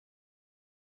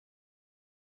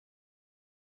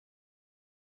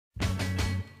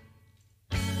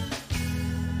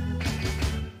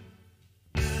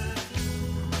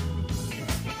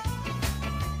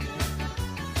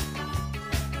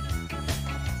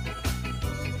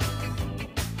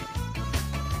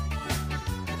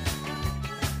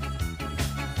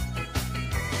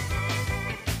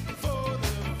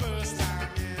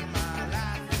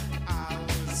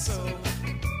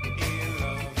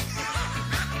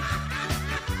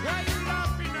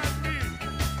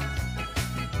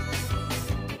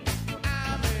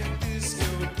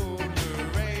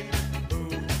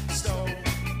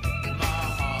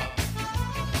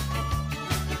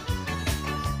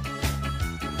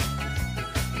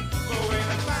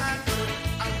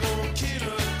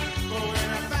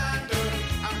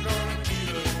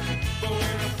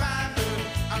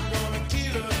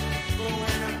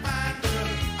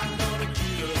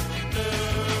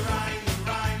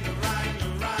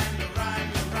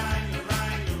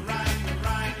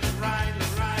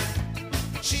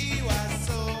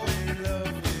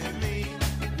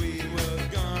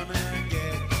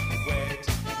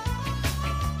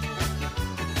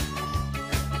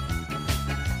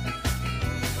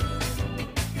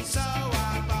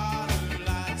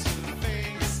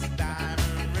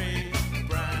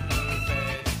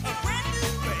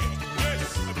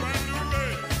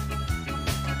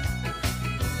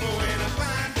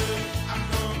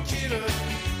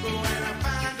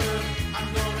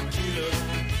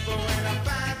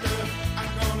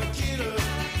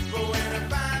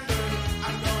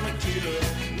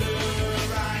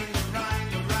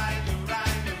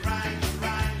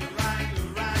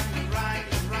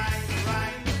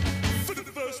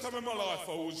life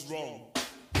I was wrong.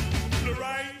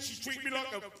 Lorraine, she treated me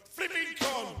like a flipping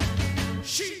con.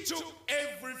 She took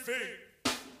everything,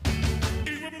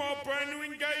 even my brand new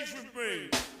engagement ring.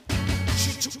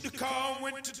 She took the car and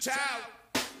went to town.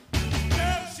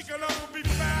 Now she can only be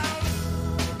found.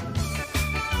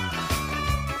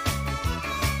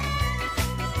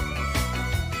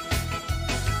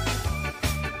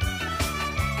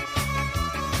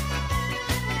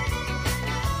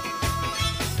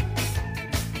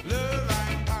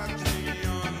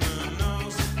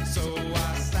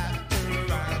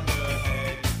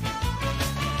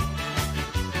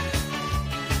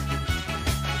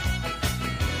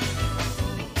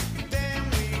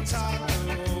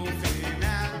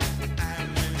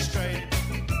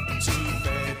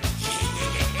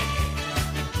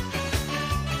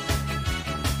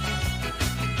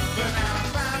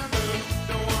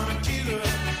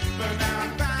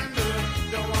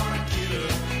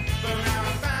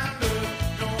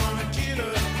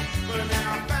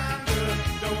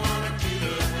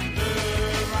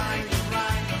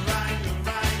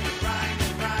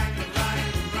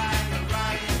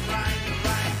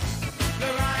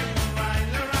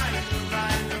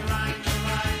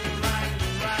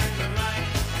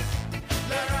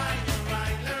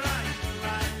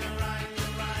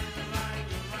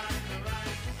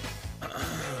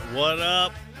 What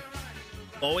up,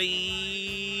 boys?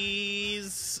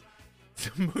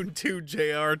 Moon 2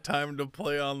 JR, time to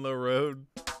play on the road.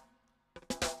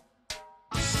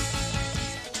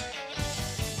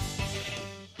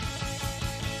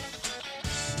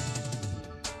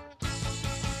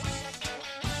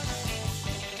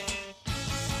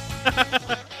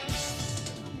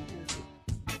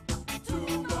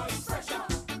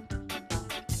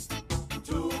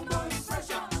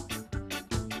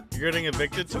 You're getting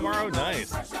evicted tomorrow?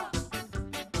 Nice.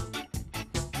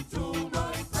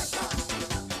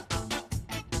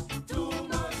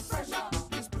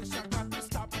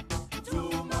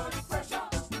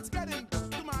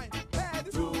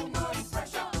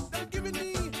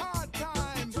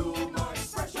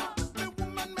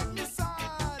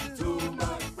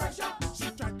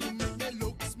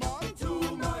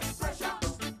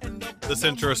 This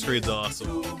intro screen's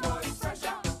awesome.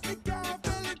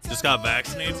 Just got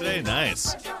vaccinated today?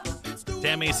 Nice.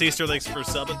 Tammy Seaster, thanks for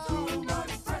subbing.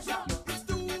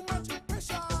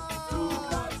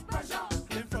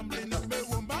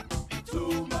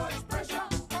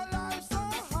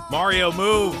 Mario,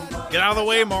 move! Get out of the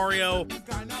way, Mario!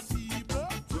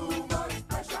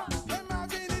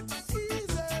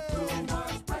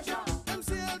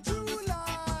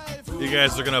 You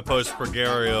guys are gonna post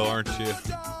Pregario, aren't you?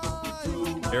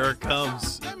 Here it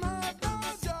comes.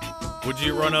 Would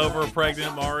you run over a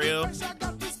pregnant Mario?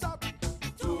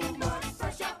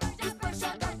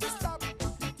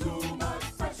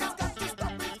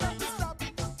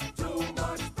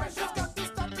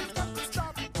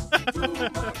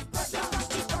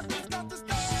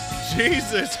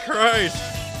 Jesus Christ.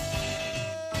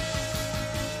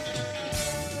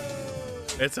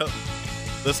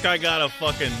 This guy got a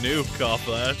fucking nuke off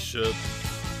of that shit.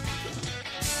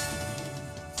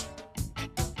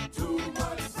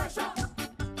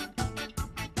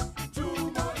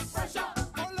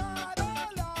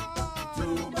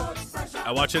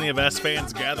 I watch any of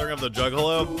S-Fans Gathering of the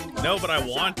Juggalo? No, but I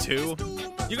want to.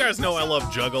 You guys know I love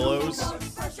Juggalos.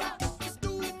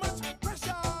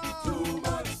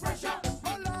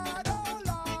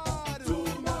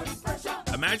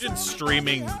 Imagine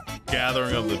streaming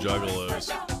Gathering of the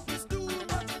Juggalos.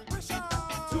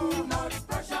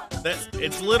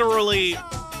 It's literally...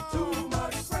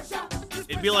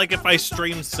 It'd be like if I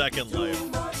streamed Second Life.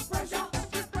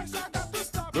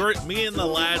 Me and the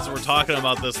lads were talking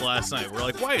about this last night. We're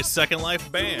like, why is Second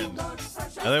Life banned?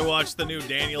 And then we watched the new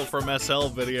Daniel from SL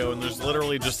video, and there's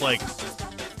literally just like,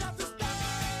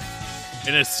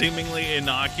 in a seemingly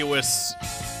innocuous,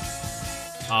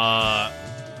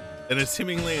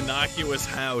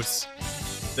 house,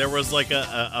 there was like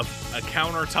a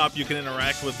countertop you can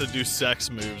interact with to do sex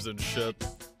moves and shit.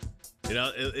 You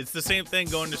know, it's the same thing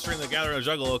going to stream the Gathering of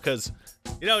Juggalo, because,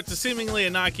 you know, it's a seemingly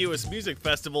innocuous music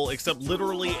festival, except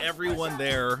literally everyone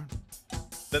there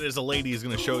that is a lady is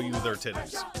going to show you their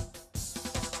titties.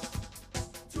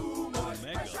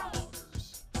 Mega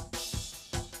bloggers.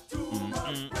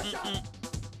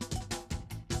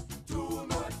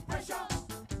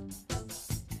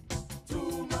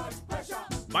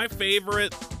 My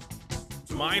favorite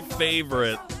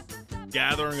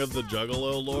Gathering of the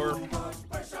Juggalo lore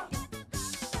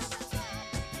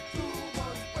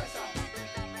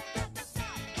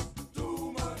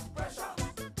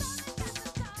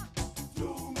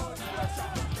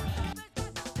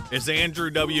Is Andrew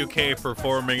WK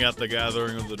performing at the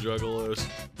gathering of the Juggalos?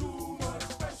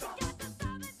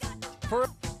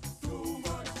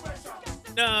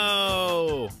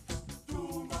 No!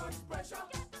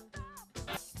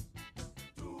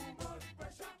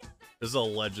 This is a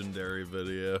legendary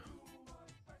video.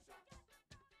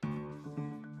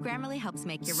 Grammarly helps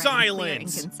make your writing clear and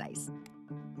Silence! concise,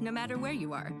 no matter where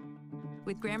you are.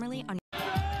 With Grammarly on.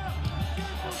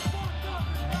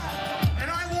 And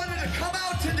I wanted to come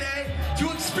out today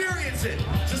to experience it,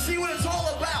 to see what it's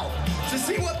all about, to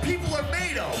see what people are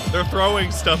made of. They're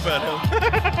throwing stuff at him.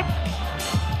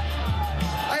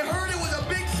 I heard it was a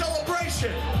big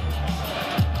celebration.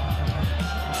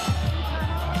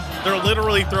 They're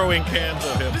literally throwing cans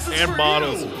at him This is and for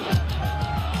bottles. you.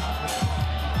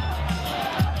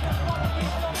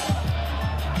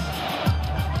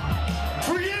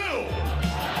 For you.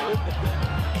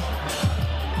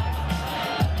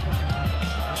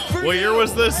 For What year you.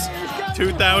 was this?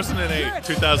 2008.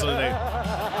 2008.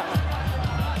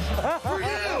 For you.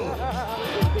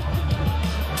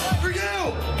 For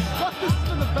you. This has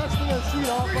been the best thing I've seen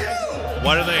all For my you.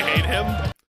 Why do they hate him?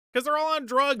 Because they're all on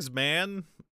drugs, man.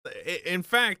 In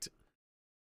fact,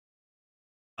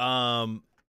 Andrew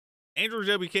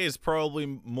WK is probably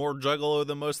more juggalo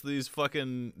than most of these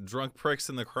fucking drunk pricks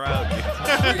in the crowd.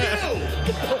 For you.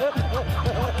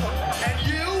 And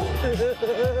you.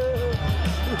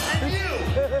 And you.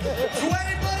 To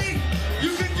anybody,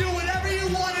 you can do whatever you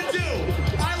want to do.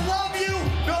 I love you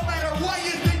no matter what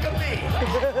you think of me.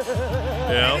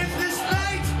 And Yeah. if this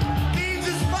night means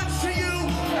as much to you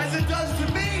as it does to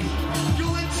me,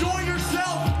 you'll enjoy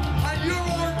yourself on your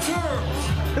own terms.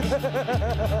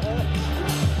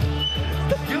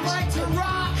 You like to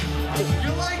rock.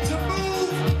 You like to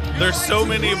move. You There's like so to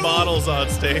many move. bottles on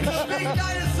stage. It's a big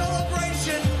night of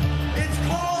celebration. It's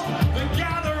called The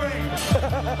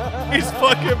Gathering. He's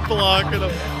fucking blocking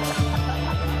him.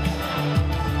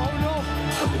 Oh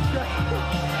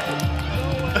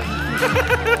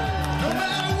No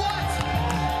matter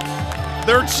what,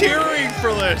 They're cheering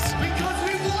for this. because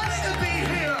we wanted to be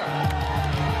here.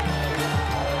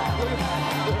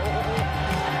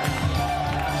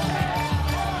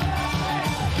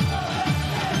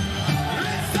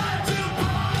 It's time to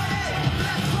party.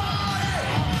 Let's party.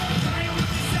 Hey, with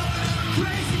yourself in a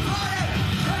crazy party.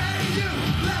 Hey, you,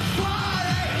 let's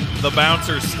party. The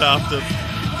bouncer stopped him.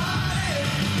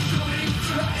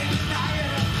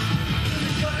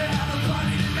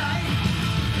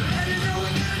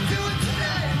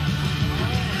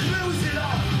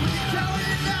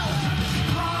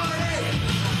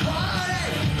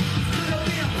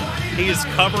 He's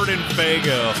covered in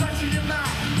Faygo.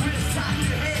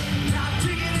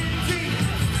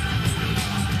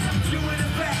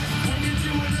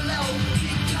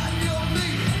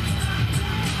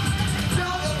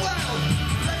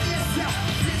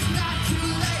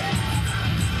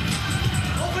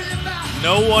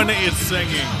 No one is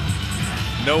singing.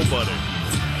 Nobody.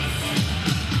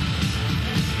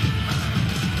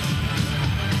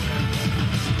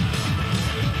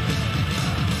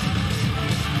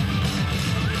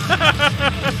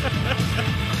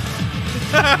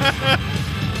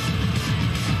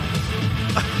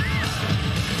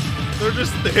 They're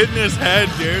just hitting his head,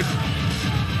 dude.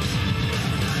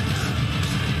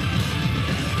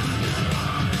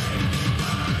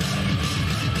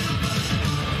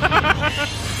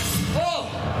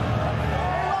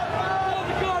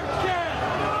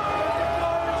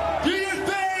 Do your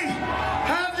thing,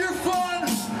 have your fun,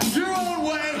 your own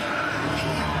way,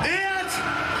 and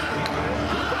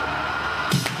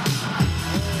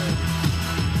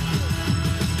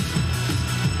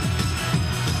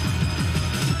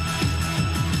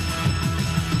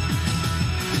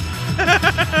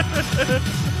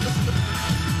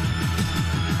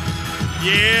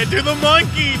Yeah, do the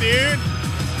monkey, dude.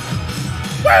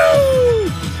 Woo!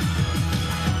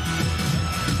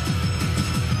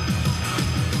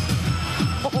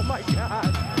 Oh my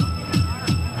god.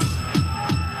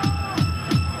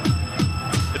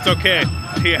 It's okay.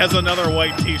 He has another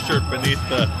white t-shirt beneath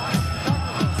the...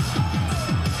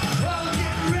 well,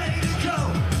 get ready to go.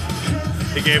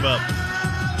 He gave up.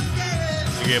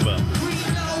 He gave up. We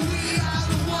know we are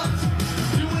the ones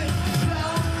do it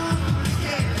slow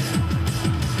again.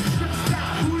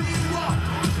 Stop who you are,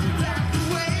 back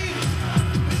away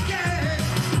again.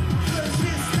 'Cause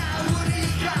it's not what you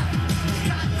got. You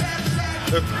got that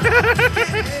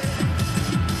back.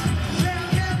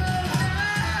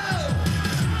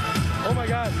 Oh my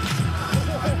god.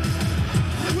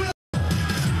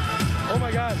 Oh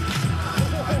my god.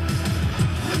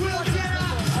 We'll get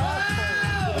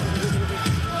out.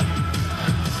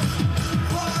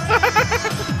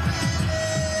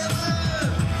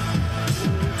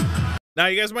 Now,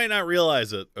 you guys might not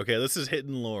realize it, okay? This is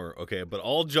hidden lore, okay? But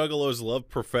all juggalos love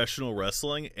professional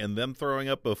wrestling, and them throwing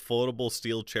up a floatable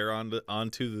steel chair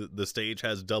onto the stage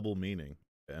has double meaning,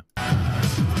 okay?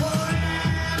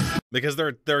 Because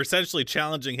they're essentially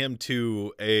challenging him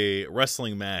to a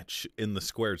wrestling match in the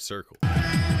squared circle.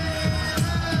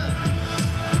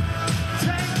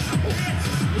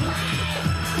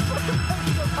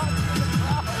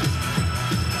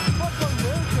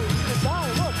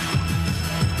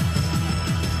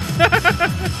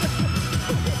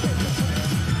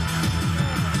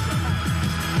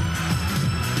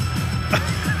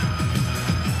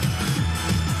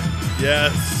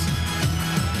 Yes.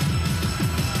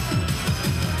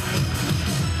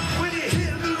 When you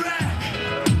hit the rack,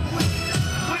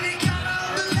 when you got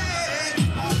on the leg,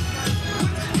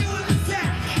 when you do the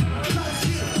sack, 'cause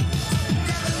you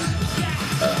never look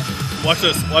back. Watch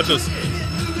this. Watch this. When you hit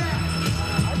the rack,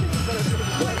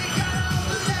 when you got on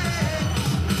the leg,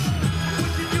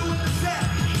 when you do the sack.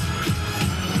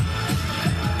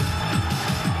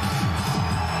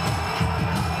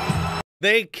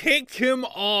 They kicked him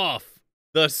off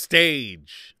the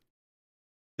stage.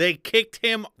 They kicked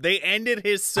him. They ended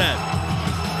his set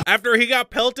after he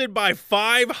got pelted by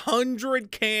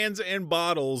 500 cans and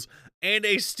bottles and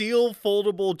a steel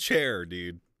foldable chair,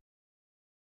 dude.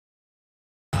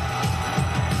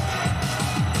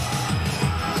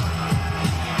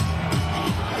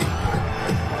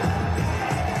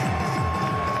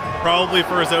 Probably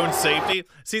for his own safety.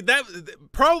 See, that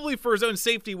probably for his own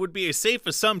safety would be a safe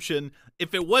assumption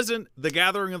if it wasn't the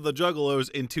Gathering of the Juggalos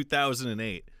in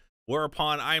 2008.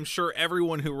 Whereupon I'm sure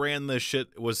everyone who ran this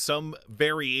shit was some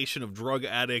variation of drug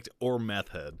addict or meth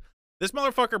head. This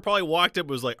motherfucker probably walked up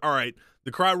and was like, all right, the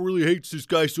crowd really hates this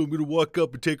guy, so I'm going to walk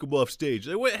up and take him off stage.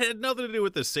 It had nothing to do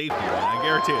with the safety, man. I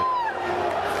guarantee it.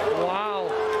 Wow.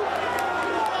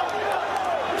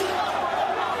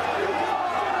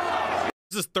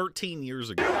 This is 13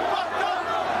 years ago. Oh,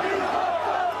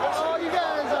 you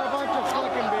guys are a bunch of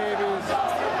fucking babies.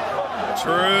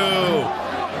 True.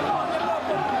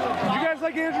 You guys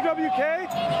like Andrew WK?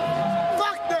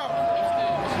 Fuck no.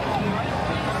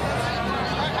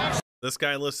 This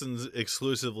guy listens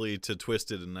exclusively to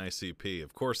Twisted and ICP.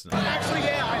 Of course not. Actually,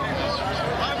 yeah, I do.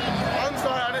 I'm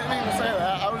sorry, I didn't mean to say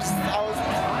that. I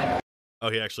was. Oh,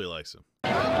 he actually likes him.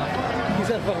 He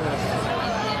said fucking this.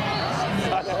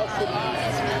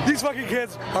 These fucking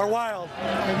kids are wild.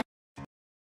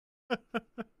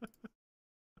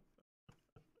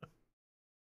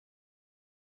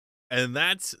 And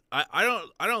that's I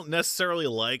don't necessarily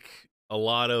like a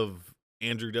lot of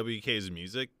Andrew WK's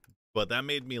music, but that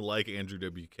made me like Andrew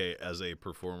WK as a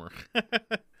performer.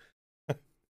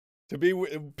 to be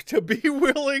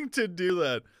willing to do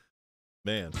that.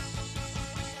 Man.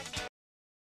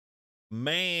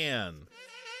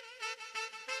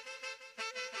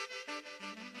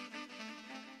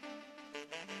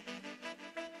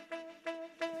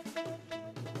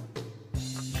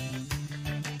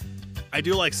 I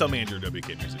do like some Andrew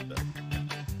WK music, though.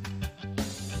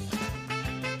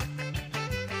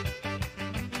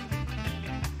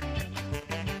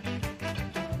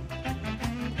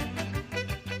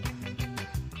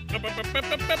 I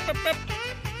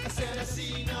said I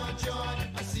see no joy,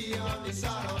 I see only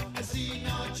sorrow. I see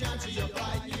no chance of your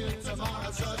fight you tomorrow.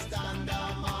 So stand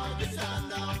down, Margaret, stand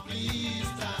down, please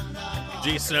stand down, Margaret.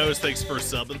 G Snows, thanks for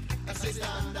subbing. I say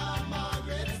stand down,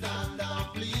 Margaret, stand down,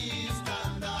 please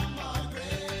stand down,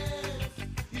 Margaret.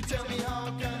 You tell me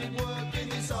how can it work in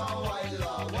this all white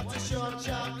law? What a short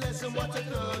sharp lesson, what a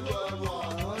third world war.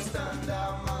 Oh, stand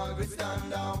down, Margaret,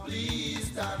 stand down,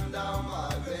 please stand down,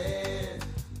 Margaret.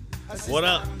 What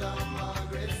up? Stand down,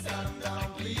 Margaret, stand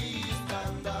down, please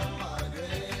stand down,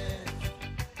 Margaret.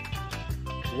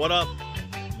 What up,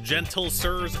 gentle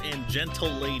sirs and gentle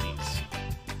ladies?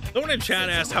 Someone in chat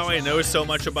asked how I know so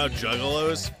much about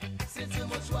juggalos.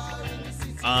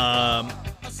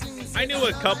 I knew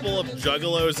a couple of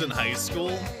juggalos in high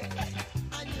school,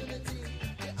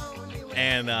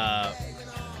 and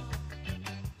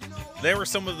they were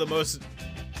some of the most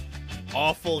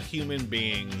awful human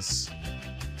beings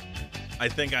I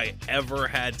think I ever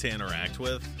had to interact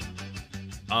with.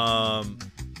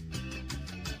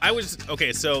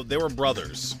 Okay, so they were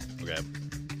brothers, okay?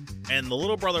 And the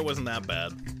little brother wasn't that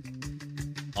bad.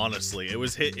 Honestly, it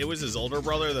was his older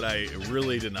brother that I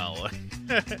really did not like.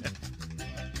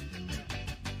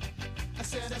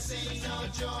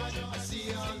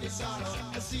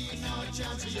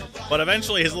 But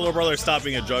eventually his little brother stopped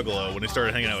being a juggalo when he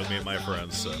started hanging out with me and my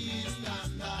friends, so.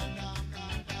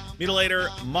 Mutilator,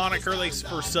 moniker, thanks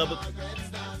for sub.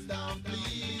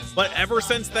 But ever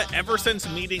since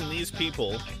meeting these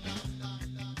people,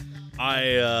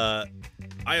 I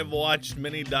have watched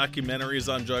many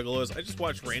documentaries on juggalos. I just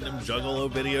watch random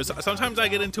juggalo videos. Sometimes I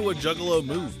get into a juggalo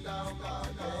mood.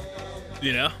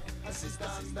 You know?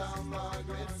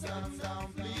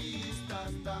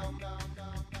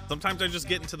 Sometimes I just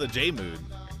get into the J mood,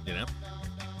 you know?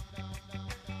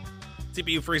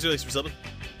 CPU freezer likes for something.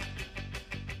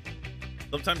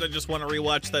 Sometimes I just want to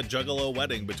rewatch that Juggalo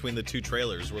wedding between the two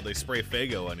trailers where they spray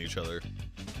Faygo on each other.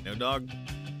 You know, dog?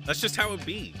 That's just how it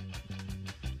be.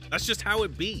 That's just how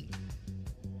it be.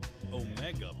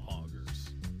 Omega poggers.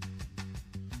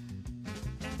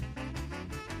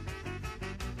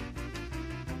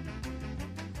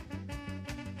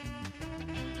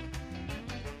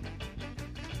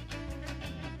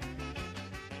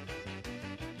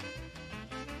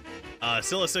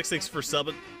 Scylla66 for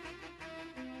subbing.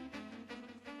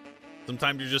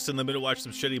 Sometimes you're just in the middle, watch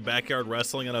some shitty backyard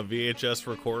wrestling on a VHS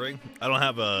recording. I don't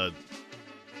have a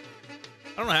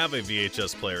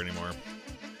VHS player anymore.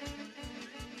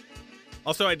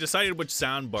 Also, I decided which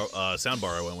soundbar I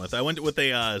went with. I went with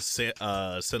a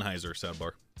Sennheiser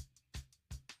soundbar.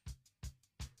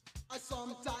 I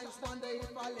sometimes wonder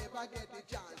if I'll ever get the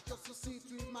chance just to sit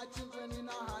with my children in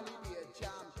a holiday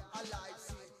jam. I like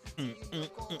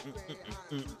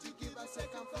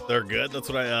They're good. That's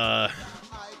what I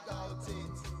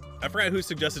forgot who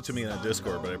suggested to me on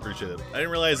Discord, but I appreciate it. I didn't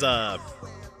realize that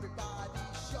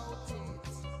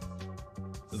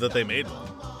they made one.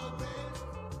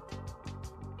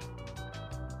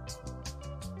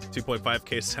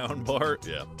 2.5K soundbar.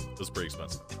 Yeah, it was pretty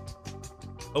expensive.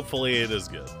 Hopefully it is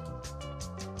good.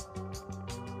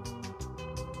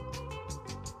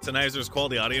 Sennheiser's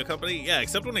quality audio company? Yeah,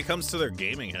 except when it comes to their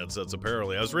gaming headsets,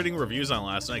 apparently. I was reading reviews on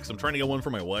last night because I'm trying to get one for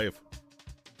my wife.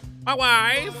 My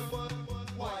wife!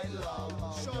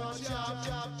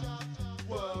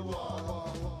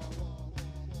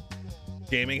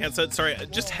 Gaming headset? Sorry,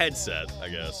 just headset, I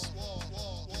guess.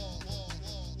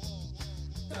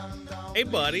 Hey,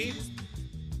 buddy.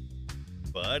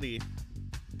 Buddy.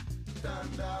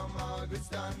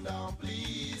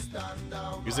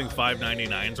 Using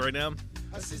 $5.99s right now.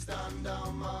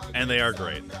 And they are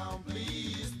great.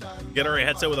 Get her a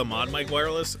headset with a mod mic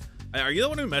wireless. Are you the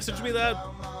one who messaged me that?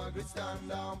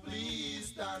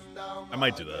 I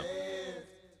might do that.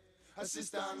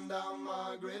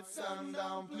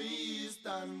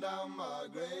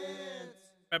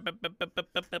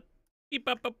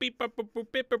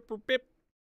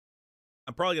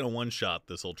 I'm probably gonna one-shot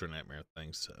this Ultra Nightmare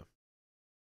thing, so.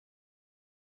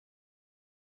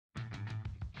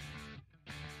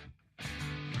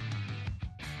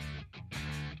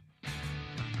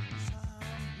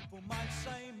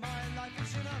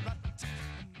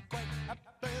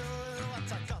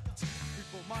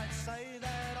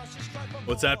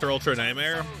 What's after Ultra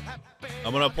Nightmare?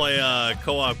 I'm gonna play a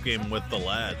co-op game with the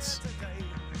lads.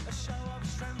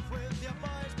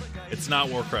 It's not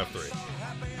Warcraft 3.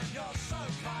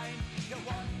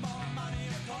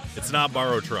 It's not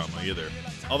Borrow Trauma either.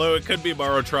 Although it could be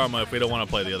Borrow Trauma if we don't want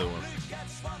to play the other one.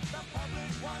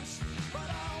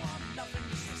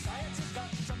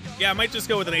 Yeah, I might just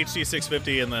go with an HD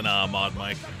 650 and then a mod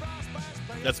mic.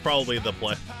 That's probably the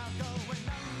play.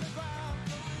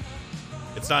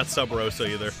 It's not Sub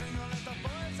Rosa either.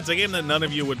 It's a game that none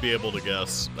of you would be able to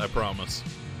guess, I promise.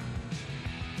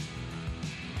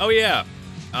 Oh yeah.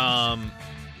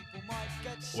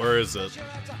 Where is it?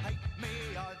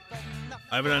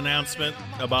 I have an announcement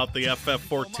about the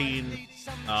FF14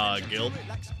 guild.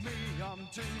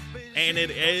 And it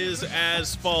is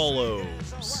as follows.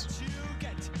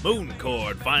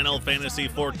 Mooncord Final Fantasy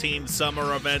XIV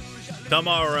Summer Event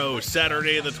tomorrow,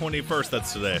 Saturday the 21st,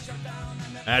 that's today,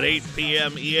 at 8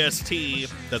 p.m. EST,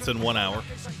 that's in 1 hour.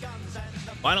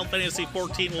 Final Fantasy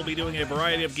XIV will be doing a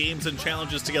variety of games and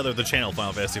challenges together. The channel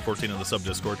Final Fantasy XIV in the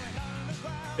sub-Discord.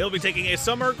 They'll be taking a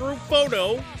summer group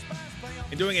photo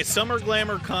and doing a summer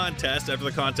glamour contest. After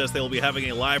the contest, they will be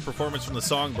having a live performance from the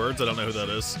Songbirds. I don't know who that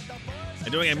is.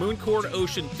 And doing a Mooncord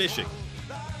Ocean Fishing.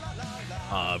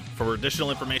 For additional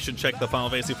information, check the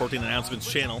Final Fantasy XIV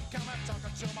announcements channel.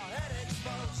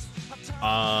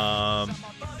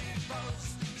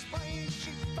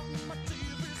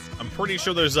 I'm pretty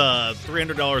sure there's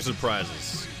 $300 in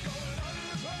prizes.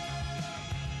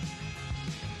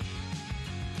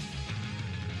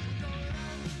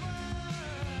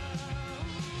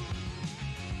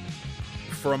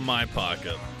 From my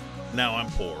pocket. Now I'm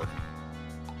poor.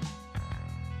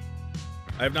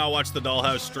 I have not watched the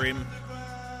Dollhouse stream.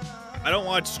 I don't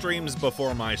watch streams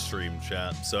before my stream,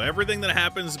 chat. So everything that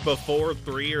happens before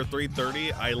 3 or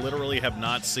 3:30, I literally have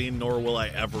not seen, nor will I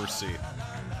ever see.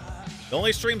 The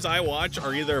only streams I watch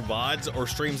are either VODs or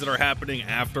streams that are happening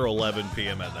after 11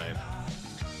 p.m. at night.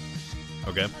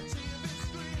 Okay?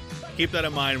 Keep that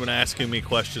in mind when asking me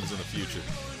questions in the future.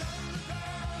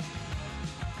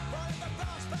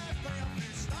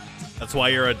 That's why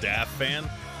you're a Daft fan?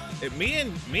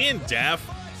 Me and Daft,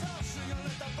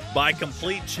 by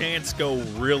complete chance, go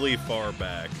really far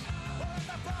back.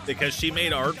 Because she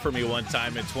made art for me one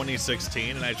time in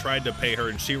 2016, and I tried to pay her,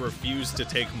 and she refused to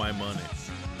take my money.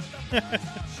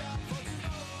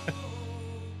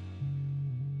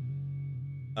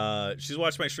 She's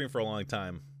watched my stream for a long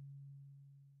time,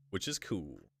 which is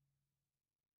cool.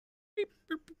 Beep,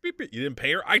 beep, beep, beep. You didn't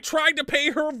pay her? I tried to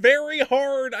pay her very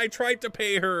hard. I tried to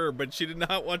pay her, but she did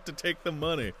not want to take the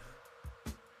money.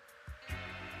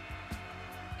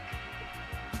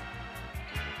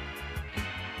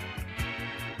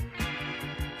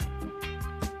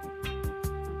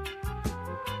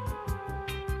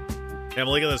 Yeah, I'm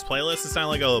looking at this playlist. It's not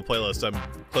like a playlist. I'm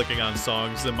clicking on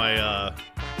songs in my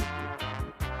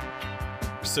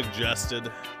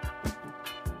suggested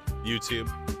YouTube.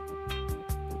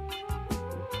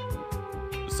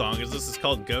 The song is this is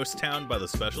called Ghost Town by the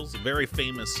Specials. A very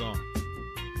famous song.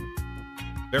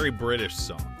 Very British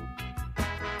song.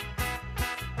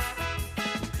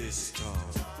 This town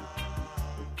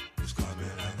is coming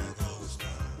like a ghost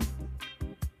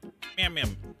town. Meow meow.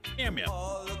 Meow meow.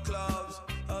 All the clubs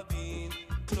are being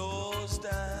closed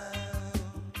down.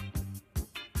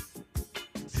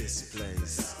 This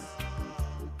place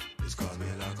is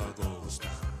coming like a ghost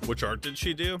town. Which art did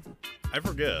she do? I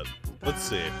forget. Let's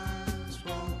see.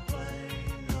 Won't play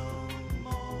no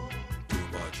more. Too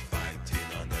much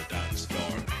fighting on the dance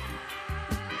floor.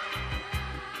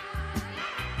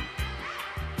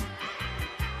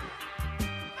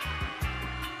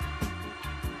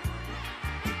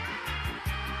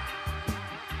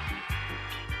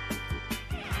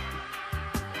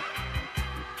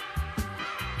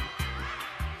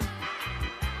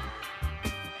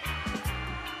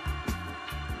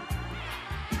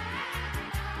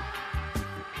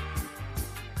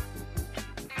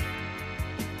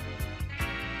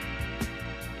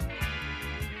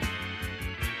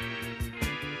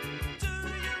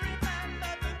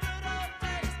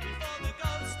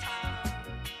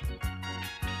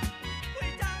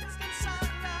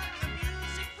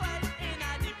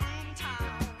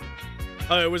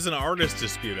 Oh, it was an artist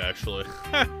dispute, actually.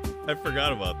 I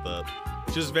forgot about that.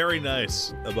 Just very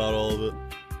nice about all of it.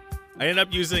 I ended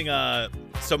up using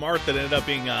some art that ended up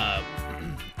being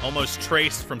almost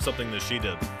traced from something that she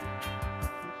did.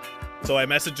 So I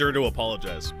messaged her to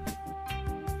apologize.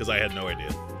 Because I had no idea.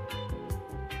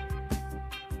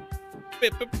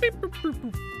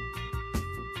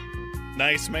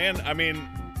 Nice, man. I mean,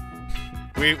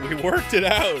 we worked it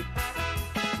out.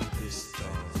 This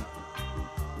town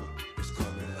is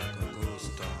coming like a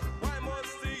ghost town. Why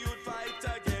must the youth fight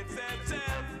against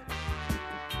themselves?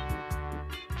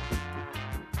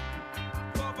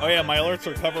 Oh yeah, my alerts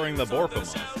are covering the Borpamon.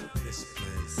 This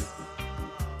place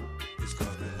is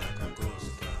coming like a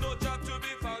ghost town. No job to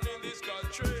be found in this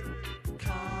country.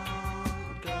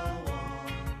 Can't go on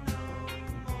no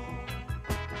more.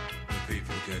 The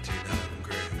people getting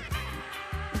hungry.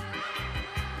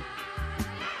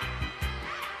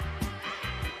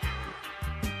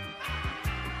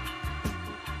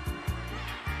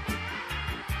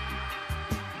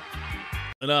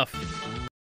 Enough.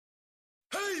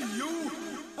 Hey you,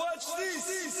 watch this.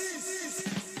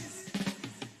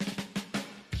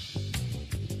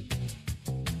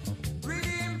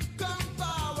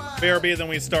 BRB, then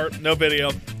we start. No video.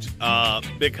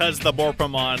 Because the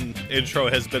Borpamon intro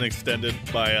has been extended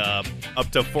by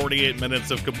up to 48 minutes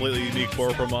of completely unique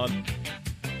Borpamon.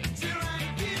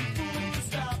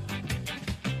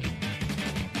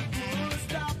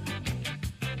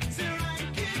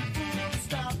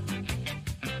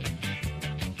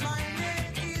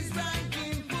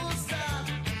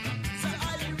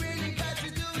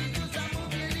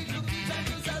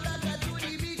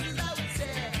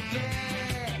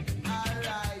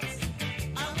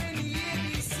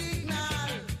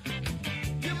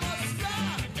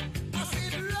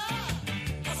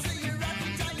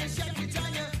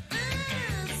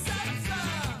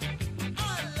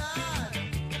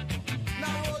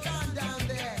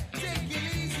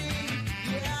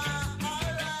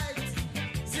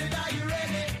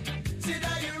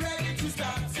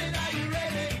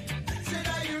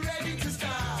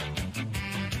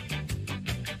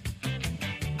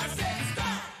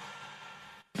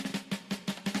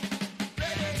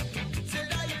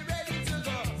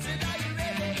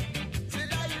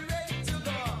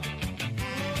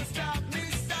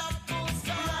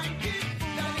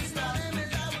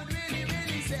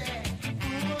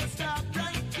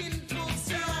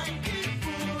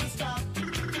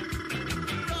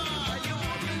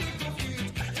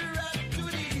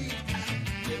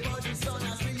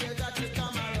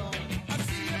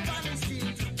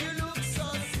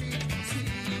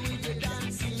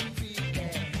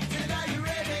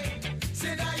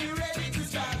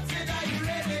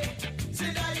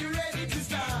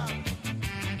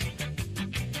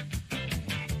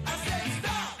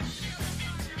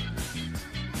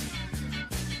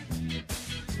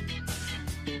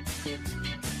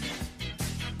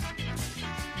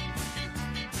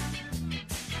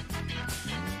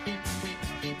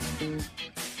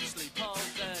 Sleep all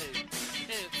day,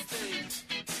 it's the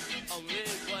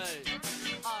only way.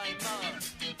 I'm a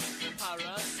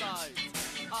parasite,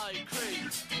 I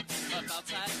creep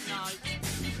about at night.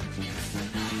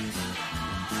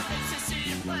 It's a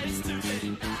scene place to be.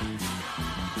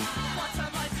 What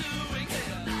am I doing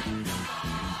here?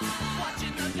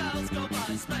 Watching the girls go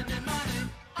by, spending money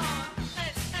on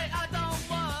it. I don't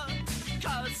work,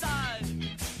 'cause I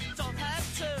don't have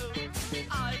to.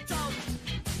 I don't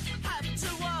have to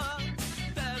work.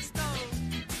 There's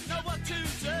no work to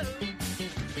do.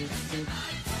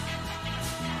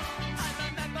 I'm a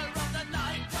member of the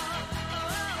night club.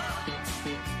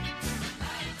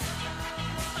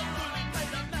 A fully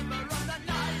paid a member of the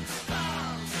night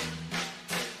club.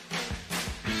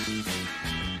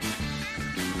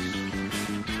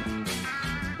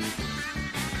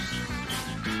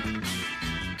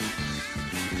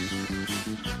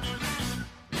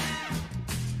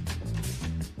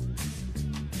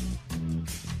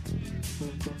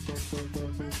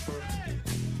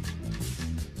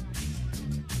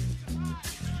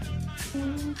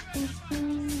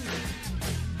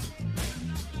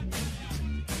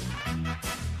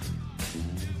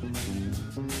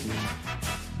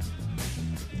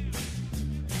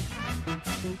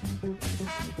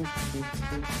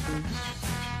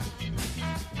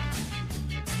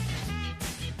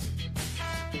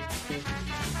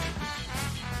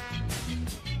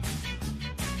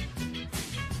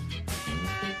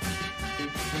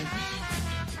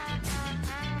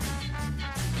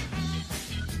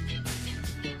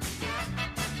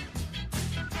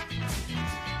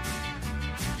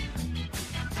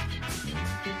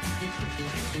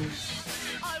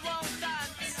 I won't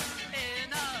dance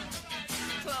in a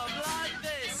club like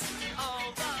this. All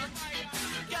the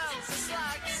girls are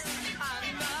slags and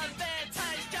the beer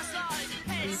tastes just like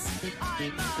piss.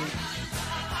 I'm a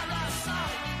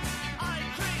parasite. I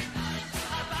creep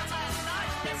about at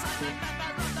night. Yes, I'm a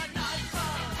member of the night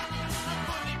club. A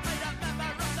fully paid a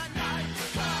member of the night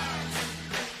club.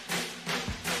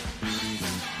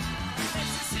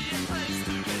 It's a secret place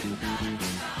to be.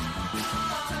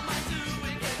 What am I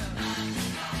doing here?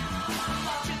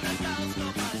 Watching the girls go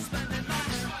by, spending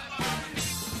money.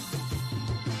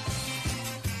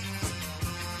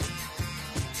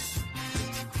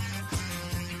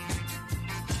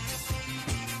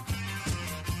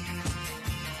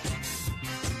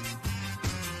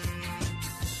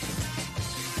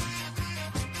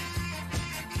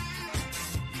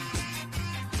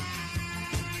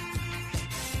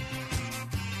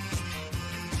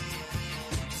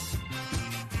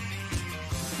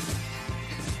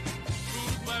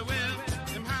 Boy, well,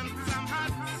 them handsome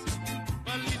hats,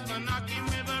 police for knocking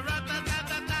with a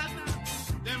rat-a-tat-a-tat.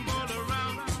 Them all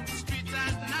around the streets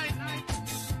at night.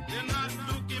 They're not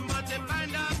looking, but they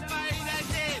find a fight. I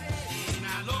said, in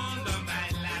a London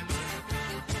island,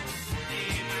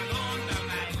 in a London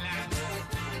island,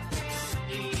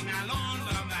 in a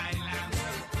London island,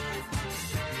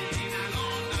 in a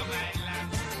London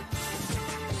island.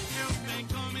 Help ain't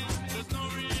coming, there's no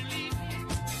relief.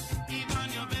 Even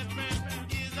your best friend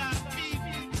is a thief.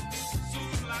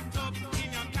 Soon locked up in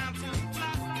your council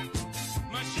flat.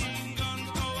 Machine guns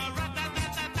go a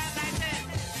rat-a-tat-a-tat. I said,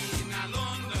 in a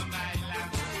London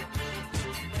island,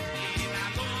 in a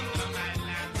London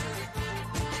island,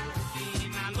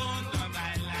 in a London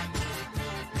island,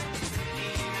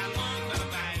 in a London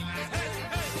island. Hey,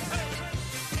 hey, hey.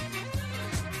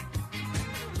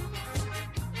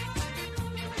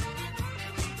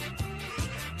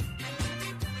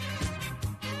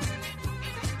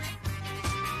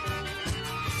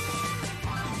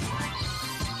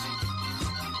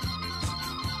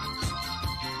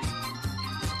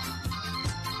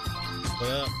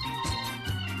 Yeah.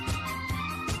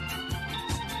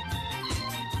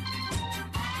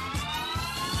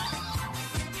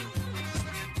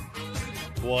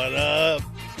 What up?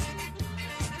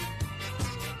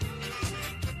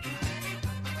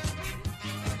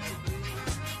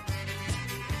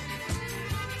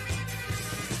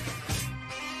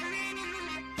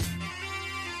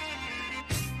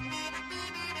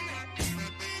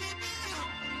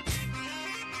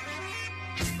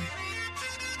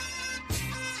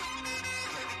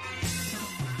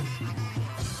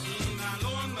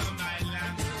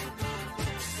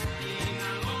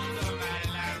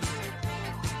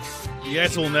 You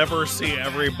guys will never see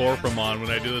every Borpamon when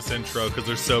I do this intro because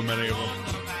there's so many of them.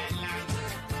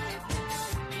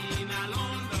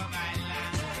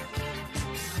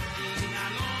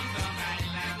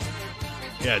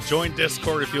 Yeah, join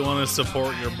Discord if you want to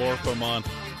support your Borpamon.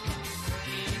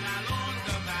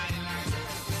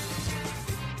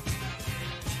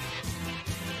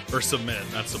 Or submit,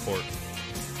 not support.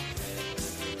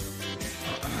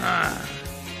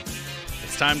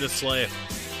 It's time to slay.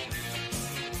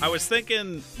 I was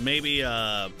thinking maybe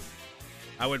I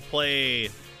would play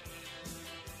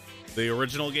the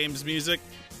original game's music.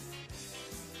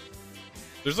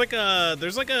 There's like a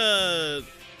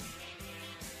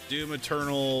Doom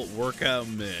Eternal workout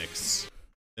mix.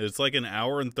 It's like an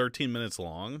hour and 13 minutes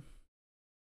long.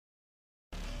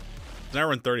 It's an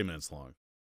hour and 30 minutes long.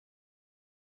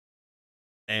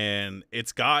 And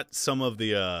it's got some of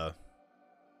the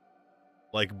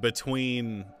like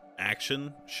between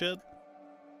action shit.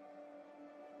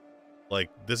 Like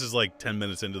this is like 10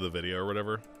 minutes into the video or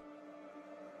whatever.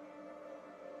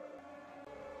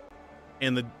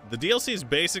 And the DLC is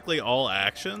basically all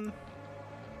action.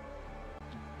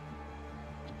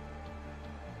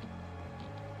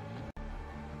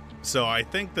 So I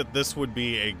think that this would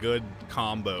be a good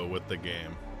combo with the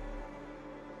game.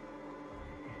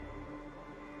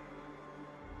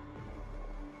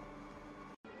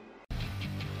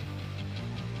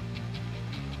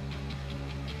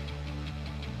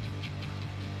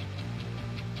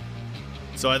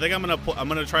 So I think I'm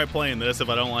gonna try playing this. If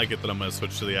I don't like it, then I'm gonna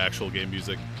switch to the actual game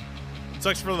music. It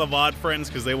sucks for the VOD friends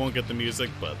because they won't get the music,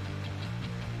 but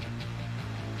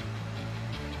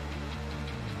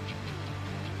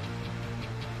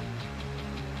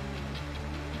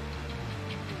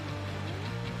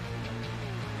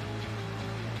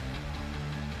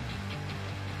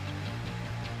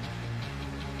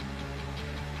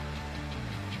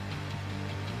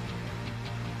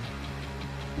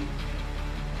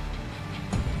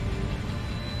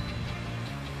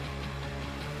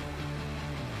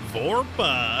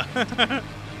Vorpa.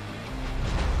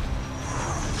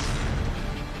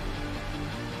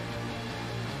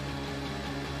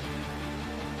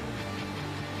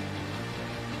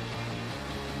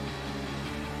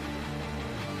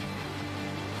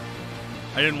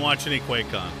 I didn't watch any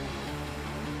QuakeCon.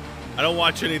 I don't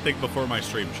watch anything before my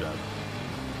stream chat.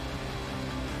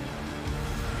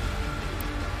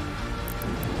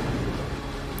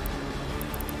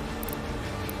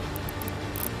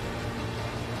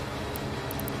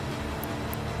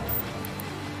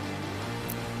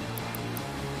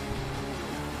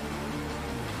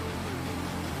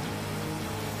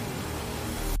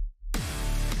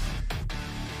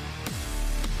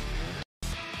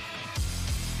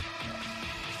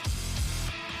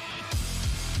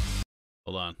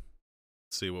 Hold on.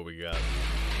 Let's see what we got.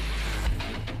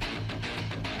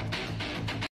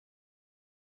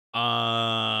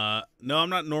 No, I'm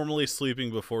not normally sleeping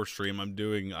before stream. I'm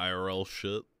doing IRL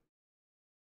shit.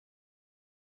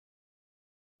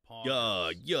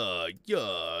 Yeah.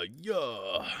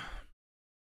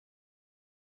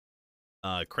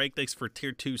 Craig, thanks for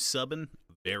tier 2 subbing.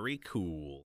 Very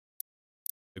cool.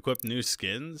 Equip new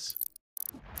skins.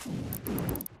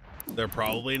 They're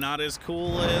probably not as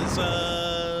cool as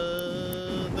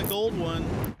the gold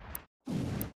one.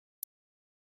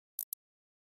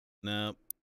 Nope.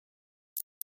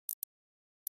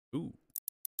 Ooh.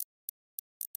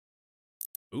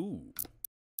 Ooh.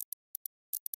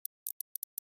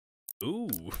 Ooh.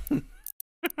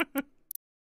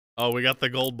 Oh, we got the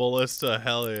gold ballista.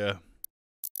 Hell yeah.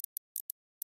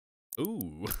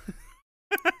 Ooh.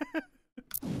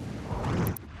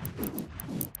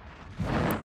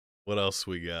 What else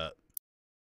we got?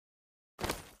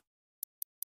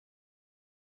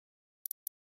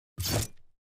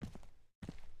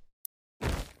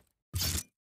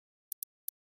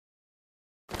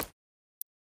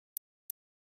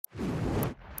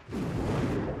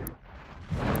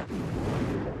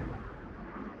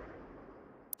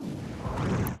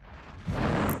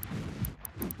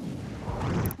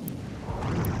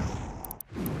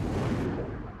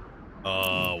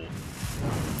 Oh.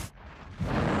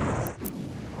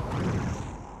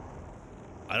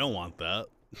 I don't want that.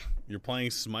 You're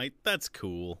playing Smite? That's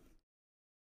cool.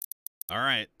 All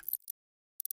right.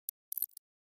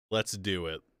 Let's do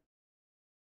it.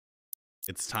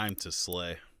 It's time to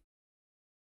slay.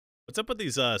 What's up with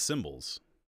these symbols?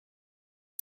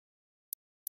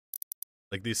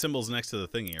 Like these symbols next to the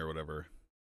thingy or whatever.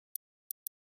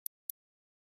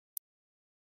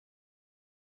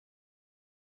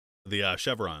 The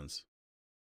chevrons.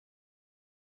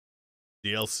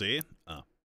 DLC? Oh.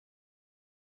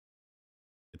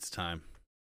 It's time.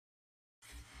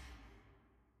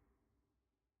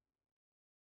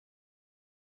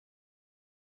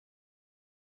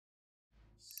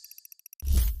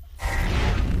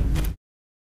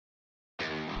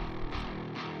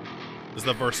 This is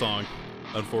the first song,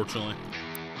 unfortunately.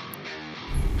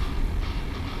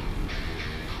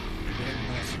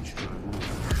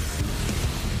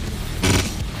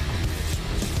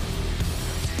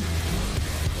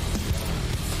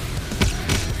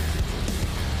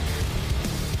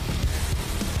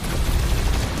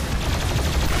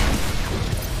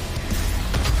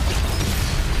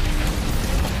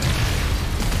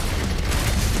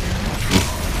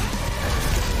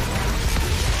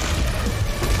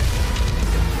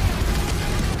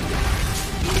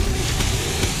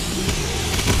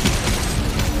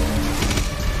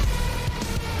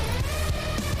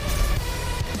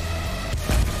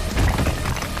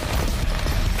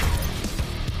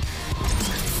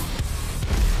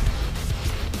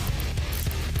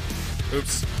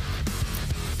 Oops.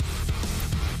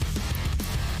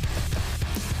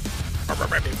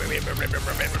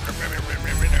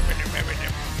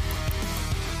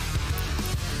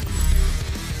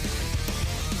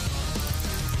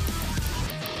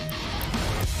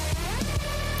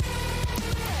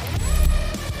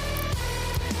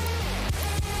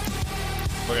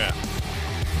 Okay.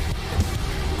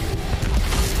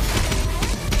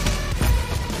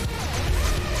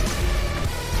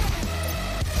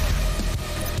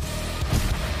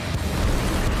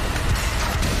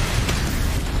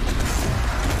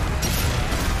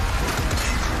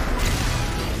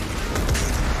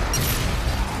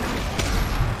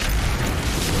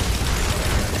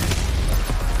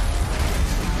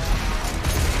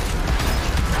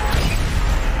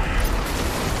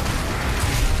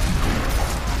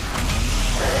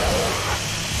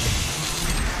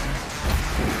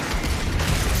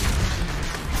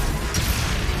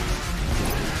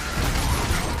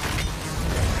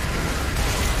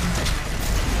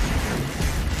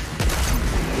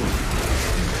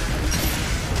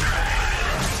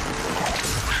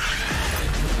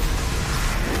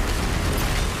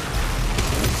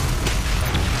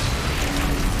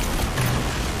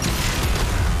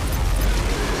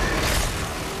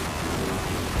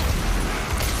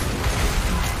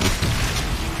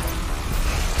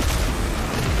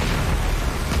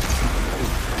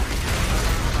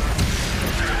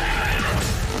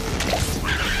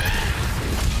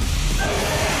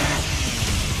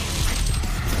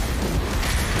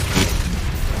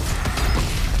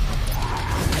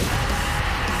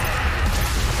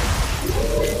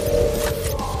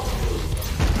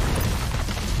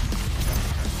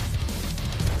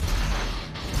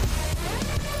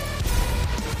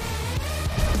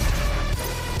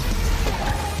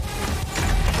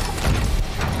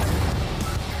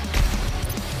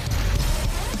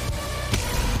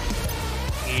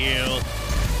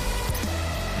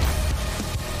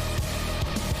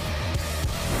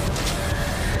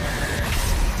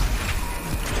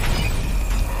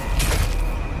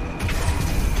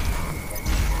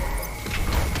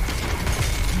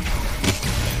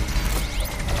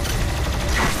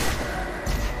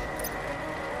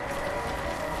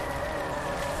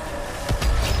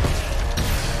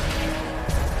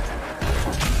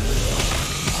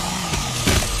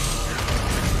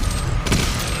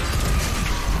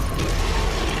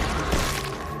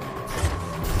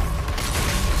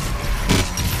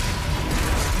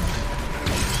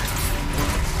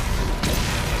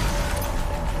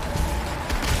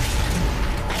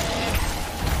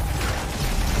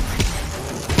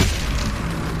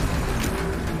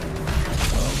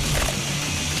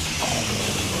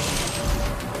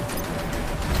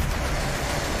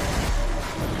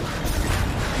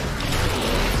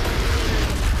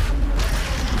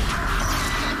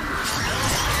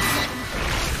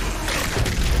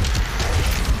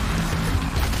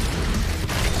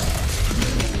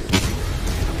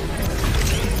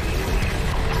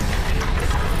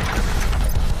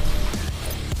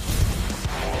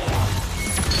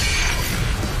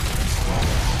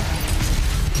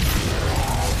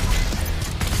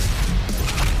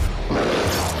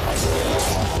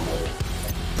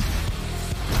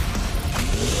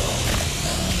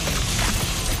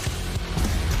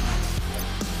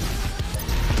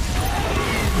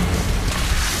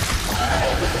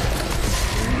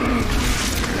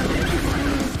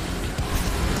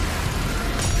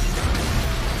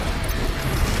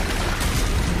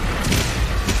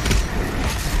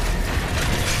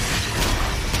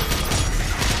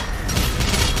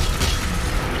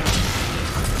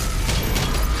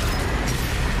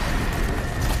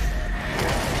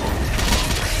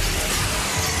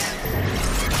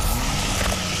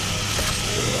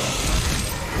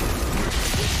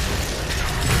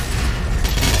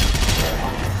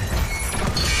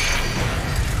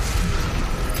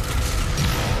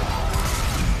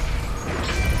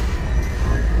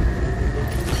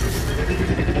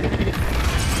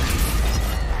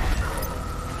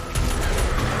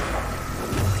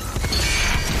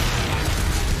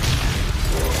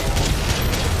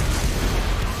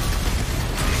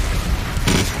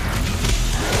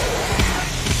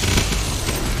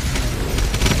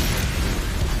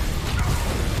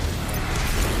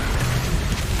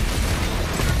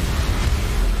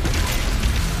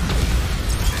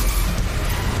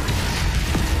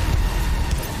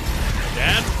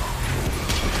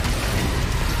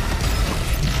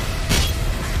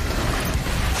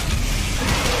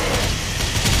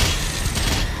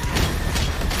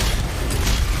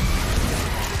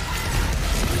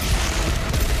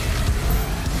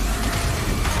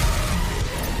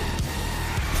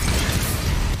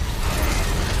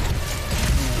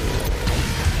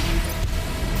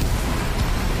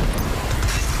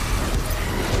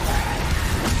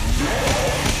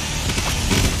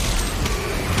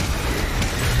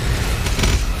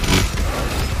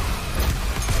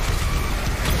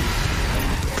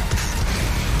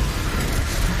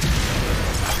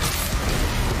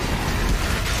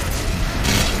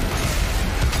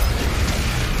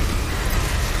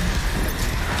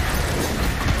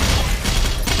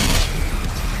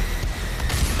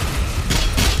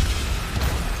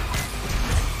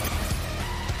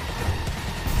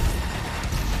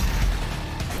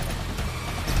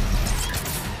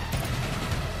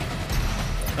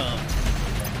 come.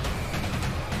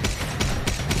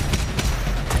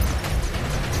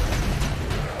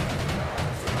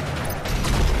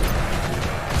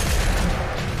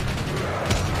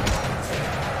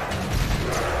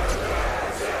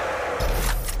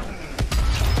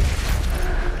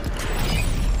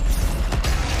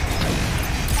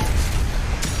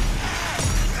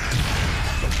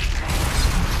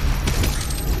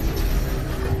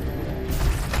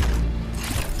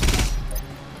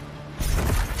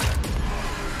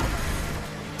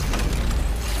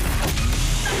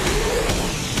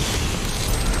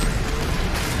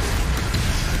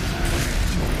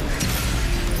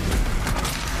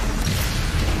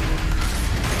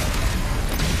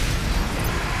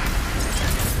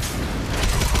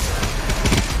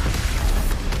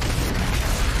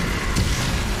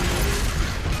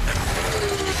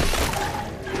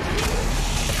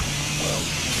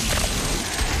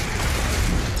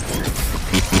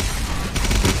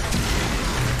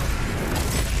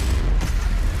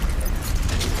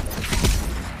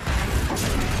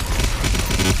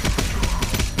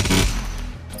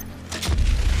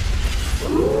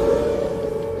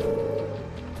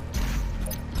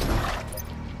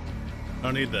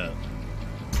 Don't need that.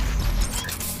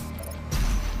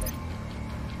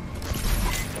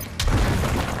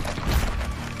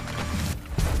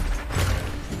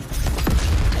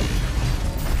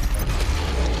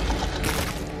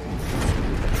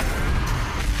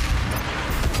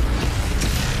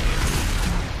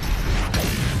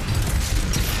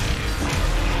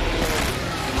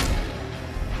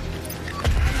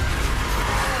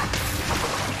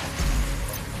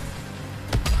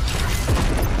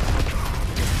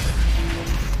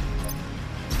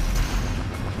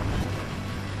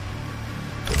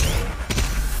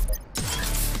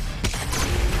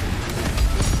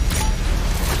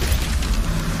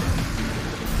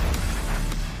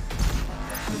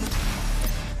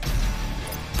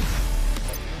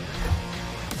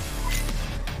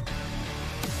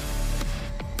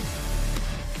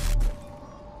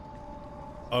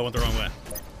 Oh, I went the wrong way.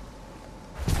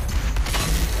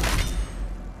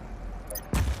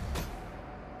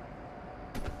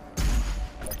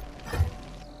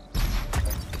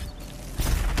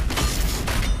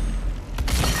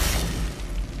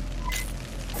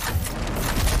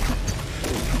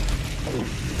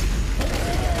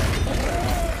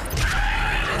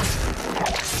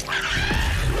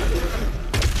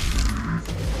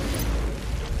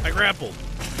 I grappled.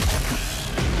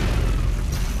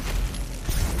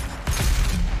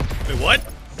 Wait, what?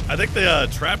 I think the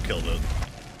trap killed it.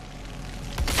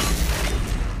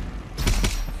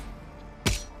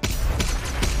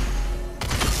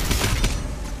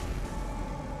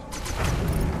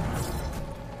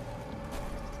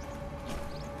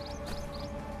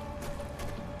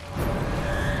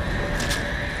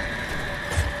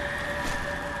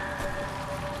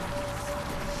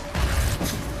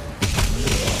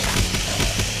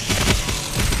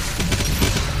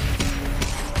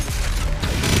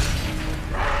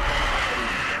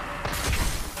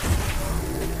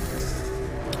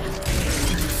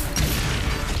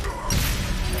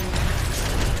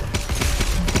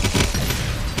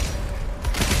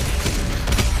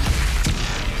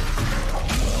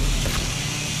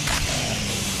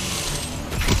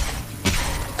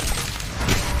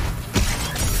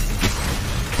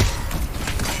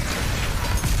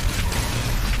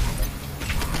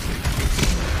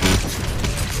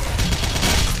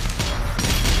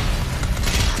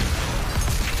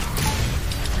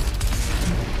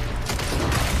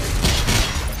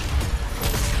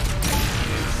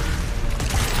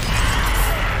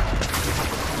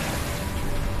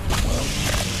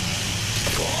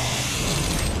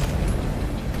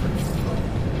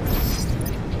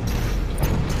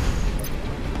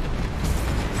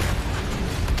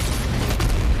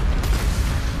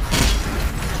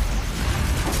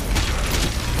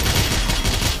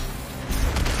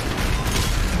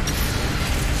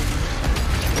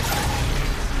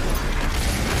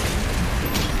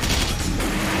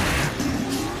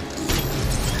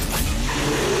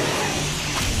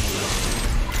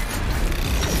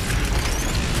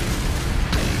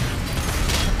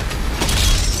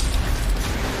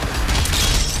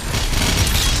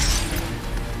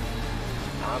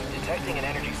 Detecting an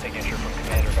energy signature from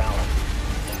Commander Valen.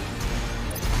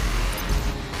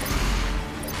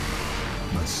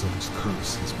 My son's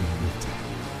curse has been lifted.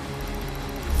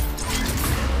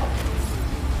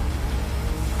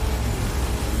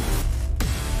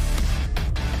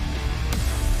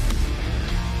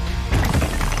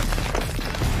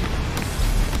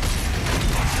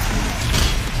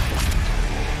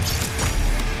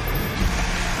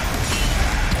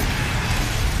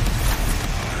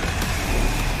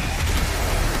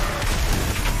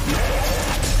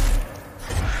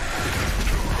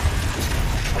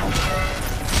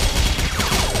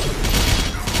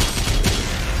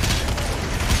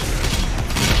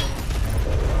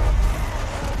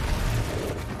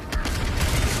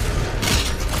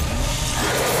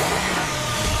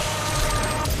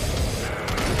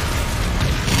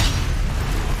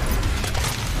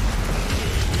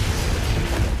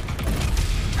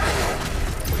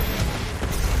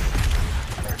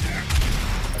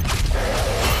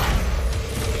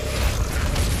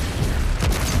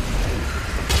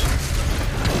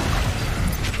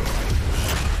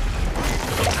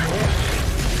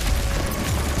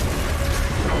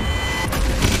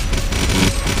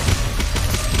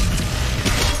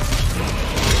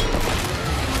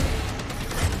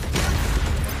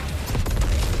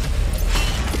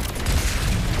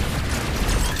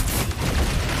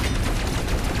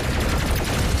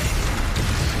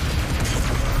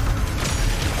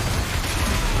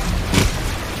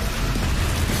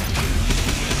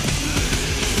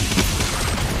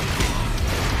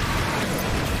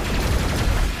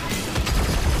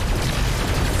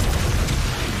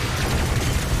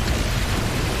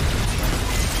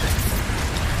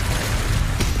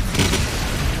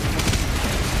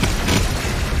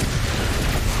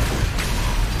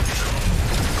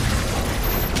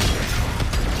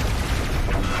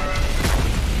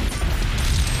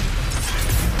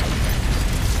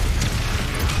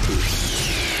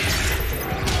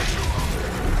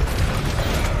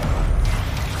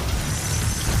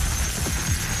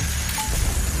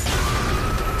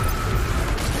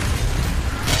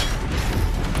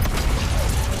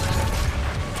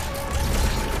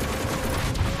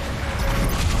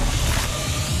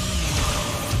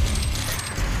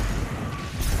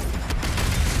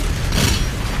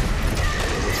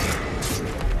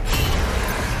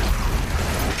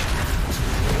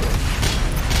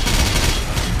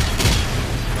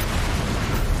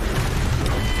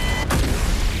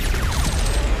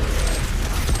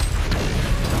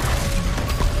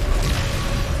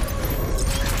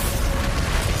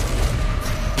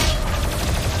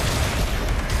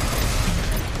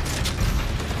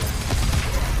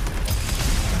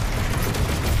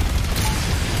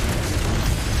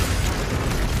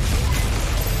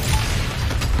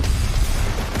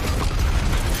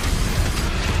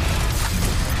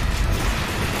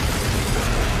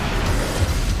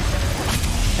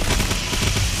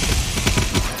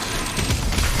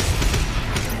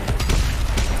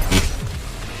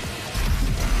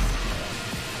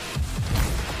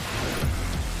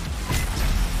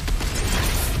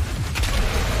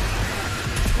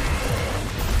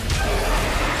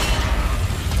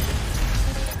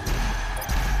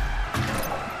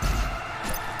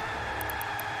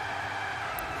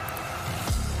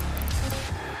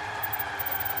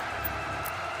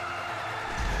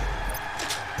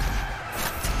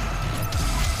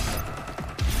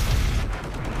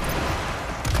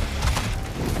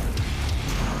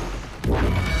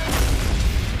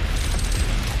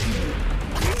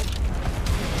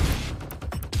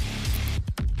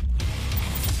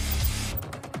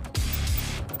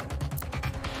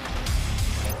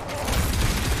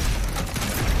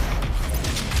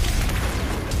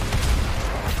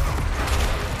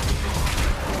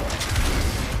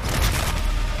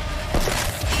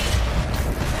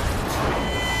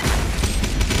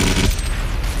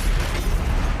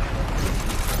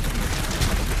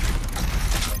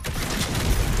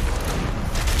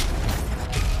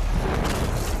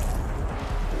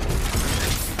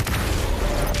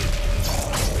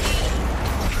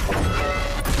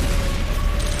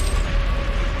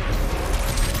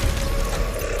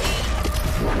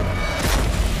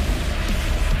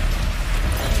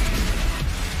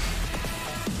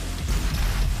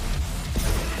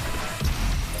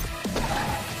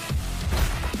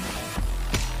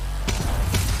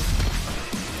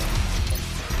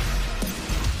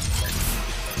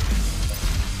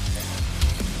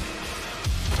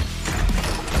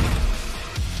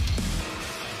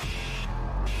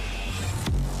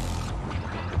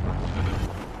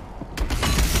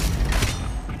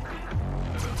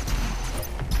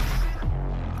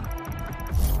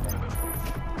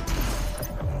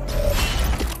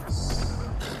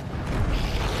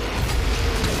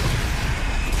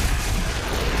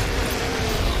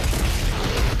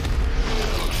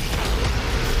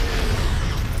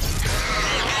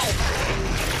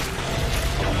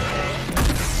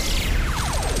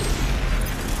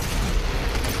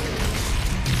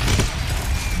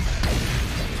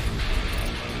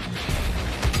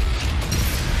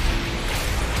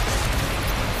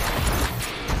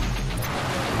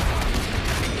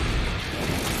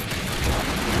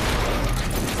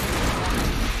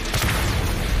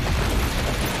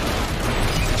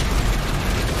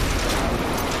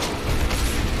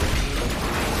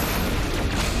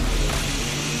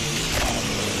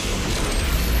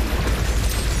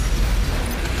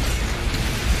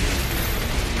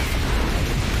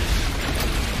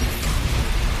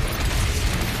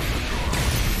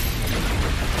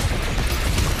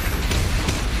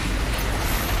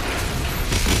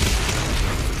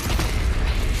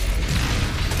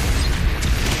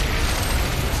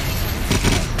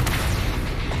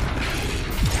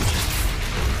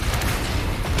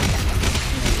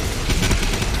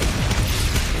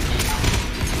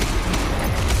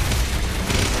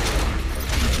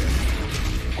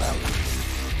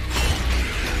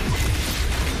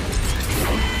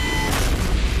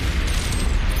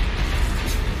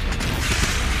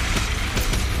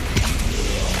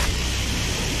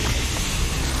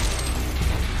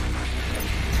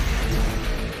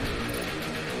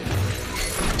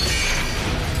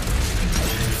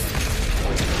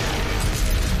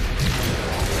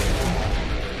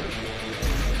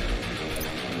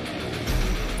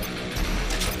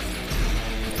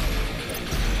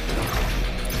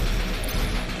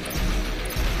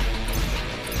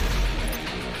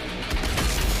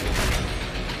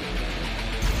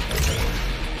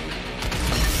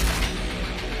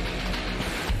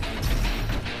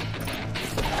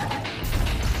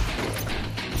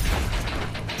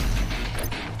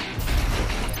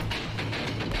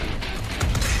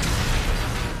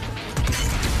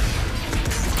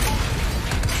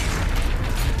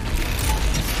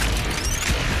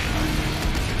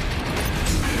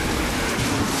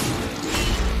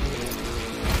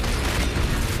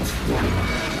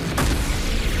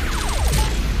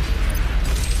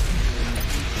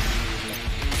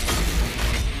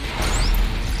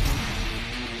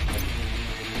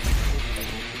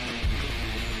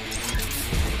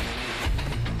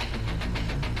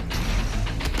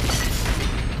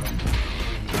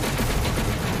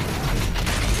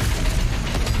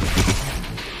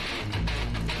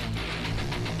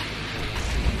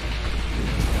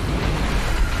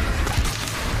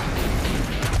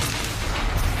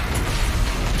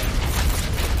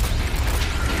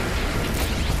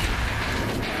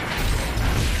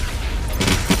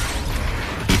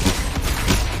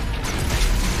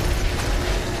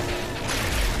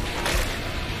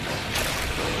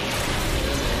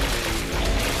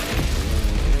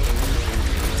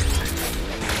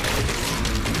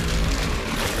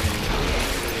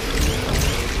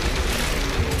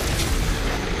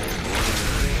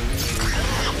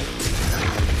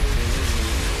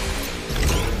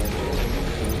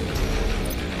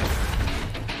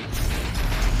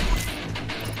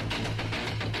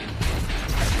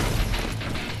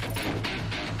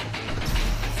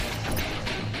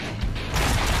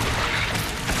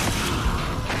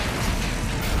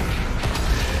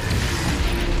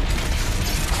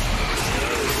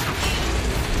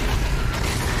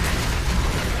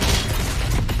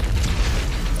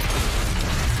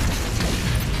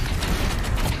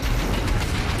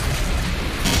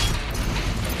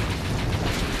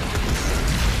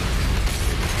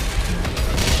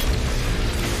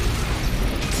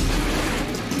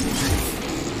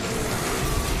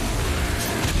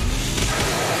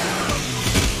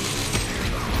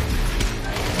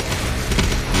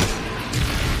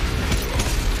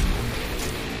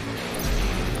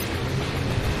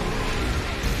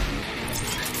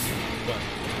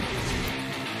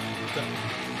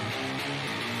 that.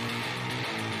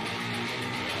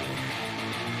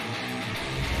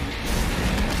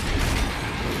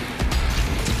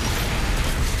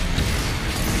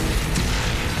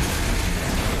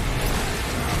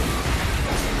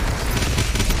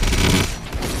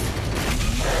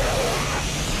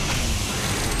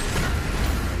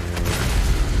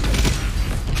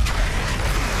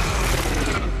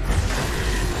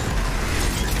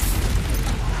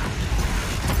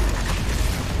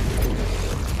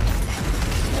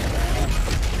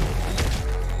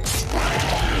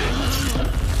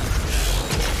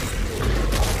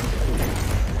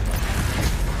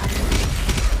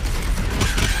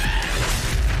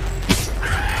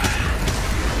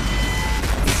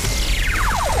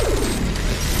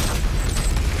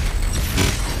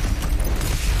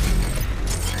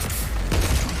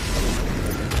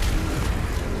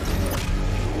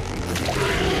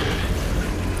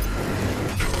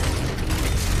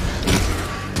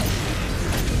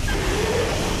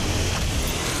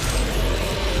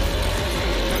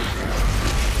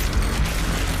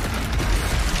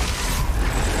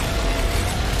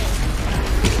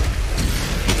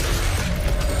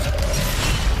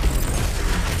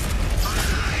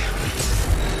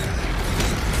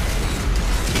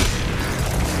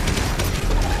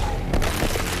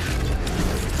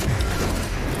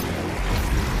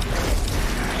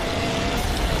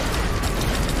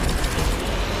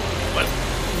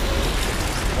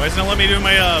 Why isn't it letting me do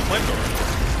my flamethrower?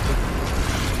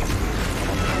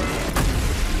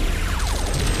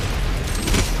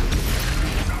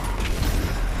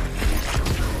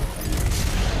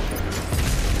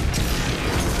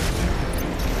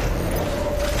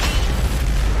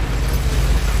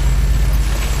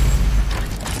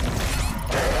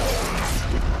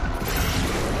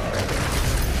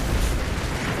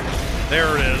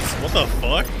 There it is. What the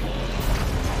fuck?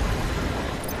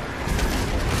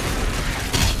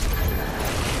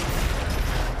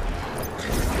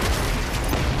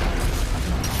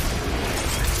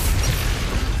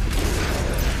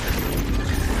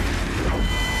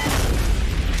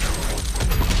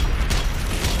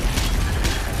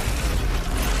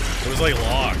 It was like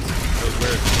locked. It was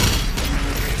weird.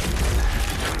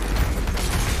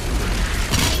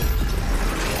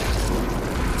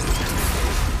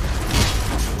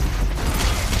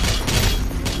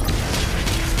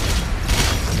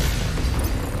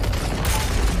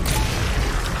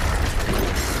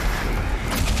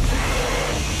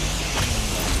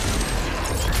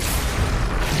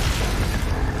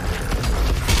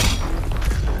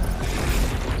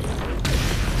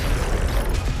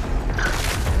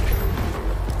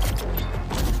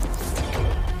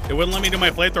 It wouldn't let me do my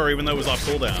flamethrower even though it was off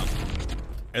cooldown.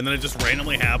 And then it just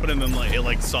randomly happened and then like it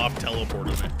like soft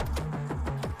teleported me.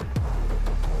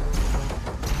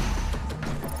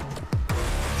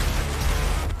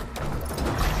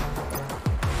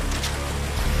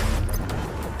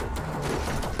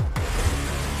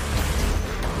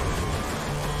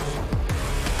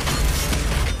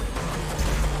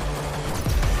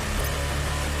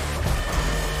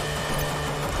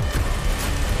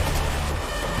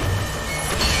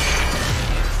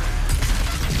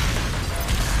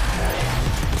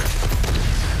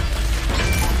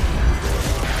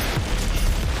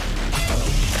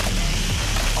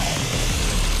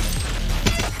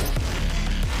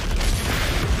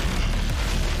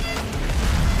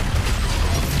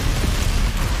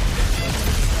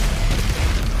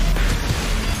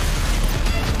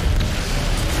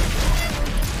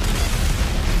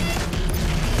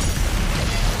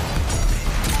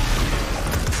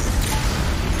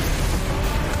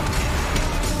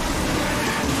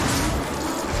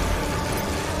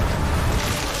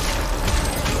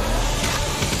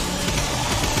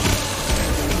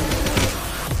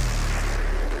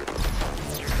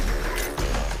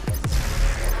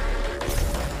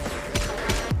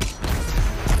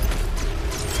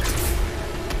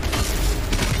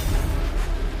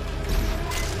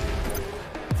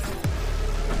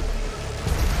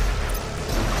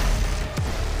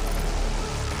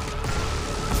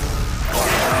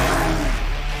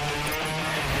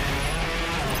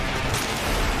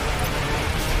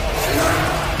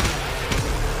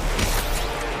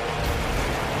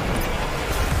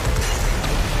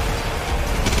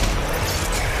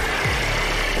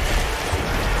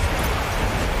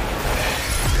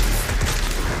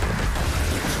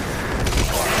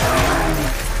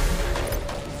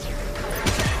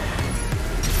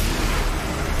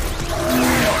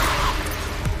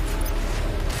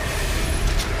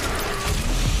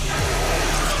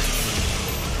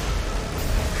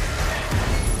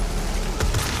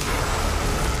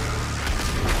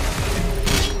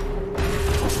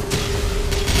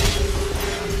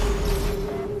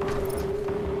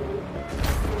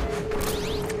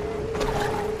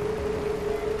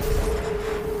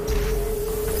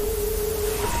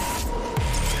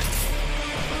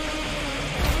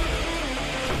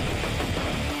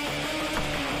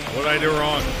 What did I do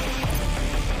wrong?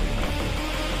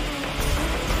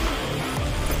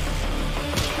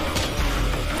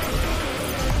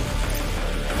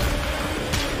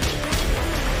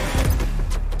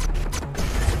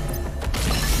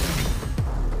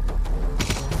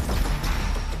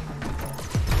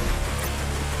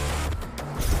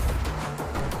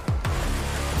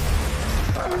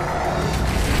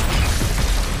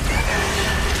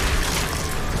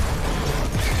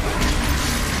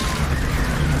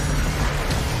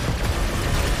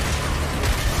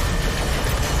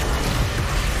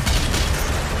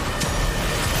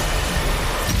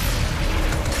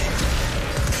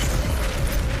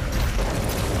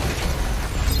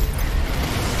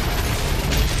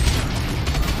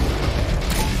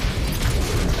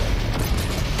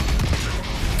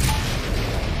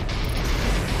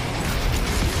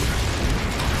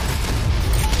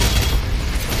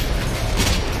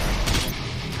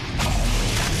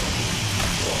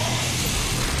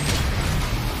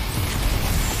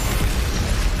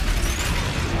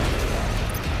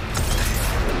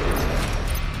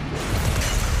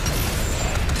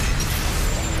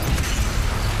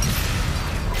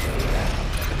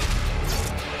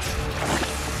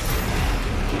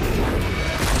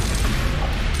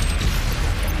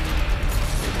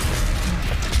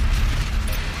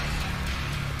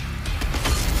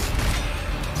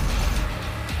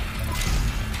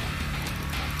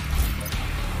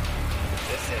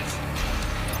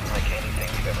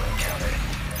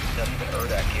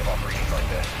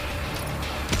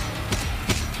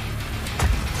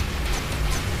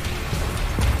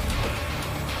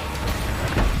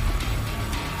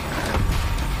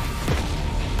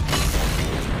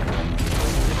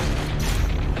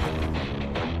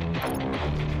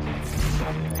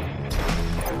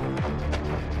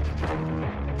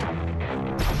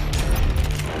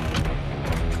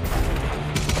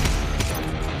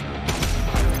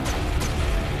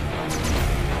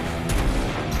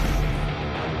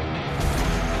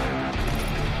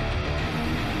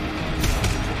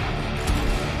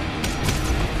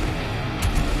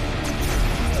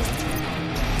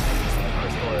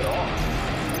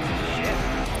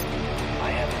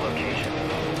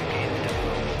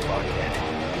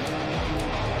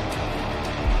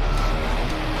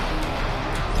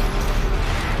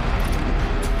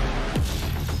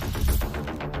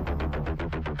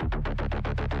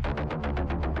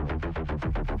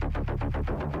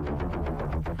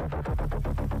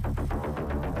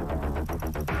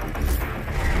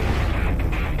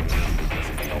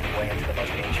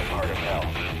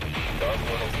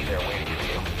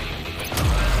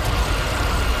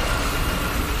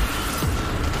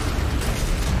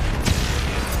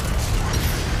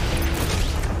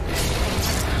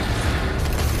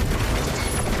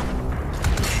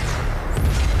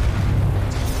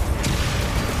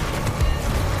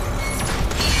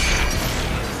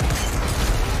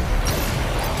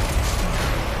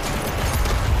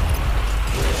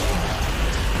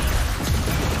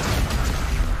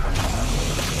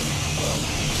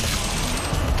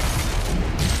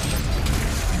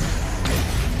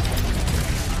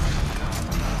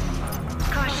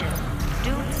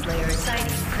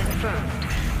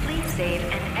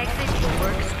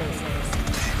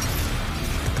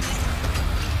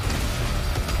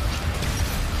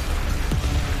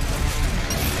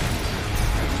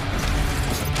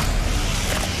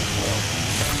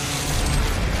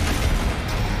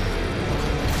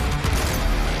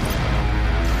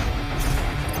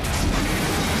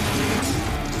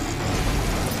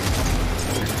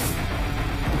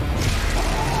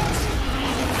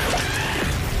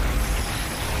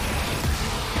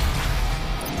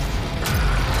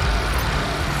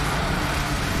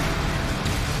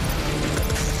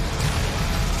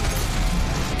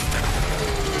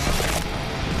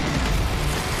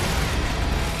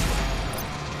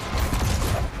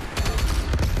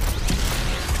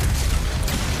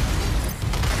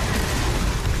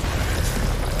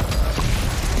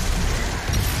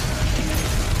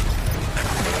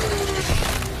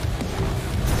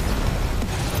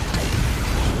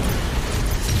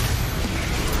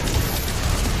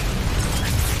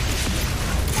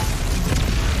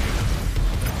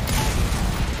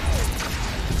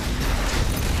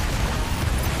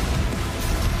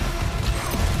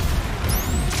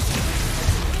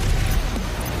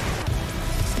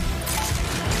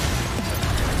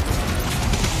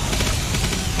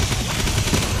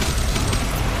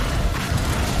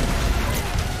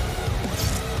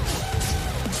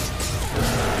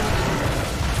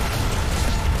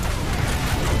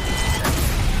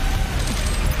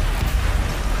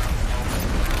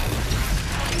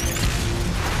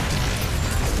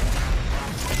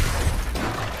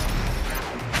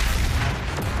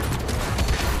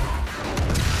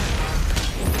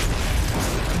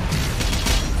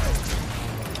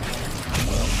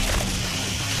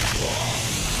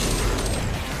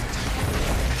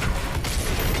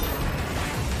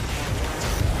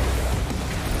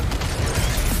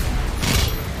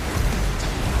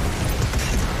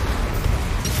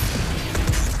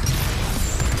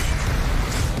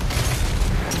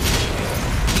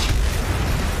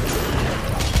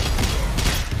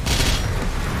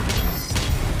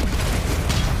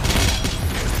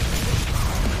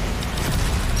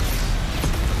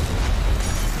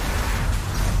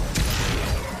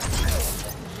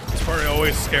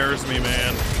 always scares me,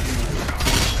 man.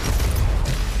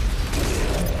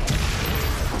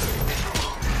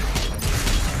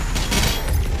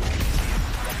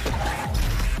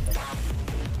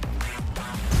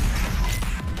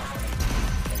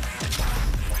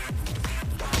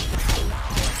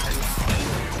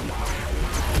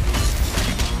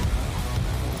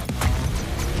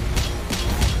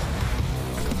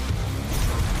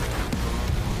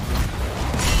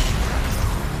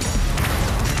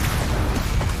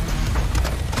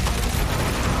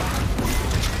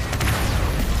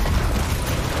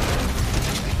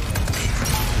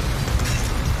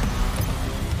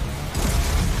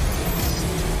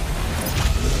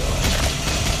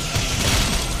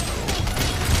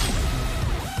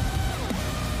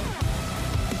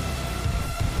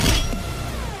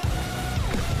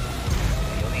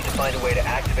 Find a way to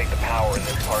activate the power in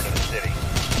this part of the city.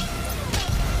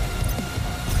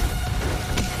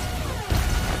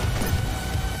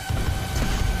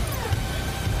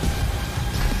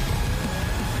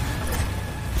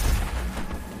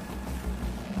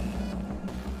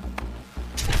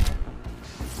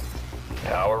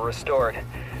 Power restored.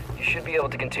 You should be able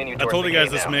to continue I towards told the you guys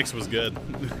gate this now. mix was good.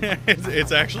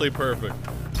 It's actually perfect.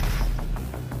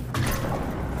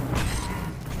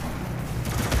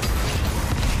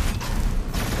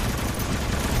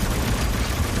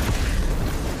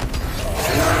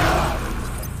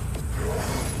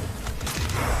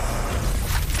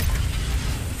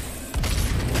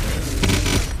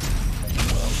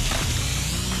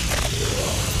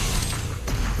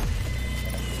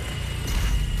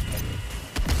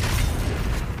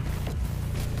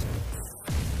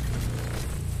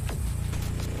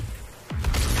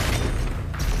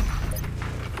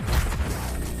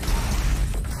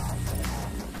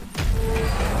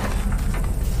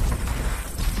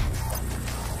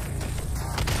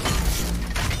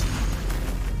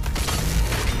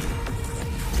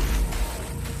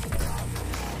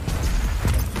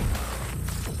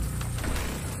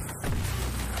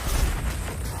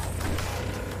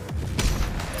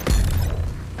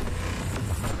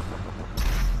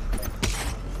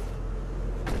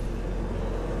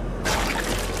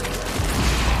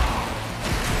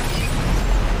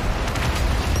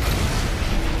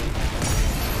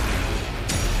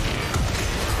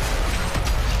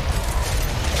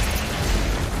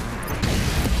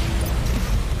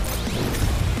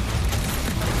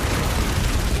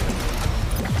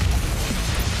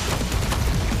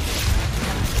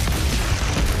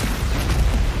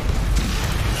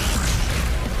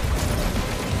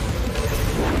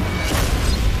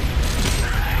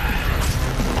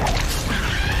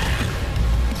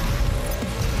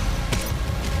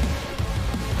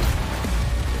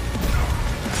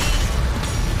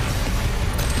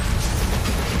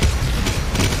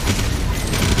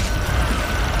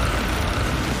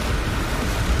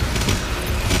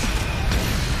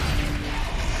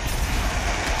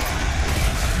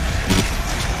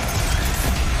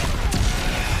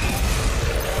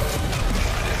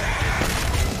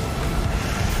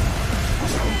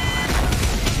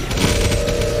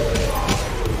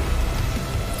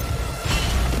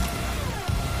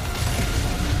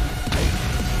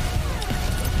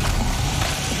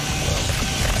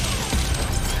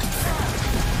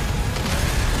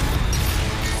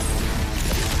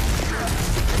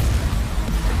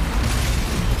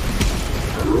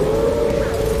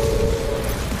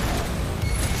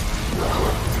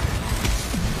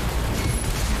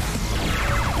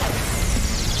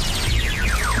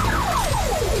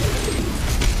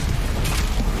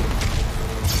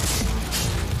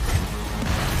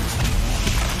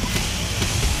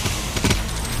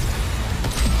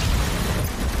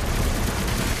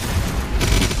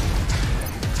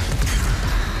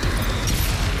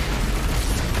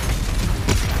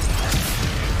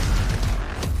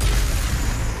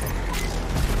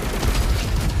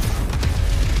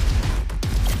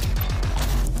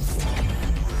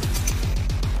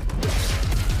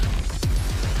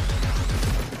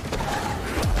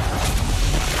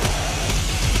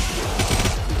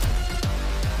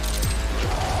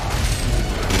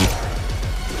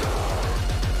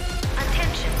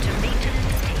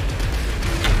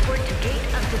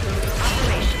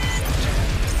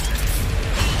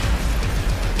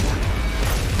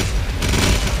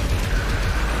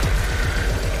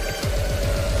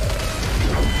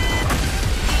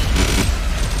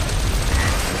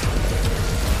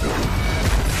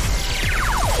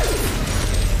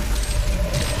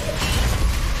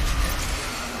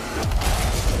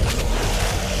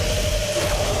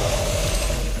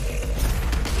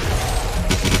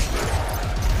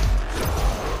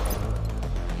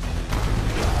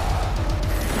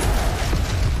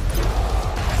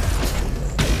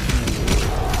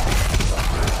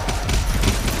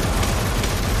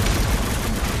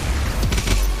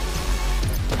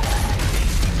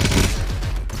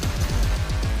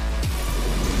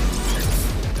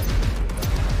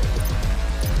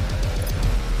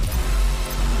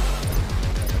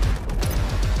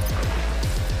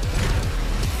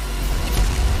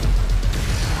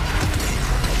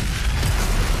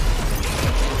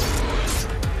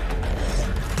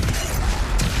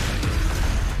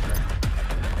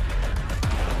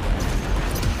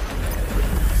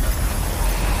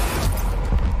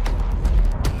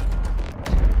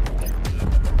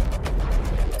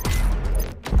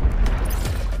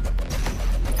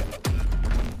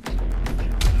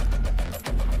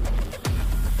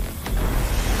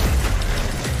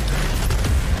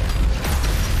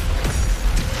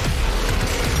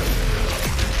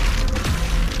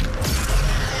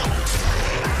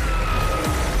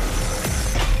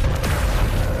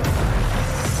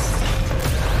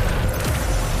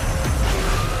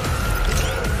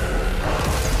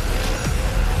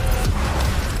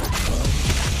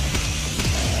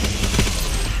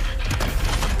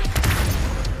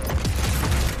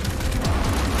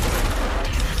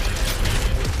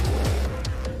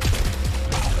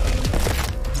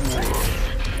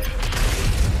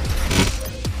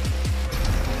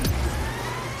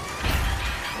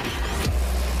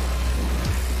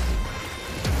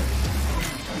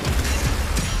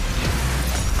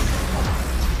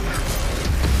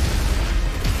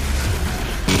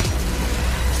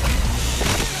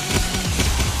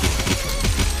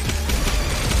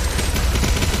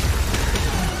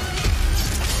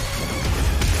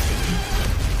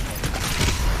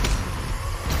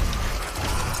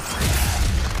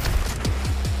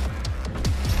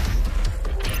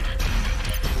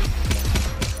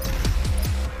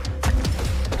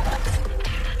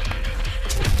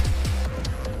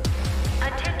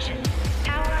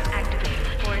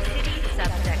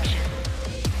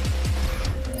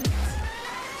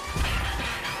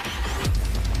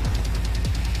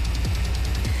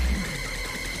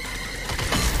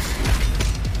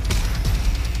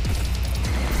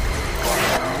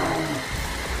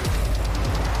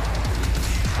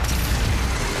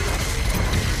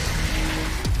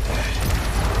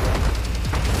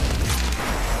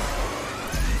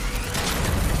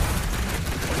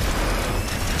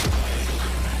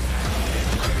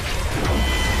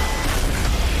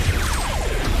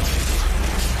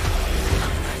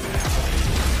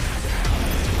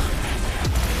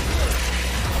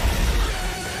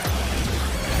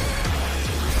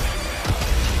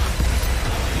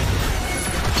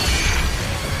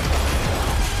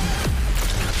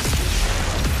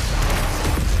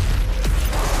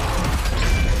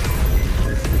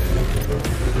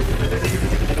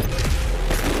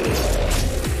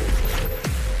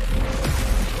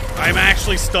 I'm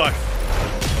actually stuck.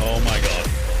 Oh my god.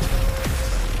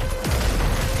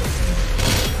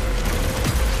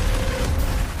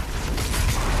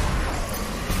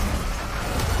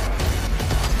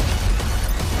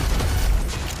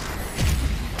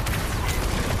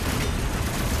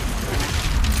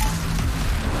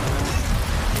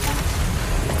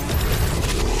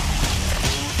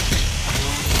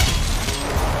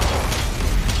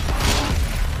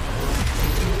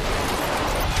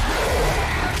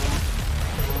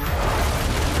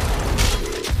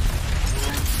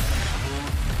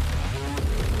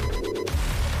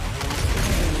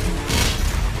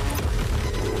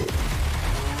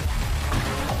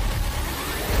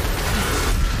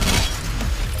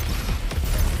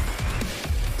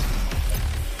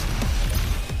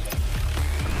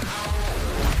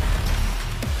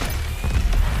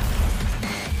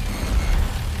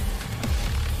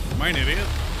 Am I an idiot?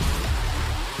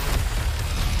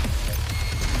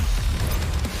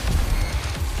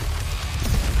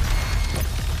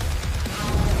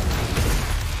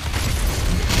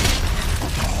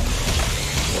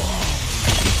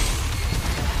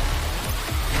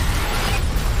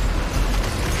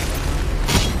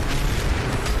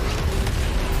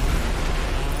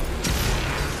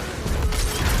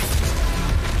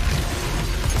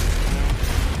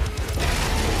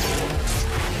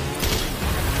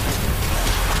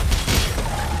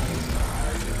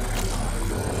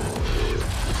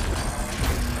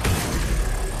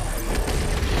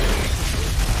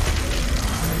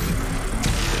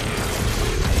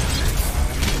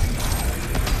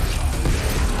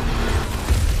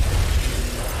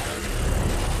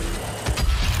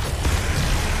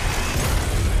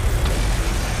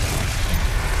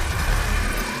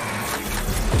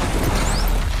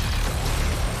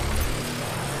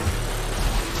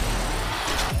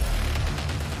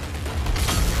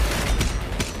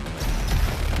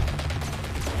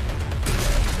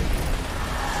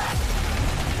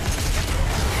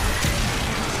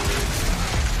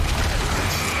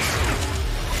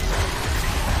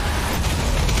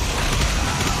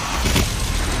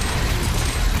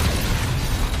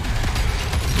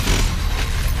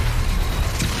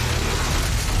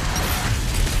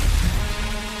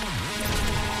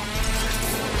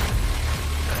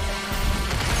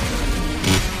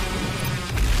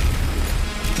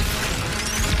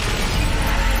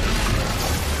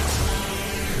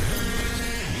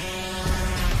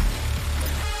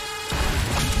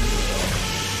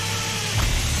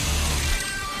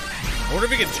 I wonder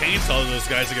if we can chainsaw those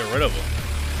guys to get rid of them.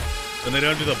 Then they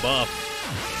don't do the buff.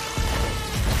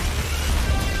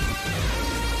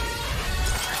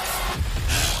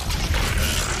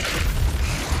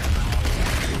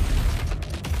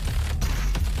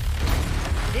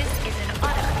 This is an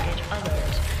automated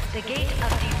alert. The gate of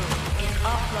the room is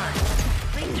offline.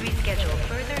 Please reschedule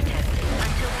further testing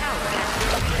until power has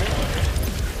been restored.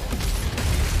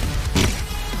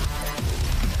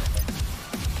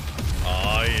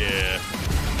 Oh yeah.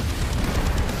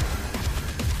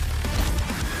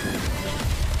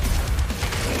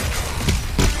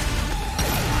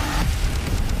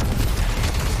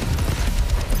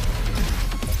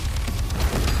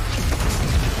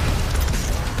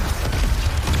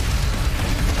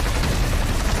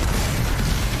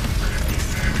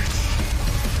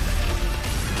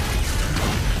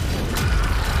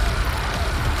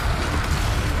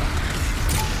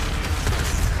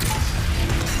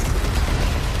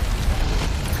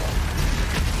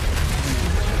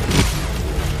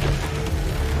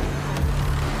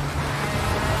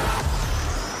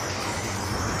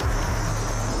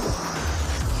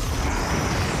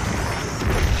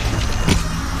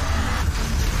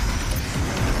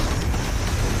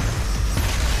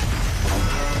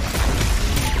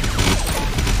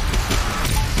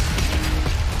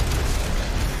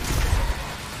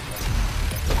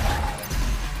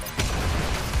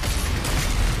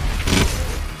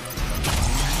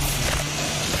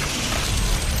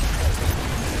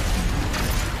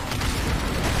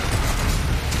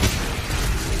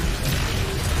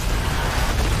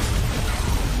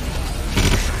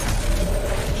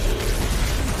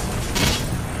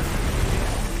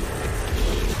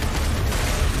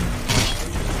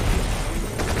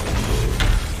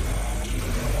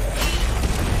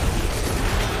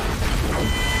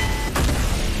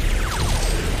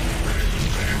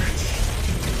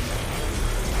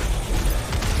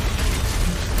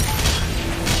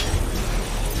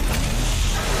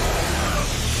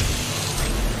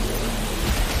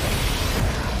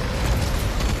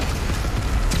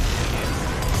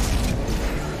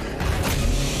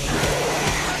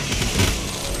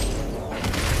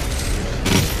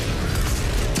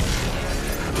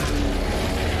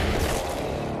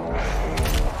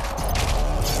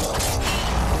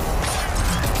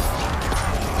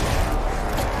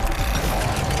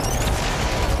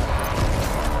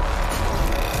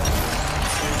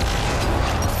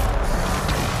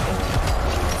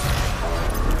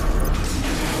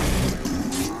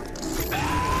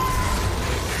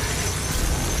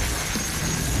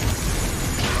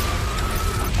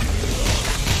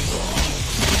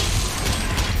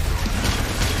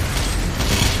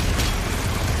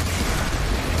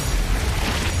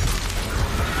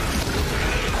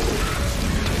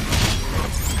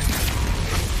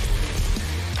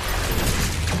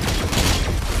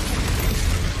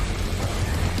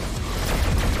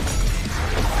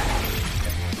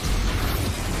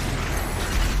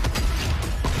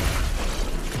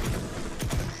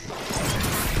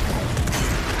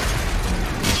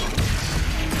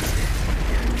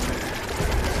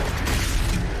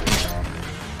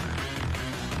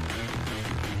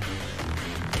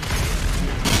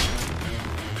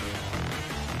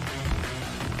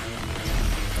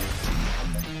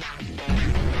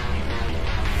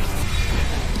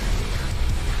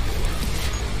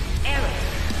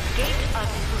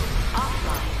 debuff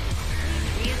offline.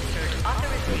 Reinsert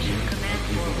authorization command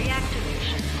for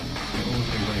reactivation. The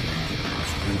only way to get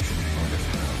consecration on this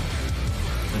ground.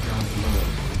 The Dark Lord.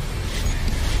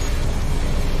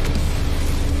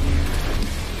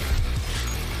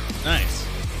 Nice.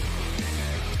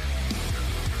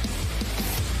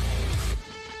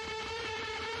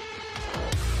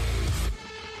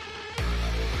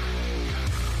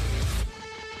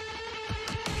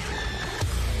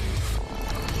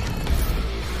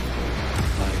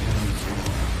 My hands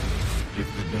wrong. If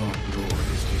the Dark Lord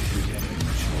is defeated in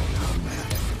ritual combat,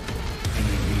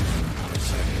 any demon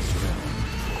outside his realm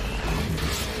will be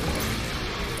destroyed.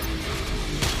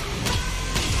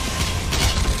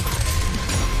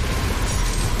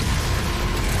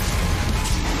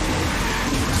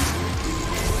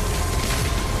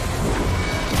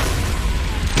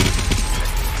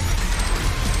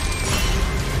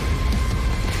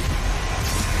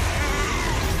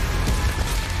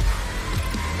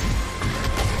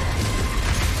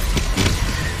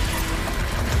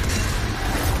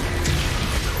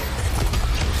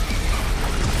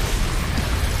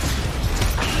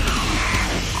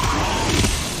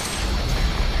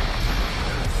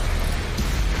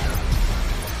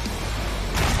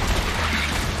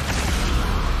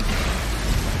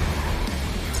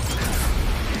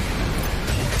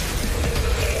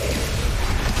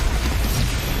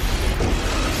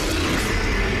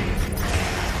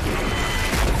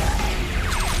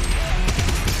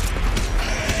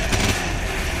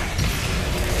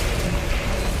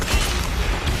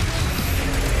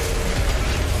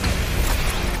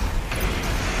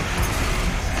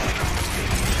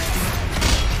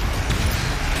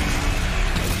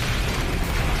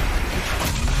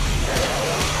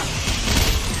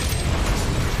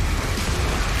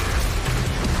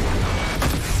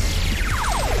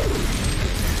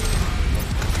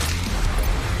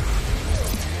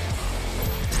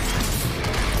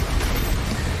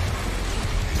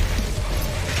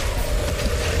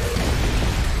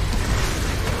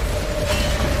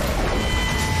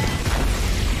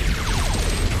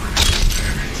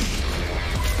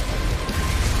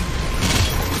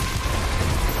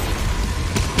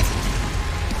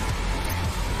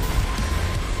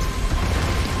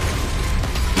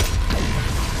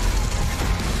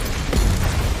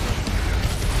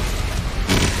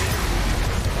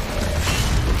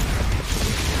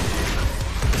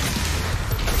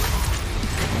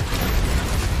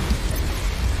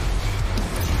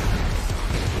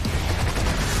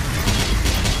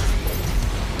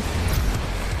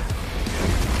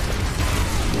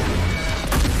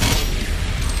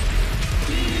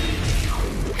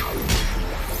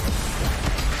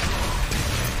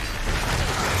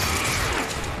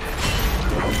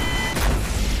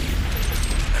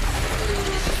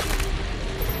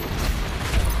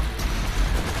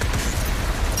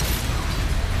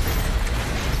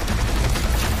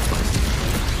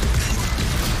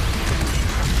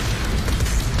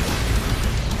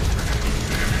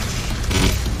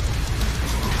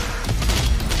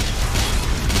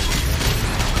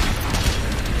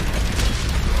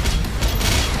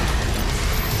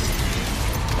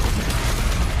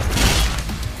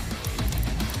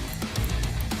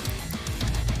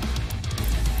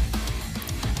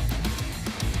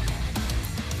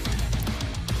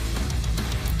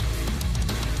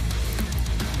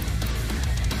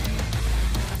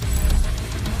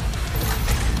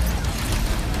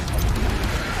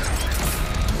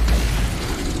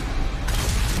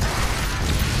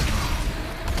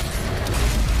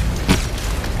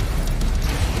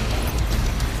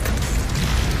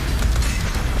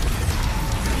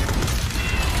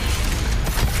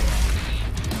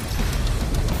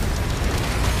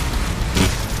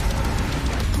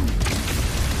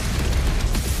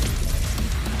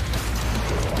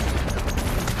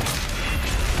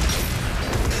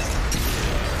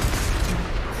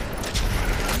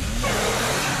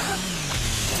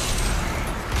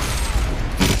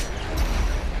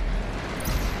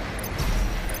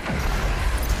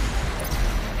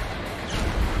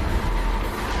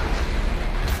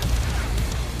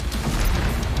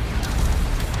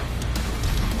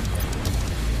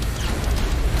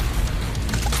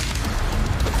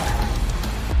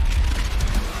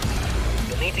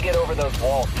 those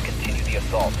walls to continue the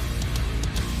assault.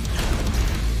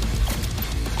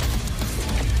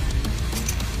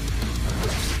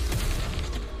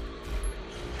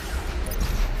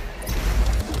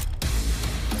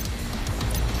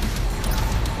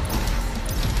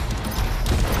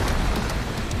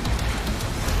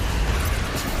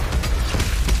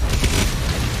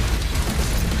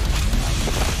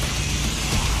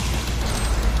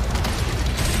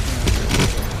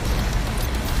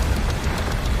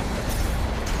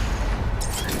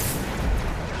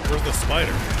 with the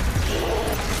spider?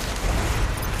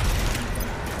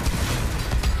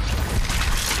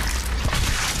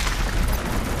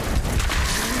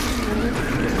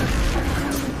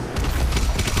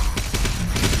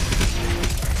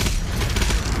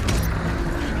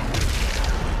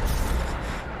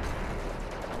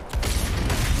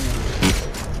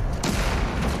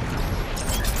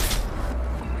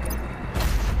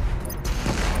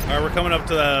 Alright, we're coming up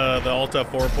to the Alta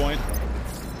 4 point.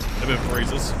 If it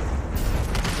freezes.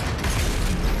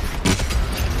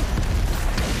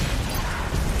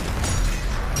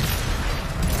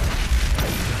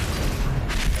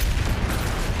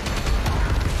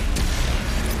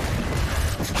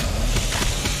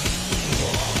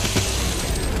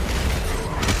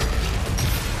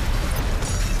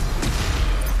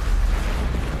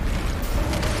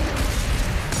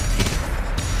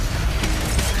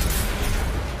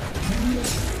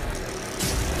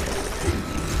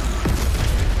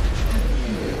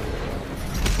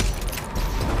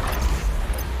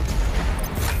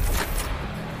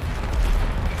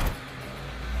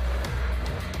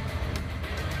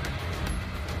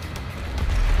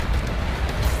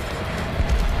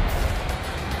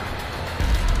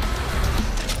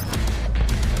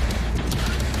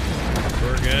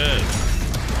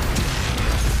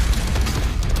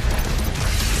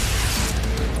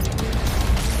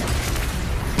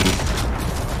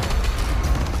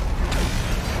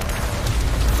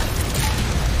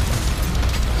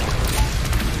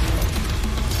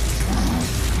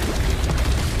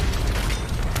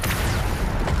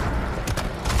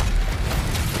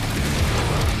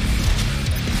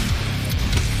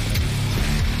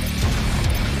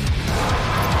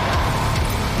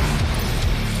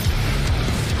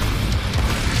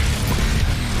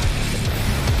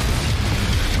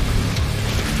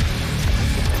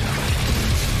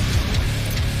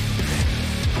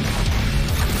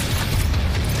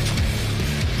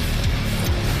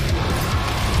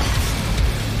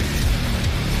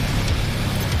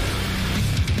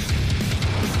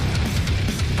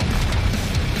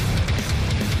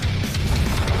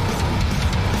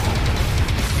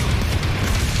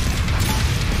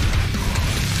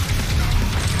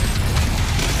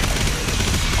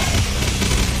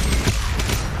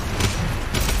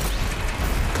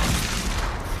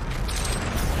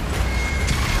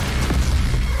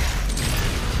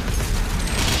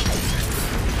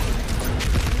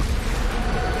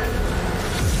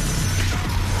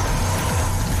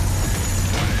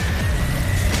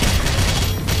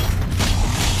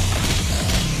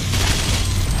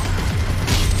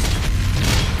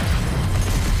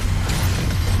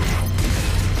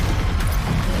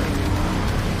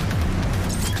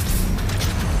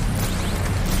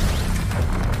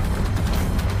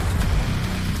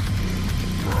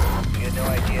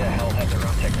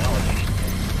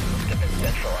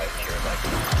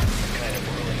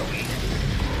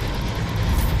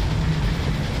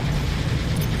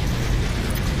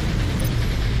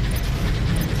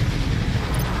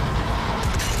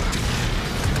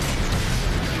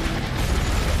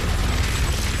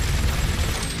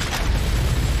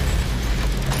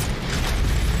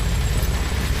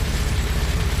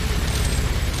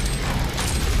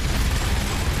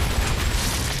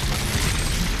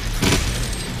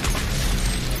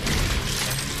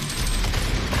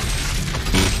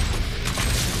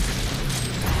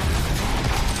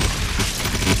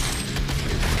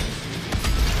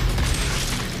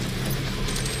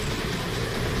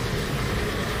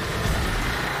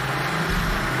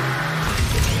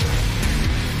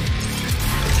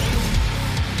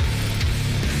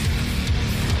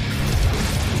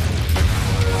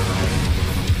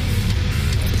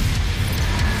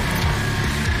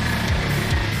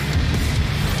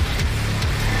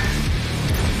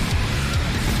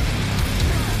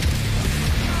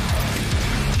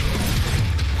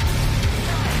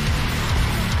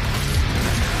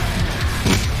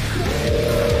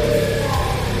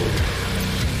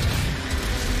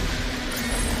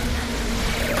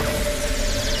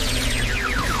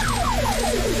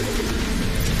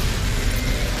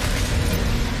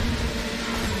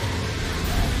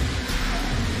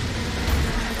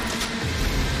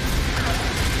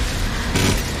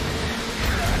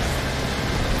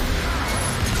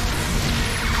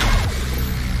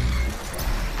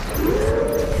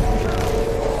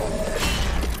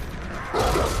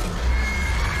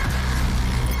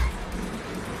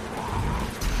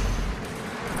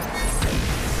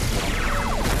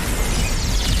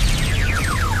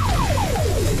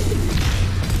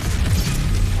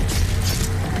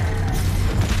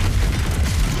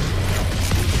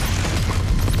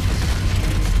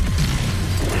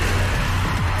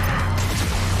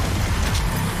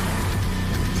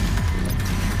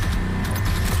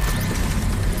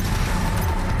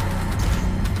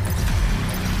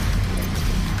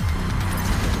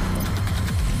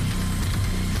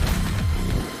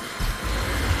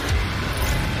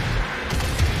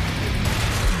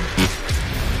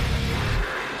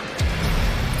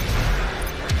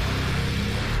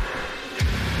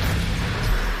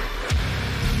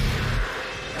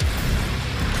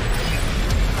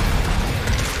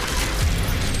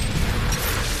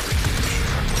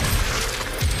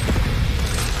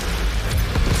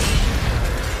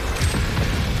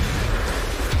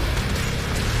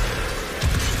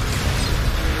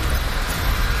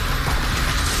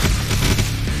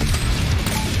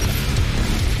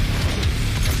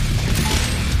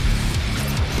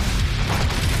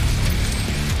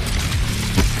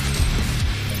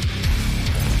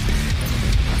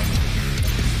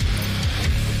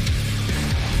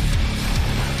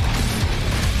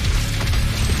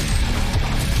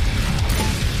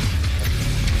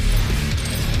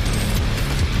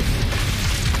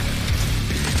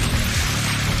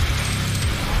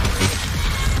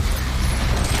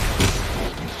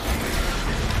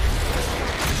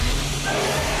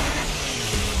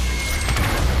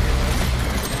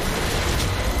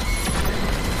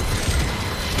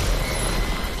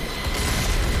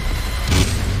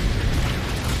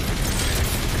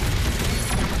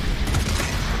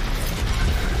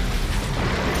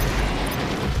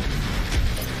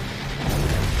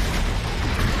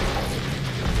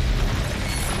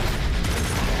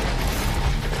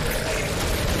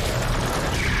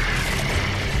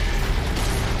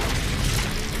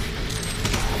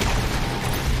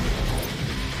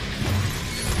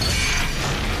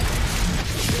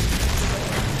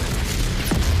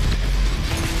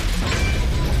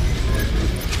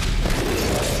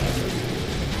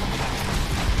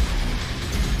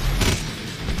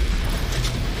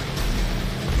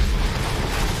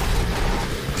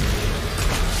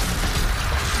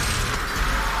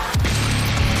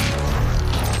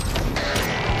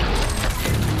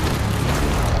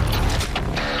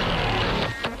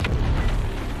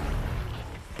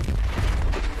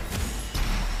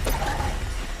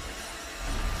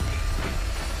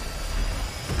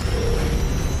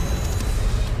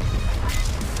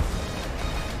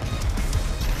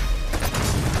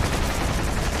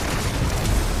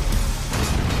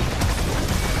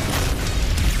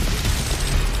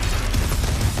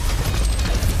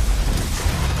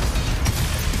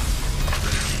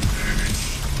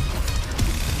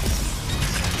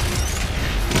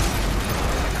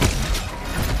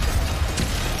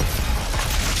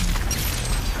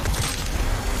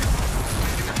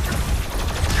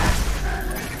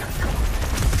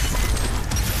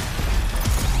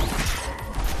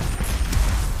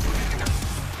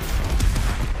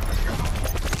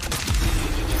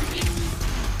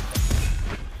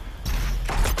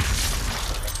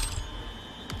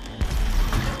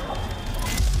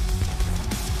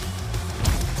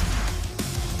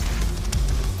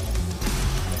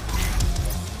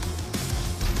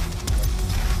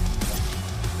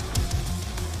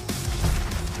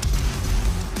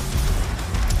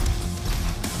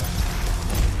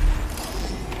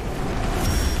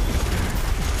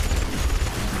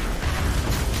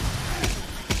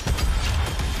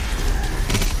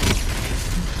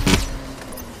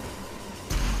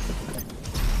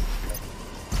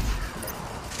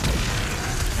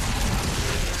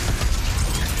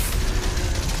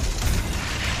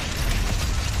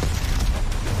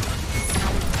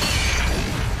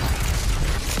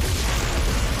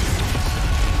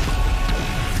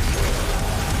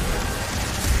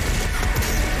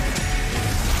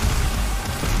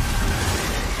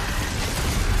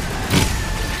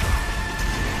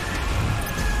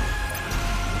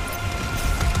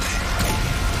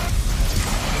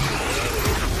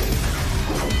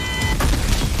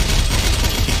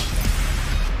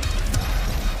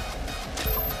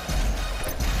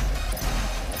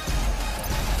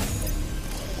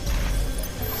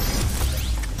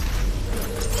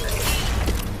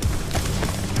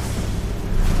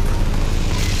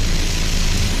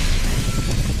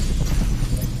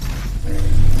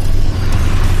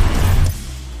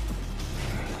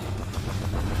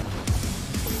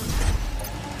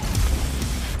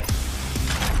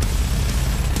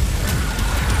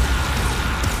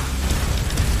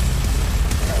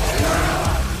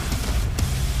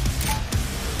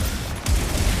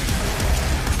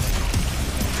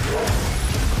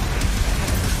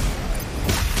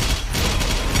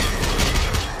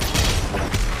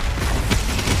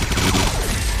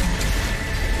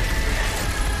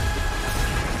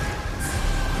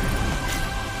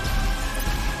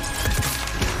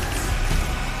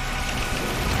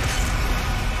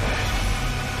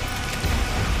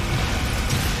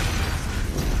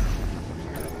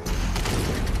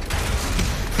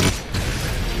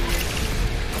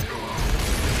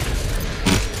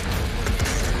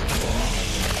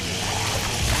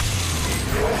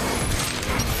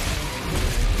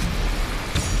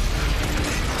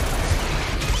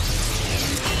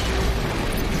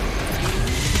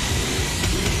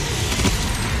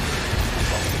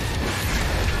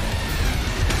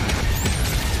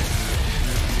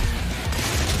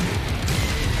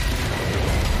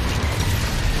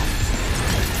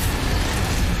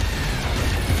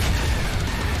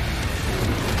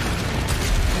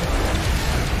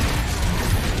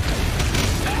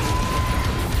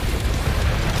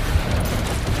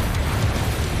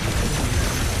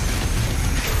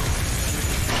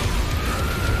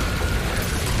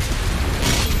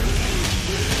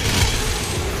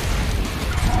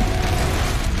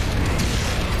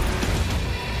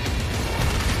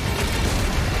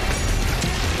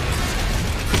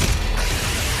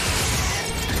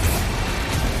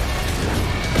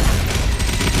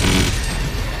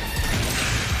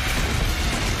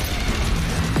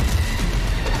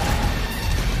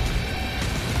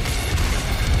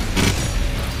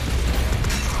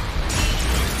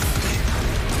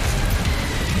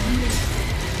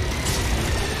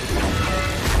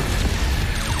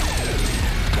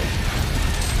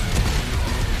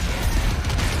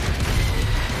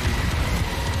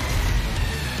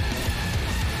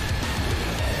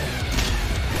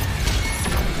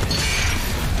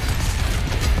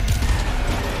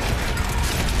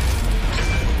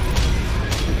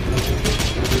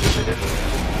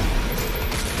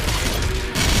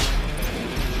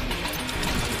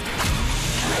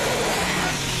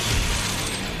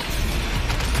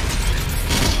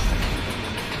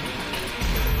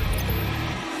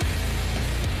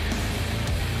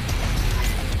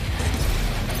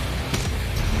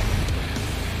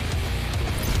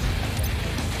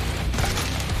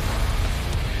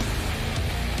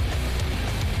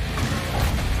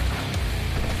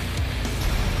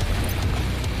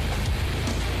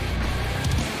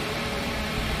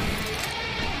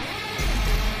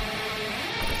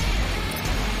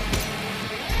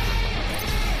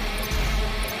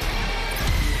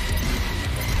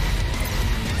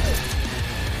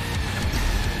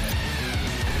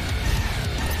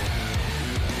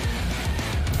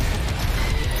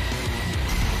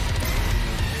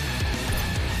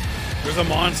 There's a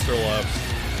monster left.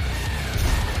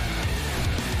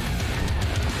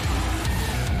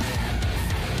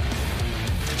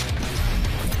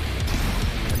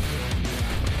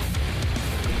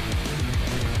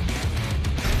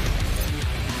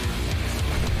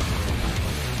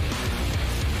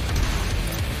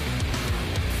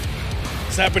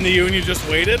 This happened to you and you just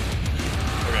waited?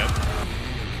 Okay.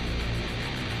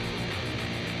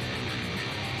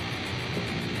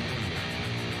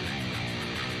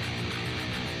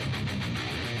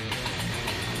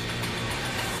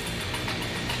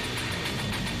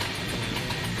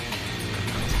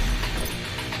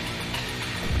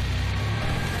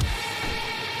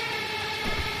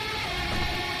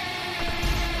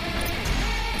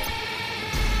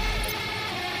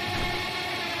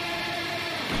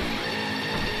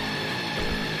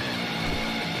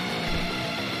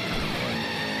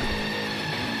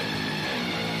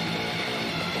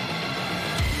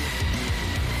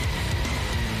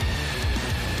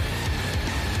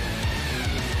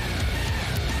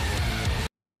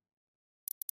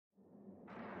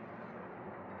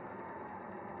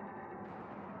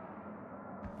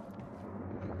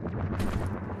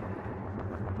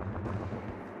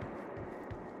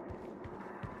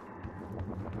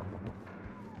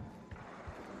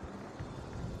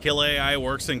 Kill AI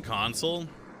works in console?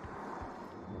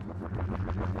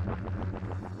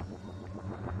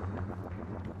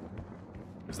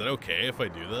 Is that okay if I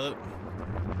do that?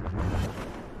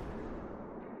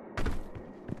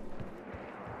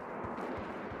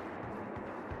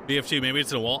 BFG, maybe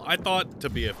it's in a wall. I thought to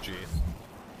BFG.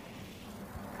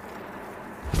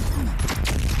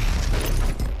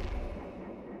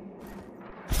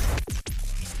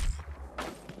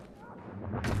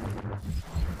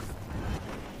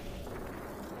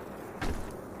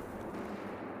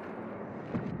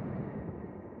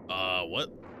 What?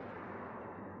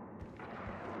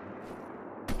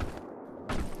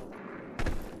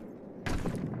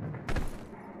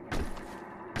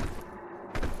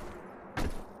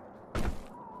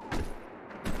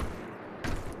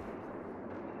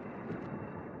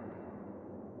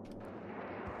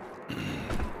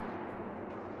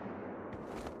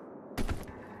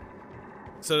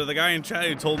 So the guy in chat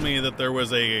who told me that there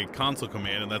was a console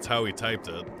command and that's how he typed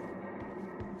it.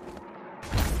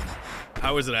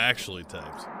 How is it actually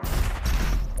typed?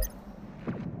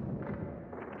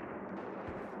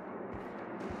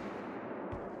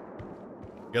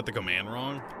 You got the command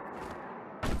wrong?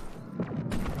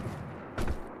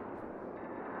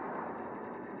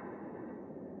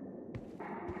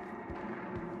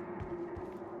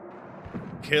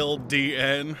 Kill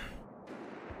DN.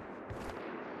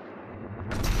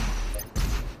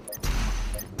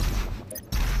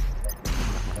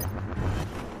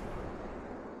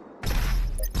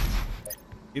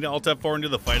 Need to Alt F4 and do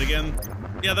the fight again?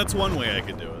 Yeah, that's one way I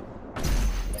could do it.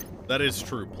 That is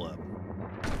true, pleb.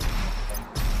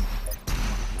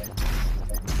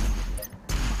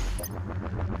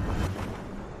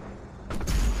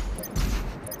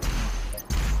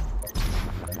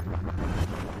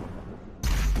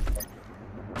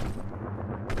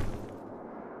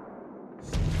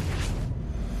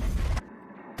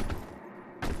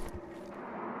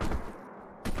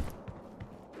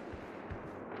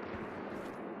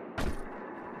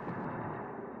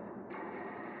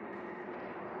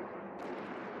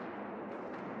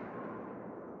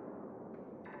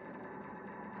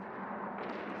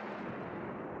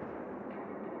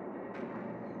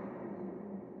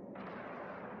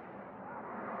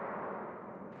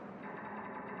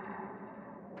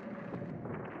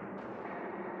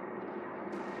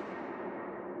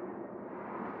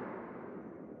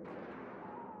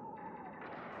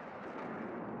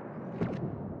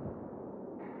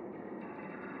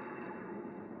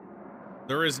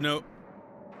 There is no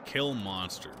kill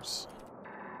monsters.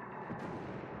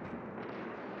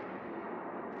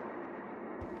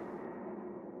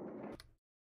 I'm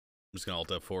just gonna Alt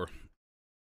F4.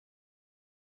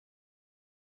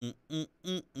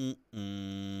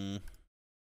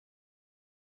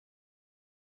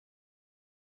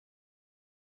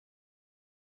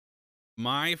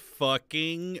 My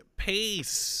fucking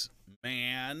pace,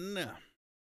 man.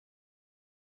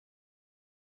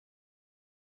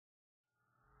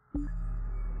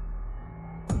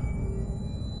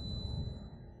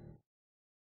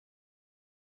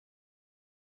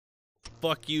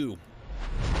 Fuck you,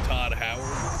 Todd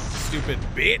Howard. Stupid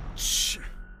bitch.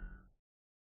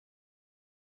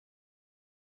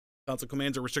 Console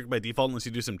commands are restricted by default unless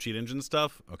you do some cheat engine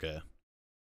stuff. Okay.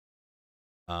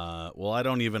 Well, I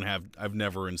don't even have... I've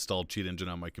never installed cheat engine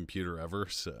on my computer ever,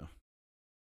 so...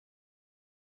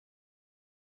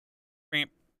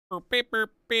 Burp, beep,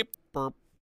 burp, beep, burp.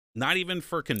 Not even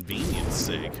for convenience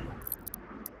sake.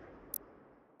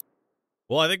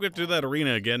 Well, I think we have to do that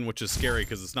arena again, which is scary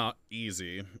because it's not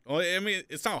easy. Well, I mean,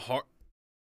 it's not hard.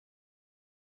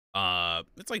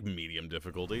 It's like medium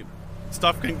difficulty.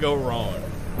 Stuff can go wrong.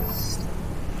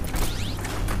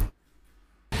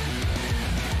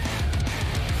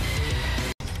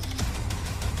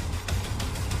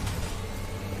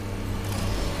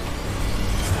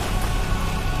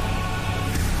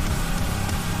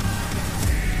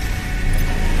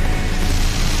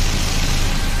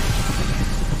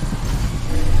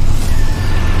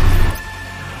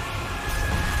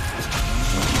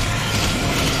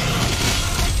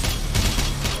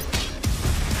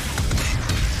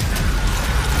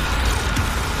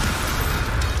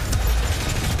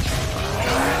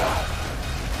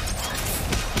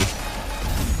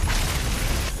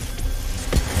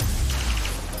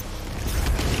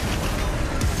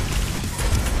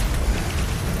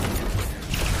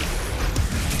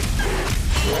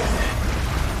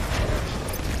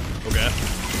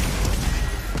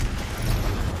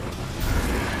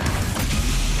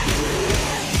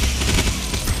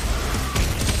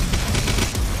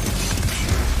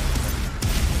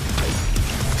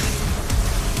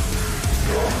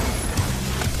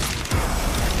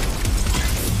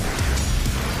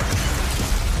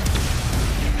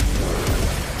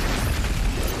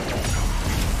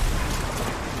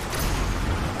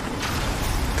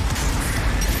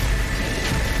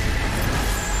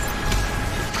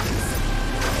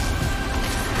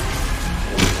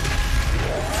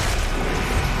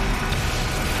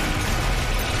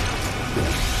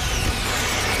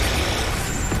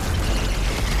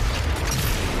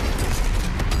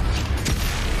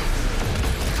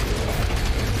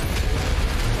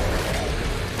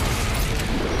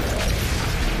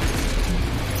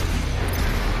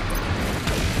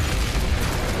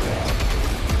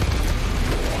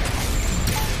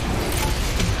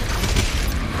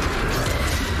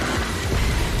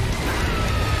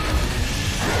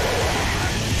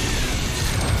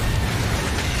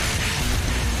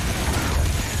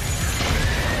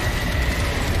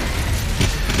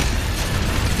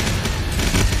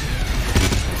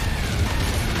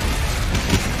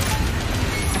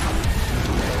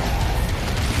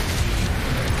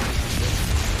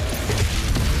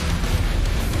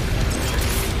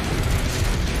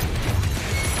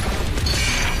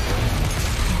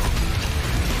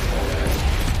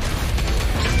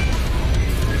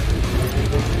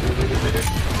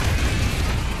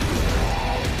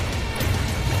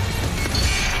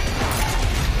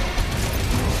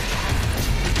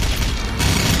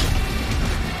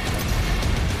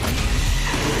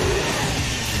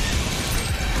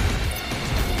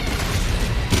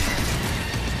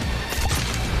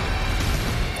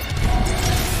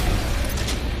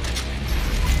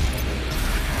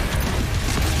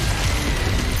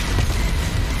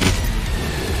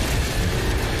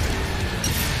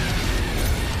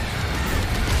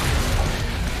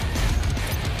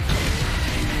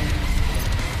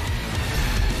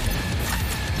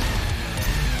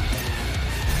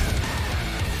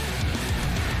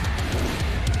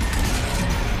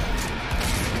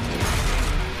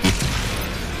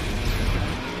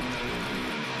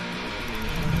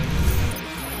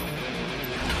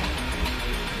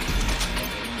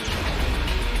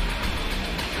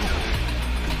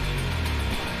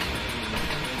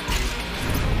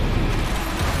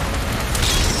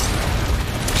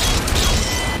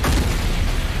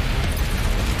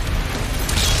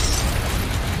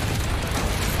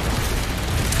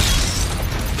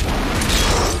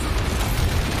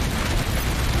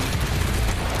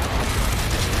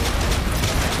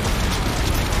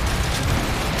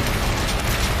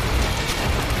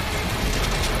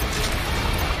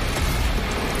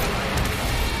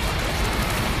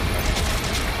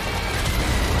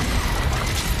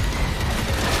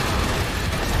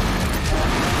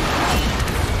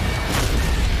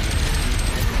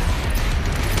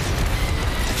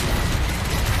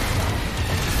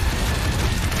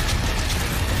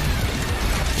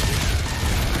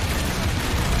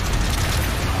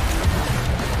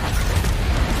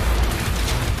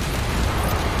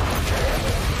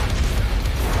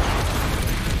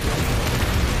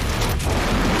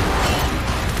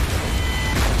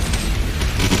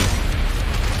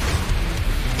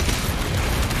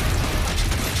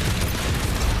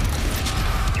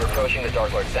 approaching the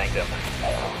Dark Lord Sanctum.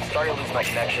 Starting to lose my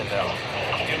connection, though.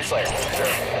 Doomslayer, sir.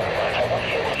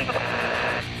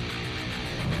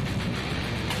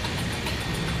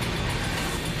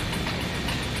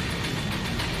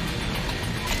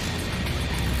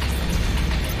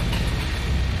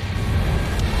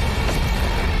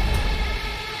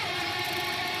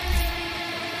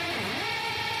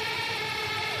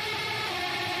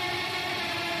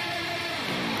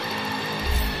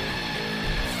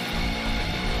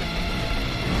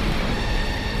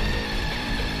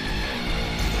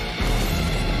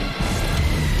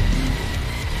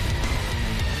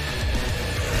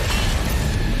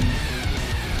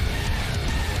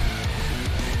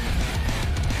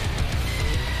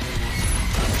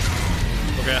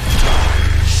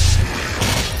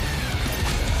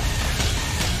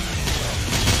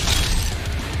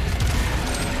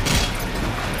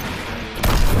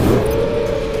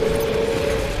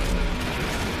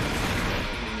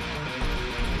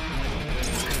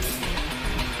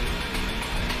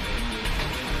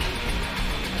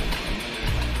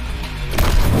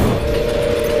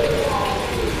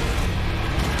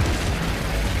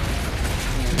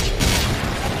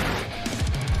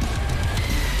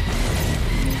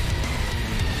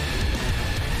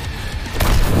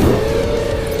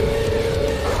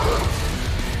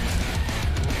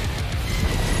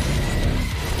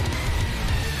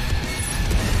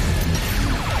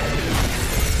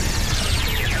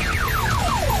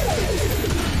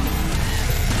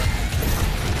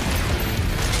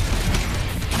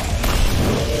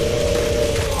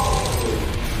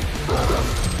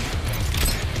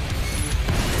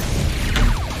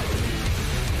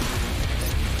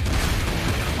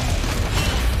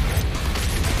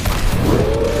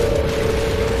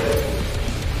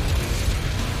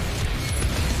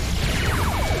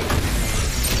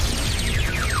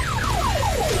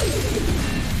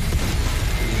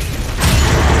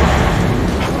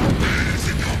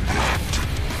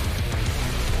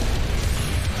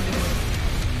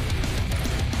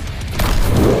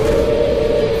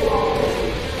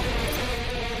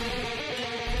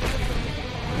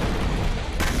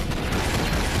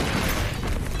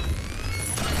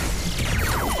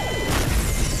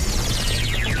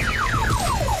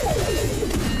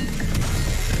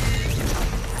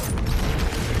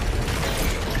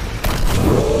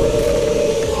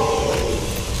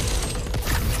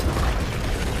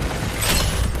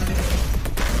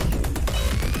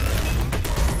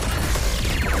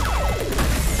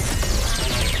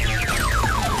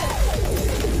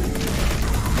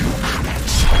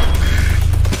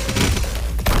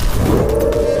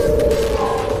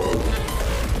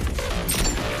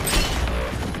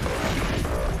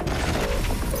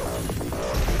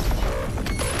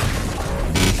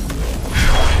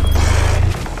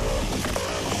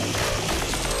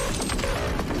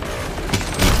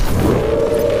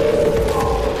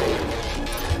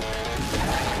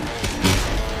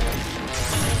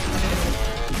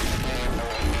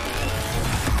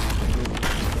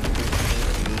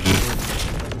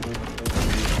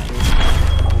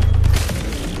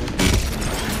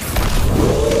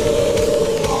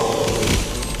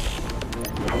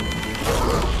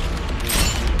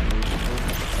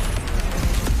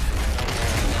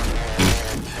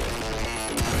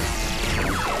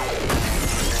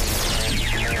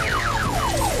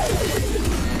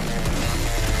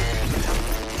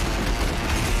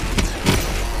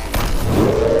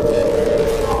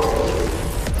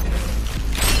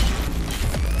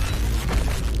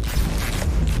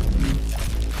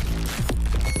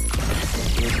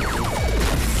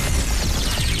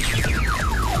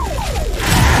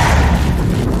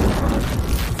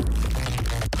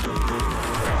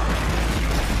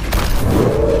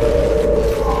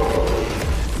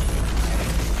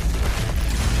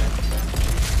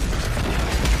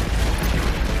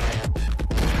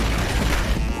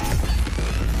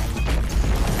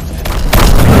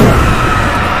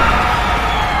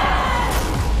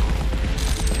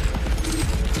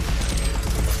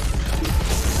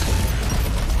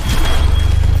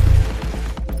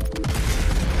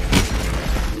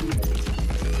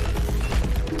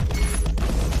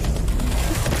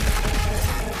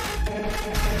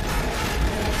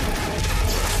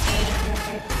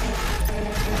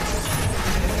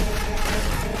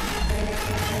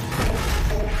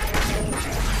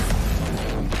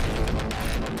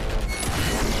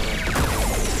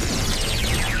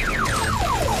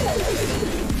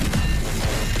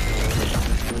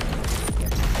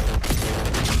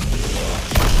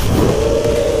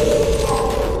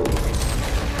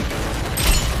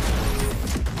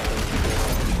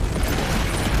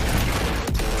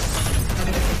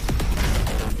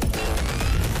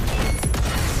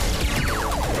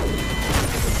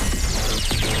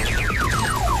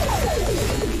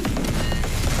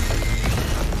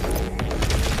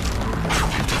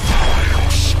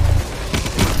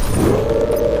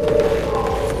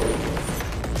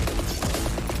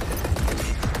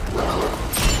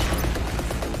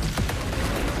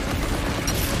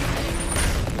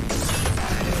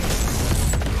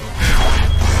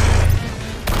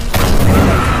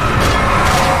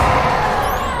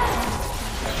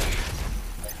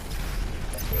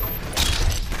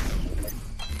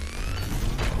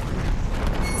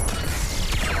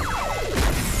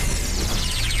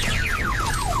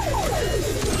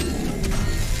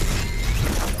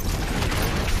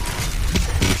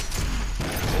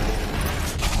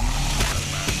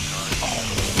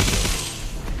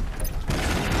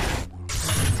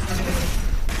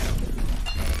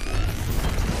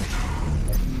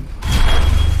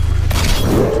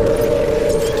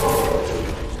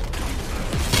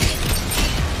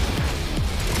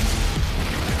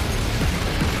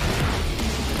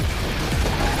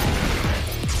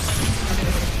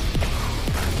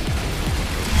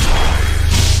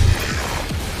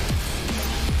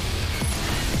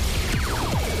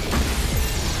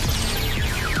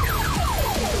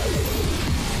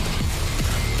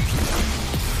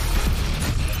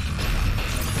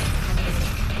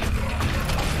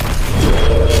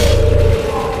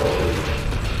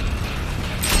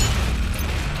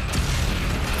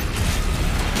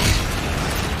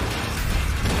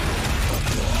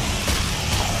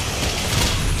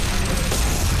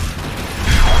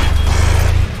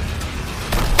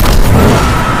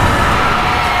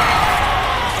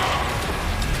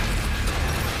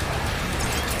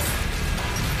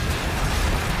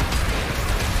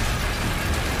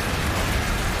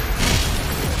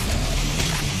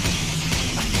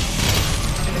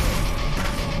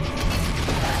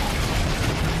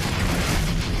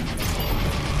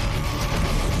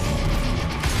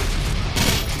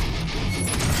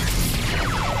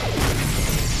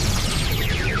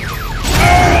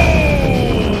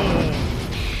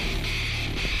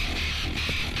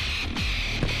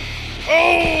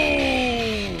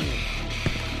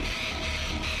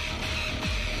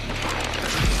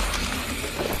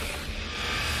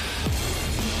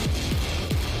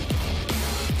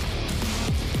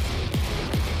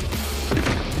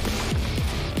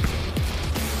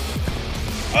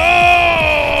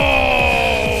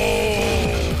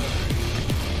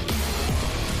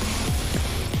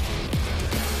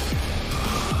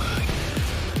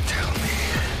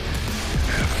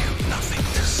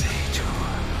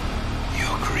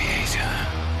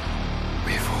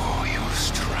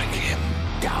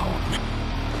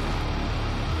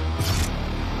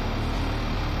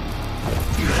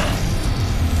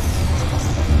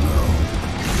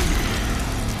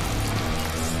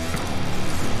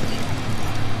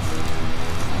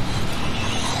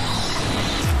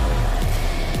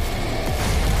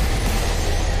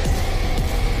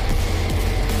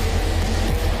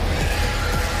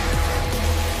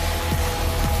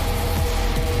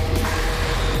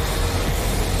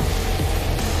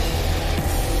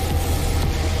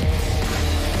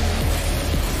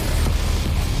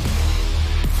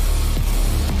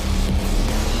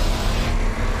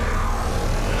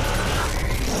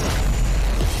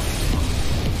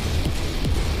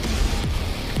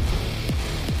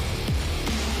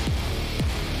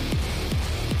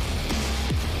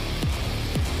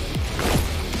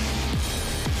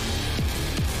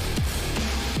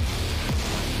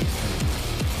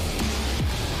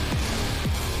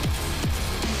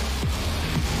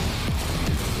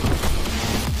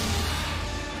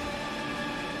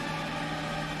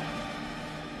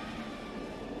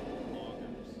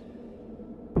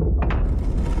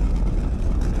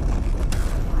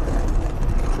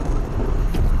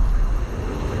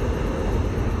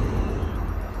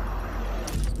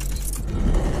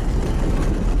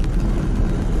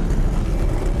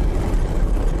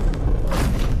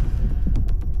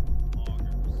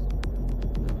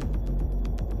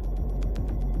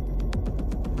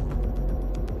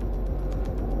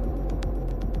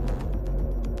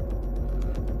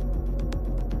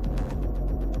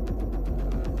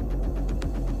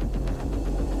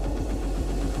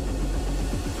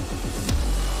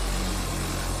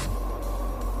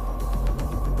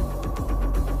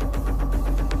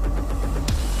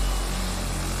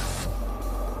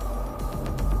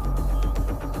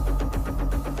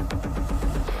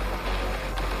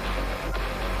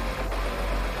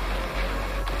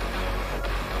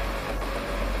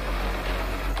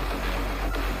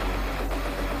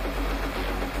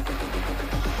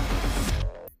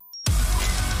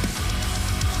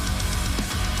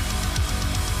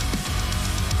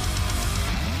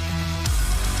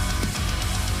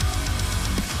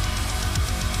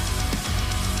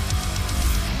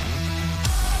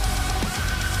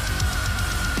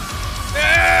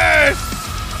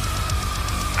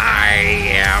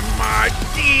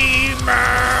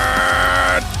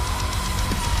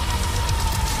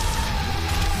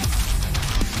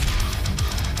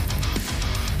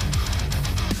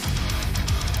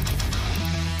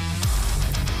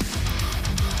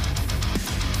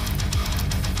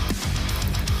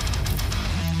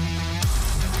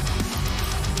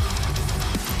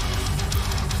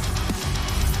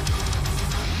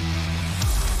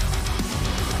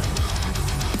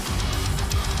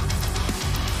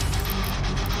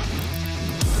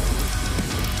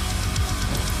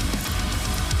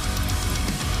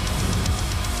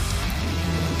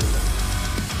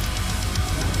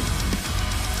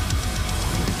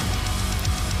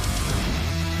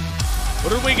 What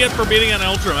did we get for beating an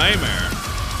Ultra Nightmare?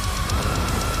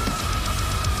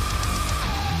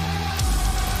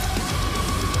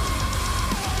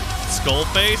 Skull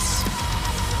face?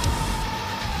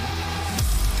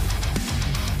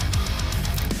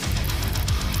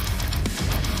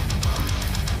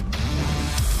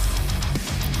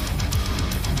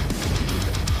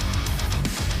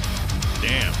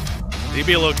 Damn. He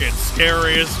be looking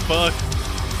scary as fuck.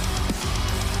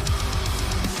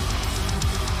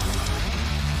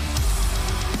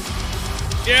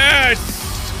 Yes!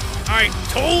 I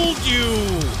told you!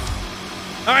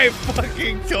 I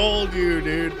fucking told you,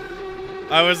 dude.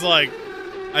 I was like,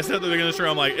 I said at the beginning of the stream,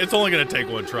 I'm like, it's only gonna take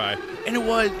one try. And it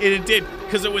was, and it did,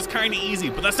 because it was kind of easy,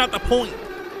 but that's not the point.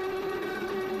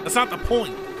 That's not the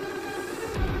point.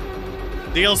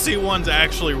 DLC 1's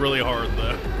actually really hard,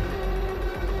 though.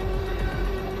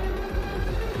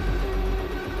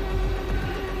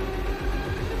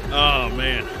 Oh,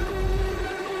 man.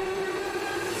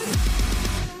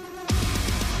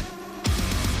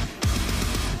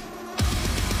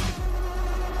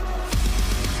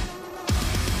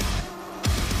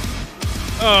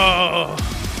 Oh.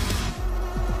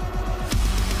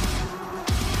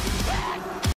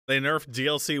 They nerfed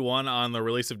DLC 1 on the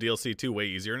release of DLC 2 way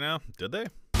easier now? Did they?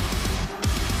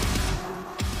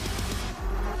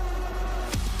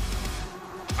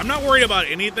 I'm not worried about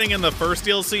anything in the first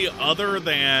DLC other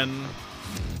than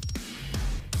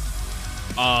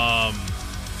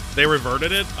they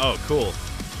reverted it. Oh, cool.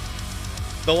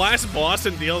 The last boss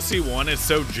in DLC 1 is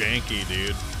so janky,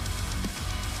 dude.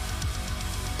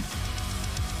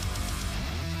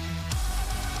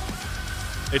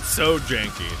 It's so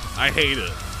janky. I hate it.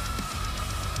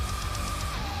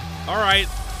 All right.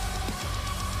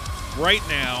 Right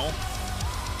now,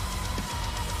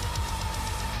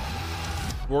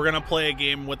 we're gonna play a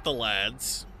game with the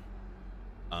lads.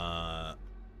 I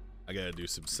gotta do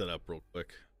some setup real quick.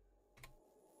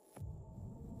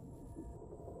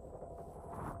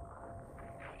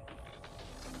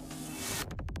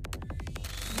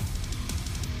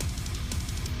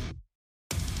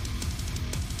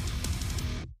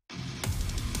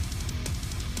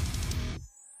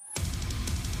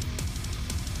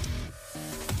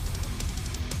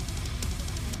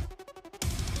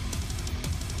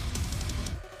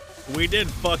 We did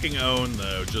fucking own,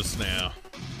 though, just now.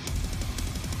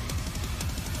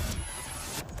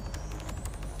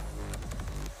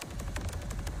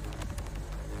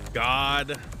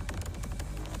 God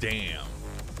damn.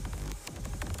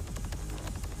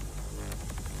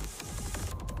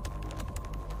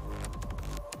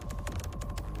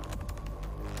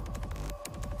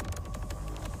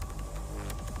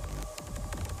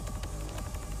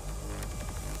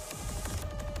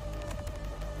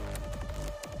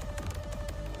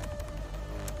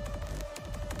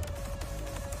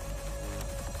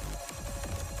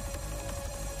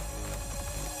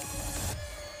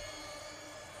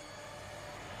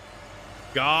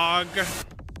 God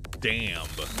damn.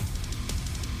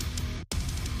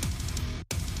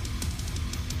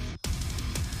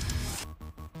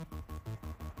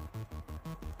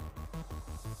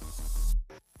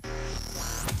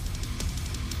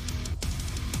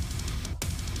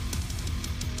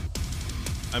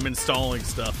 I'm installing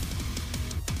stuff.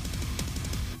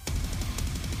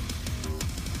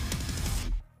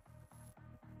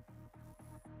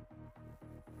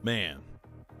 Man.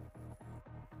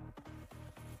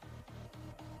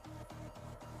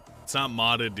 It's not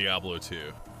modded Diablo 2,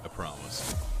 I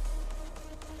promise.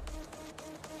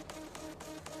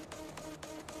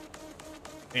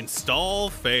 Install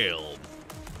failed.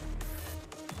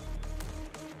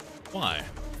 Why?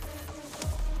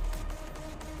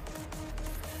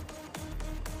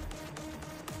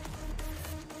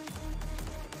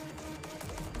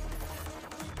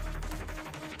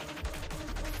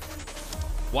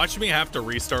 Watch me have to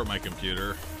restart my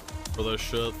computer for this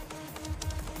shit.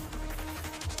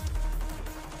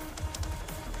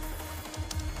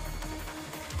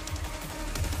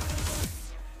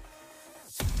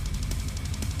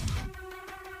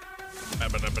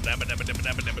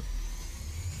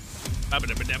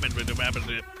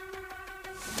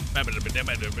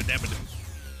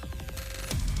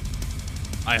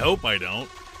 I hope I don't.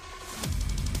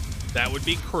 That would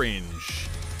be cringe.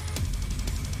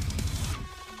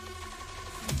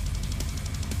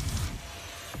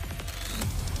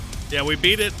 Yeah, we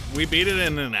beat it. We beat it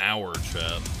in an hour,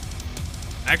 chat.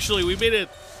 Actually, we beat it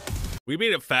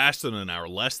faster than an hour.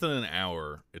 Less than an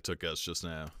hour it took us just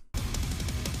now.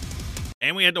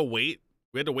 And we had to wait.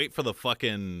 We had to wait for the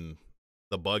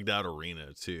bugged out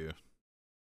arena too.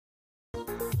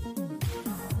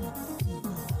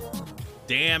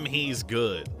 Damn, he's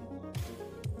good.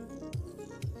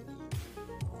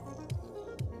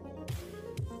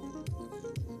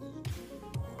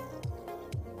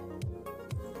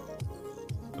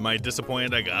 Am I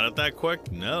disappointed I got it that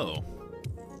quick? No.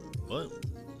 What?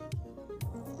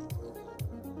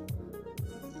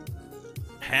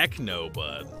 Heck no,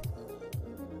 bud.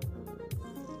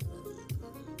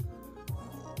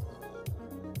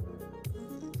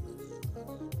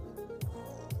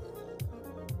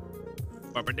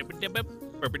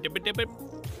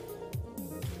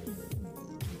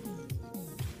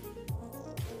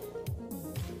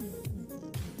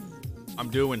 I'm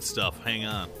doing stuff. Hang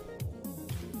on.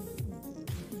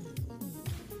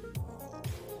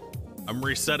 I'm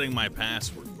resetting my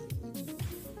password.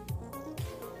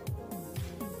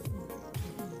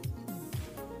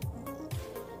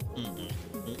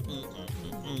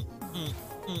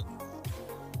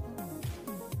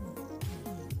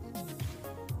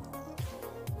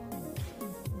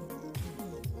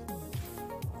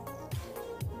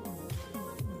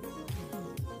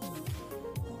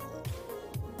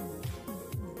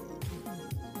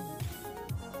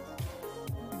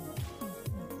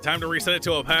 Time to reset it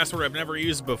to a password I've never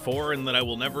used before and that I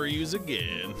will never use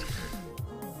again.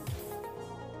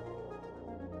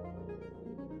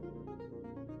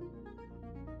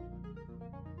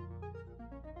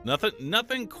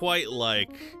 Nothing quite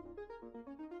like.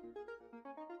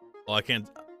 Well,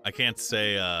 I can't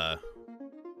say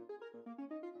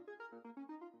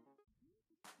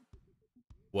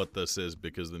what this is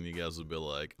because then you guys will be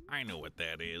like, I know what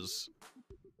that is.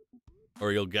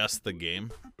 Or you'll guess the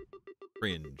game.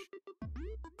 Cringe.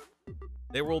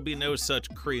 There will be no such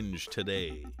cringe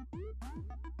today.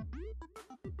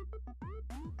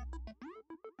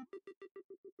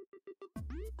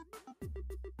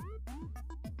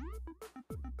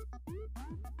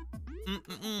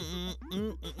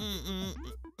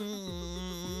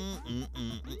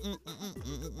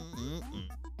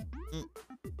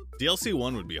 DLC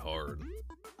 1 would be hard,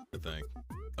 I think.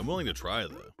 I'm willing to try,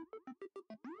 though.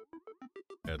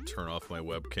 Gotta turn off my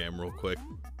webcam real quick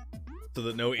so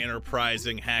that no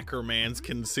enterprising hacker mans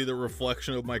can see the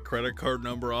reflection of my credit card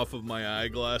number off of my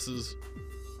eyeglasses.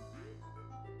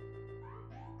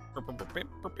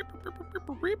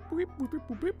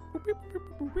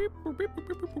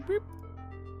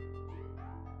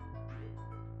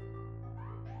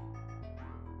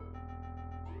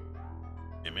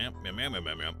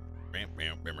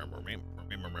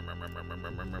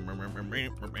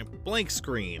 Blank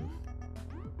screen.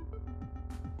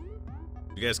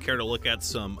 You guys care to look at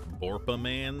some Borpa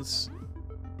mans?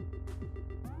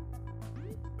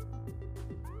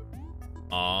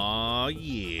 Aw,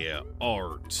 yeah,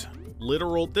 art.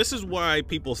 Literal, this is why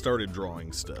people started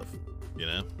drawing stuff, you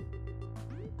know?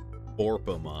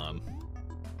 Borpamon.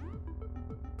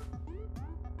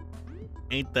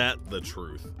 Ain't that the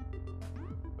truth?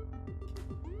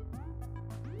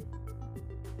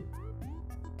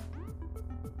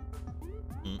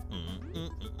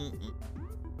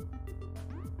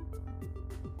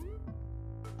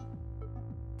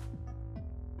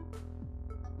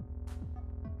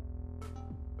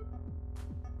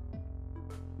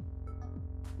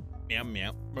 Meow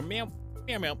meow meow meow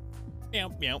meow meow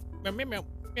meow meow meow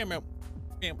meow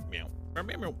meow meow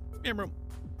meow meow.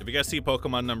 If you guys see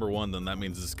Pokemon number 1, then that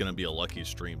means it's gonna be a lucky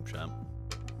stream, champ.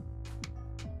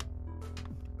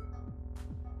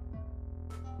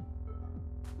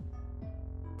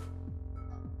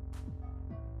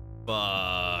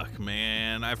 Fuck,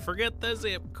 man, I forget the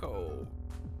zip code.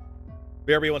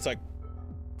 BRB, 1 sec.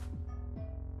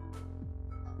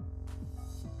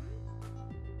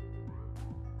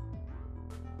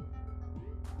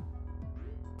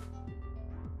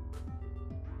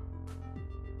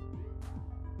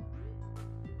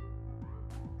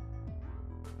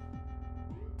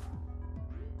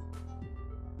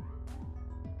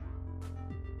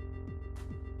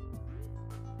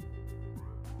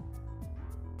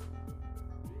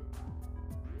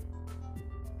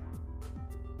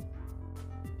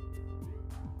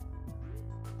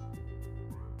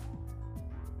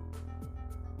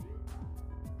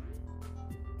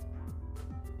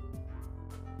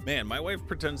 Man, my wife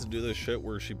pretends to do this shit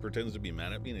where she pretends to be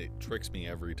mad at me and it tricks me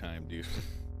every time, dude.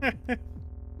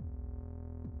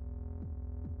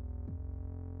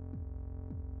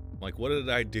 Like, what did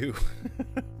I do?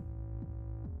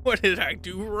 What did I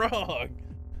do wrong?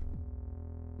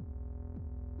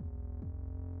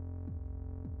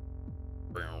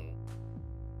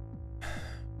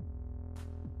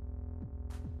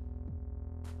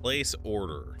 Place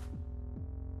order.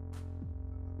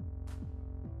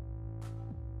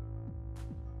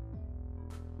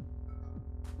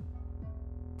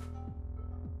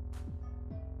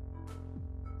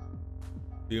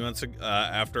 A few months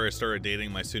after I started dating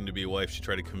my soon-to-be wife, she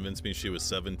tried to convince me she was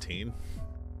 17.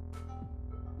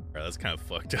 Alright, that's kind of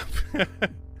fucked up.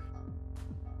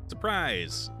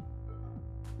 Surprise!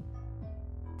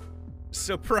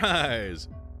 Surprise!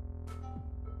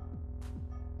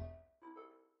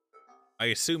 I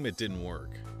assume it didn't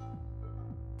work.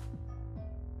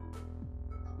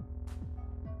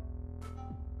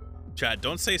 Chat,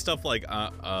 don't say stuff like,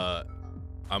 I'm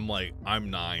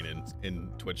 9 in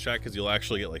Twitch chat, because you'll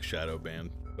actually get, like, shadow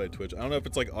banned by Twitch. I don't know if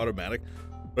it's, like, automatic,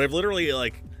 but I've literally,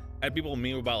 like, had people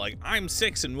meme about, like, I'm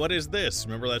 6 and what is this?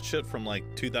 Remember that shit from, like,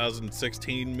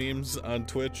 2016 memes on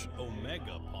Twitch?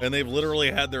 Omega. And they've literally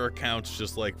had their accounts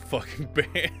just, like, fucking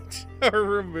banned or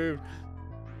removed.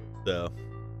 So.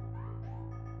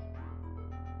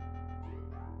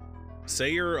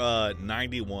 Say you're,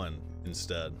 91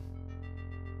 instead.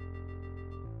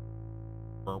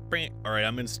 Alright,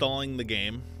 I'm installing the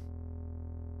game.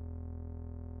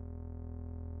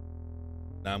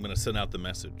 Now I'm gonna send out the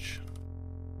message.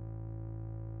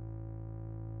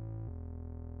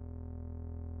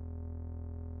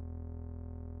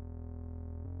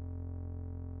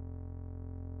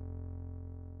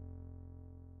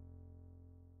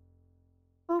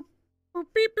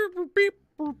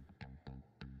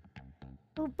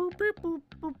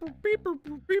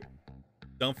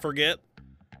 Don't forget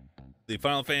the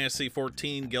Final Fantasy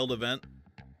XIV Guild event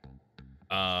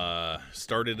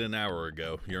started an hour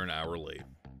ago. You're an hour late.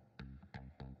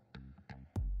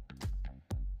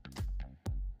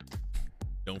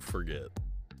 Don't forget.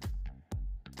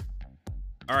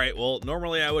 All right, well,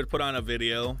 normally I would put on a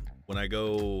video when I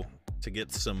go to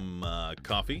get some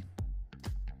coffee.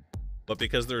 But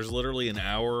because there's literally an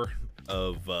hour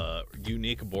of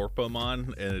unique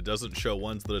Borpomon and it doesn't show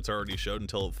ones that it's already showed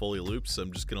until it fully loops,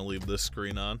 I'm just going to leave this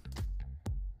screen on.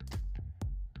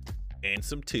 And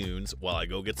some tunes while I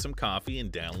go get some coffee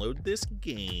and download this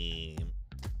game.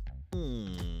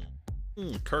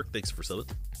 Kirk, thanks for subbing.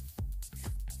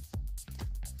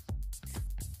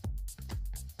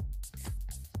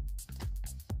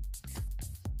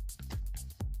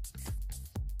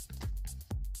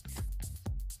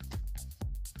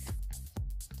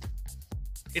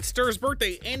 It's Stir's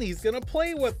birthday and he's gonna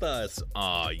play with us.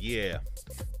 Aw, yeah.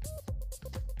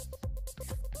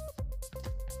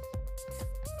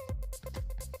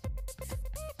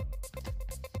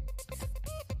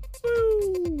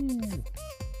 Woo!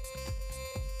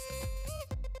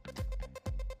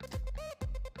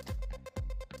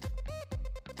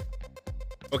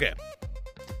 Okay.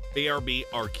 BRB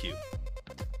RQ.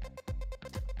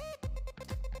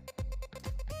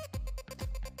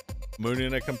 Moon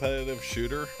in a competitive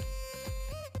shooter?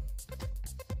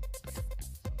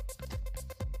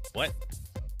 What?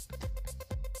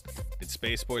 It's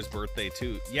Space Boy's birthday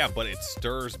too. Yeah, but it's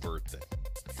Stir's birthday.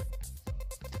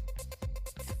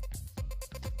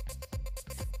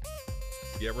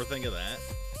 You ever think of that?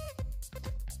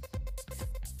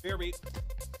 BRB.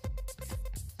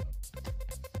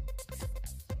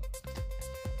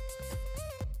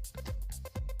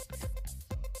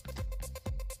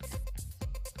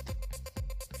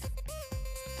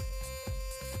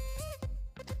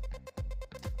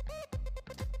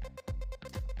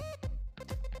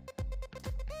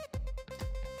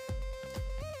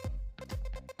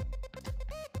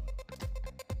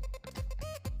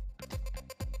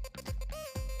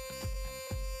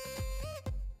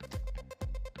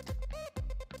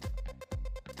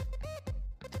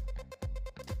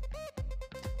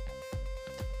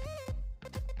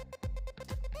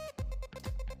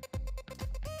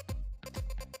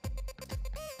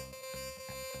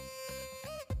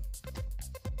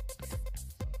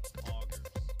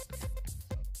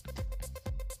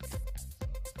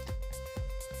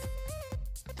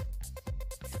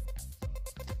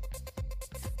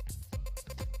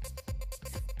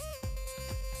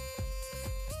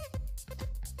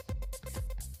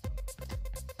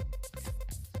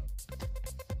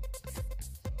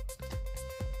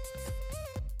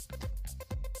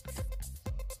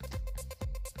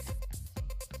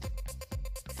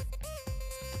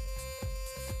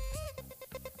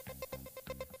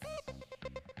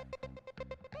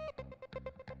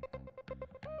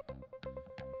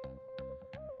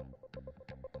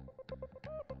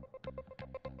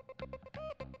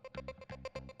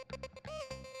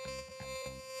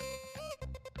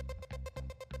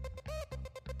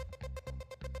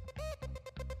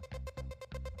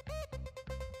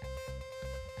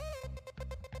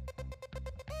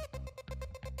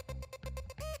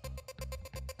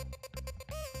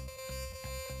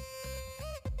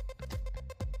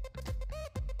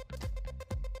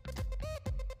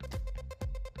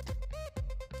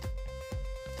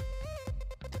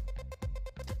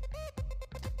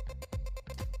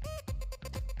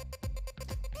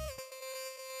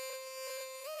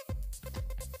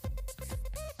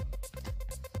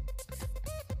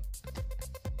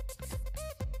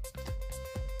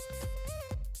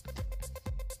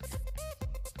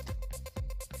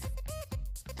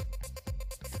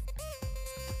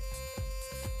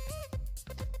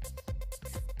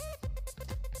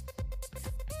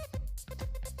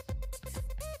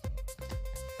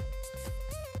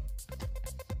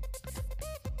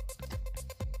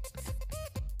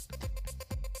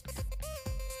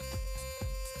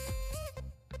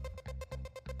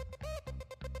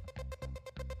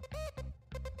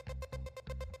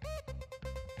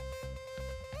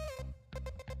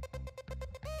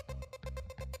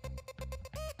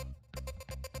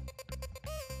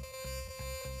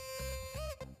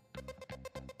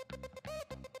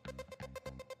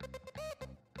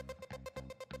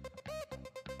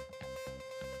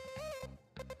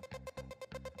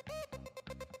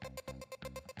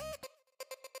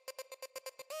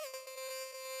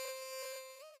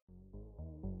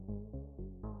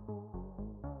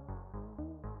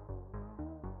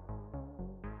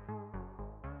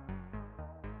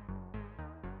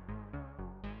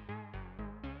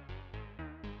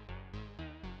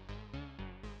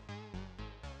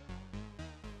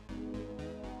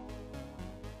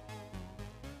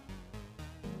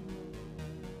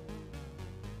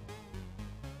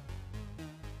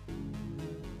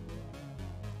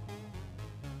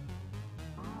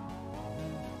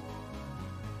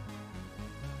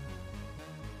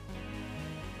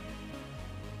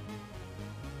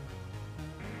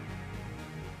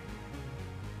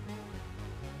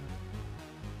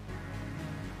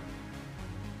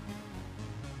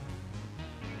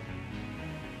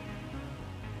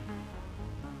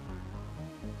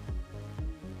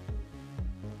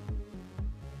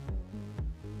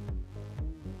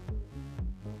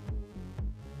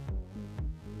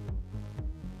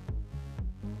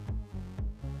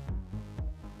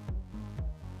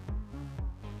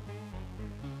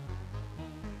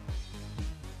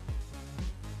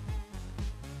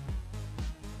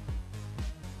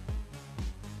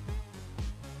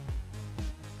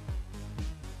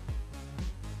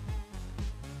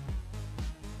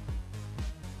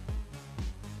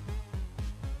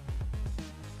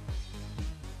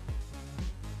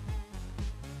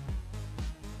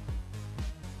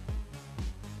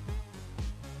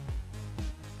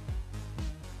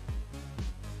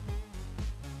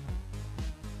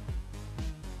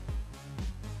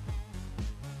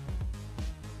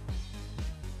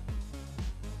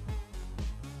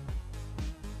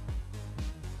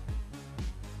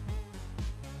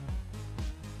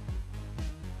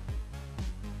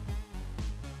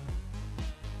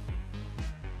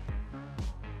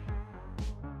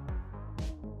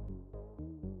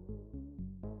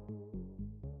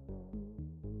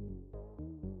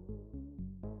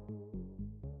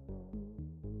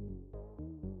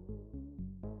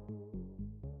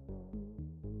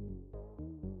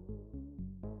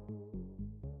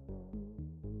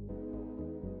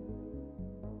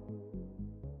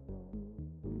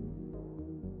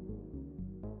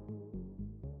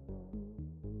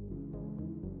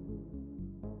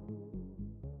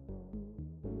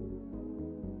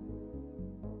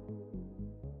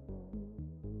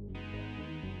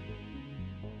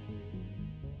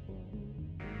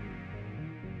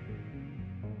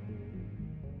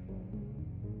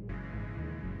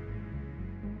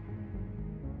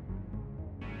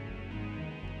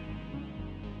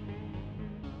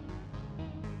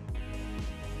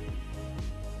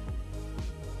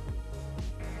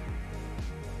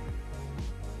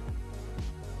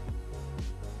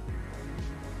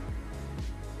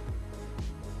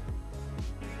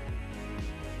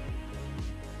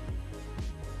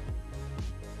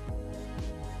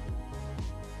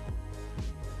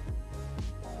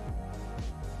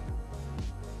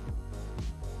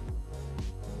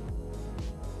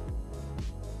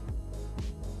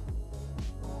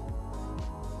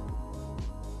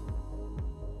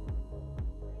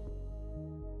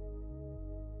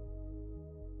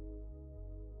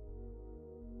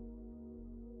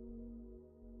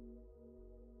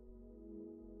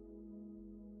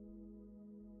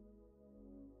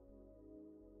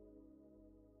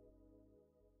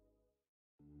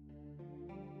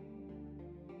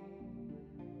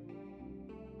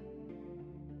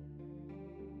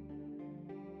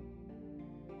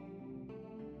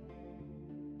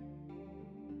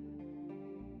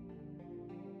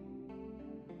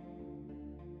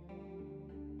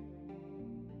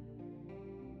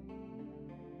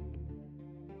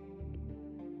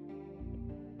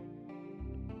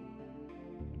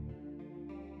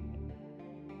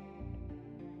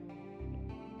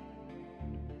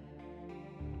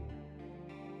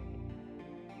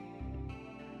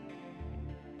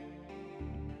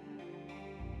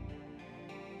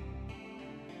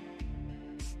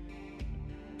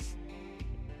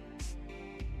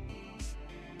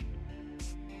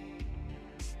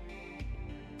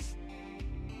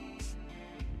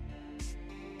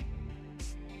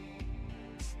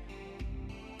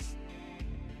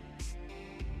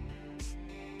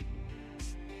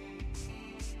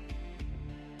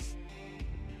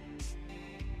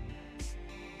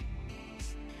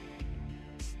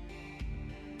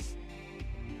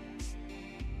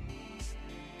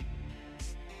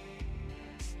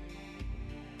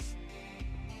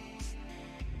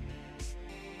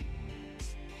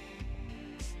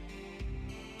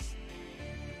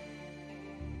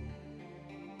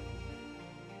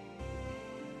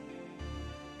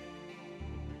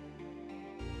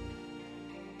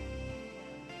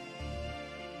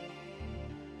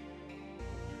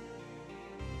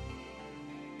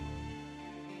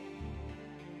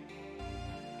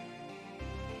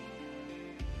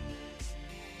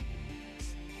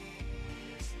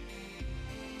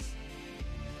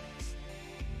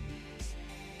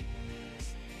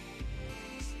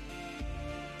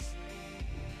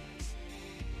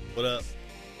 What up?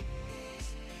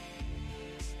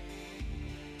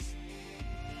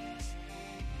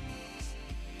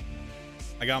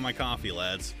 I got my coffee,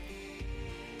 lads.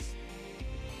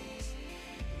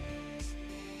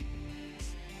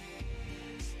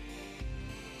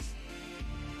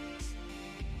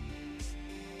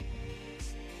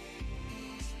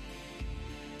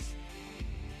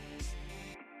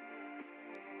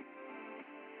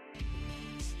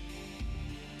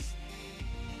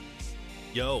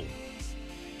 Yo.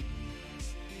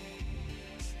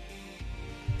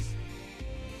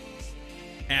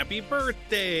 Happy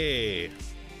birthday.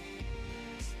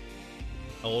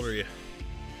 How old are you?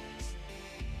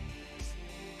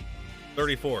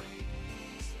 34.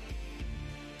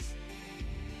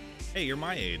 Hey, you're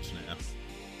my age now.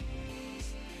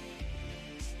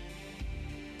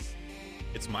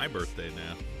 It's my birthday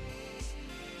now.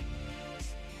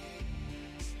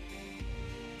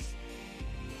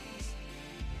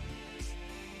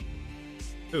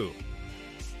 Who?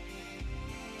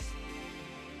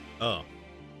 Oh.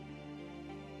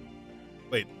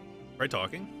 Wait, try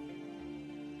talking?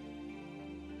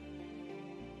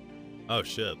 Oh,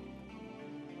 shit.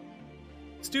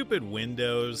 Stupid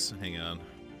Windows. Hang on.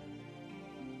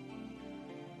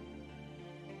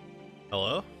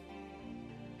 Hello?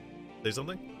 Say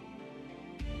something?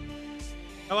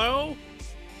 Hello?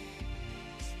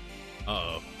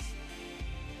 Uh-oh.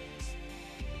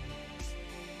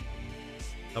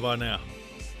 How about now?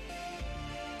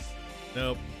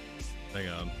 Nope. Hang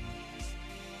on.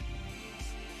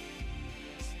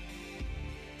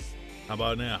 How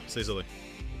about now? Say something.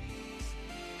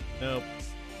 Nope.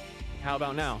 How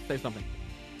about now? Say something.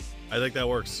 I think that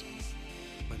works.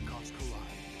 When gods collide,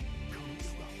 come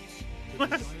erupts. The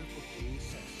desire for gay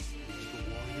sex leads the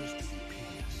warriors to the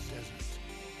penis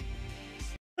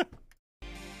desert.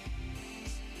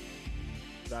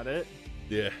 Is that it?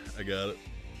 Yeah, I got it.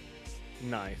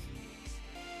 Nice.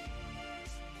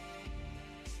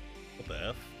 What the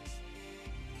F?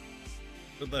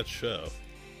 What did that show?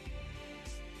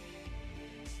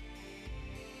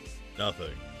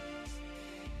 Nothing.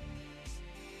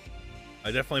 I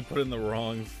definitely put in the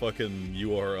wrong fucking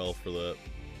URL for that.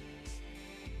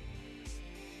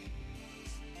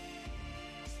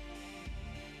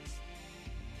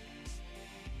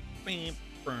 Be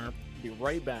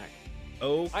right back.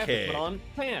 Okay. I have to put on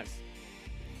pants.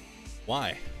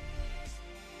 Why?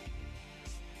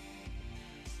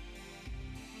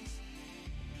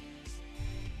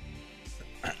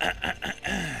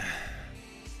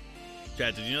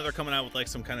 Chad, did you know they're coming out with like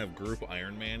some kind of group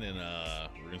Iron Man in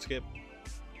RuneScape?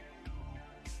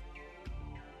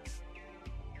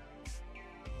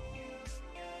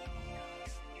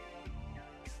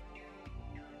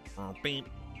 Beep,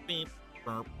 beep,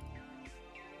 burp.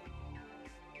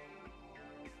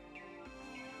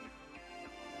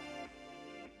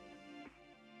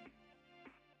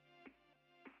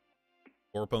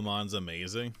 Borpamon's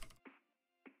amazing.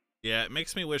 Yeah, it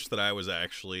makes me wish that I was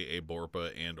actually a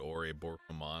Borpa and or a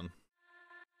Borpamon.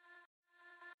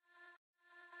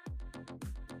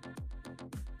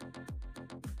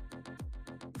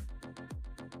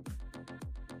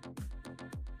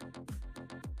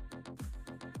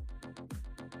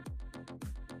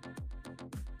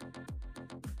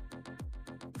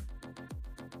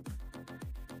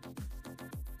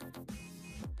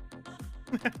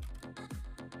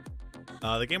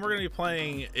 The game we're going to be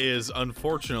playing is,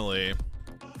 unfortunately,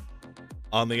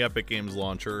 on the Epic Games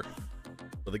launcher.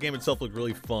 But the game itself looked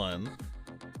really fun.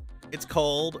 It's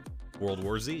called World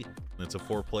War Z. And it's a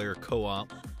 4-player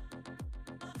co-op,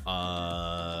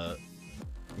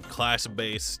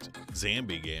 class-based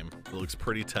zombie game. It looks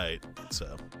pretty tight,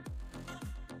 so.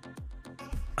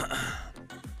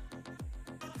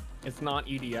 It's not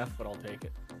EDF, but I'll take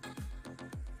it.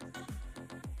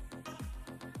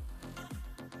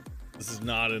 This is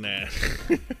not an ad.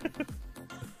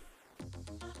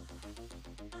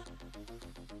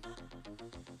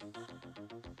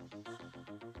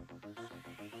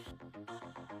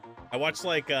 I watched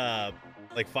like 5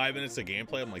 minutes of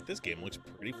gameplay. I'm like, this game looks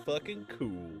pretty fucking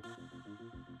cool.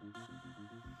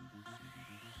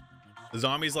 The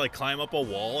zombies like climb up a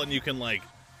wall, and you can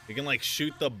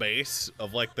shoot the base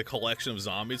of like the collection of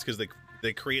zombies because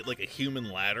they create like a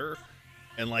human ladder.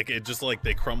 And like it just like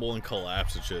they crumble and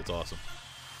collapse and shit. It's awesome.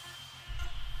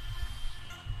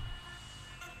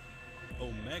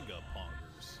 Omega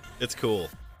Poggers. It's cool.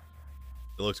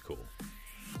 It looks cool.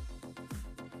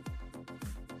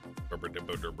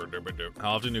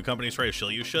 How often do companies try to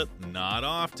shill you shit? Not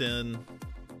often.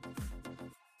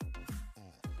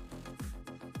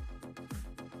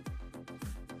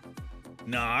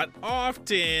 Not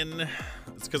often.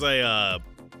 It's because I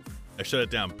I shut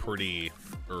it down pretty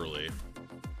early.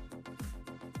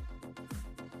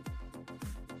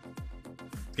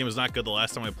 This game was not good the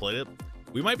last time I played it.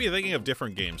 We might be thinking of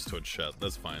different games, Twitch chat.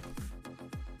 That's fine.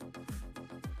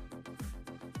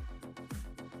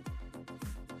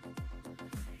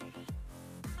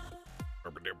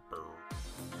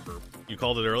 You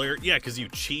called it earlier? Yeah, because you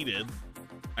cheated.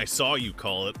 I saw you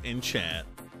call it in chat.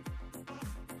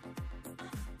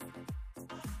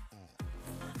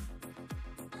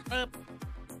 Burp.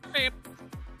 Beep.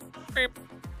 Beep.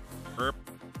 Burp.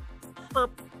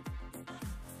 Burp.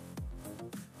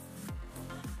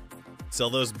 Sell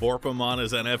those Borpomon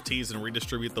as NFTs and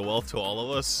redistribute the wealth to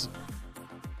all of us.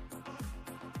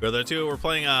 Go there too. We're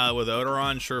playing with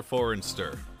Odoron, Surefour, and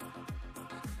Stir.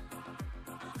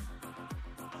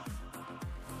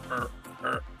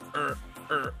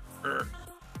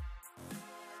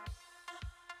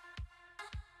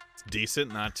 It's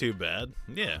decent, not too bad.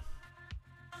 Yeah.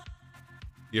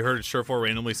 You heard Surefour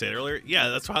randomly say it earlier? Yeah,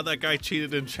 that's how that guy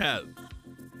cheated in chat.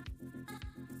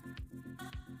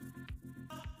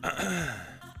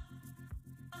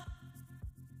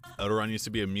 Odoron used to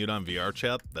be a mute on VR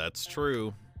chat. That's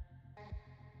true.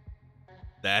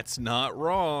 That's not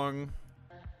wrong.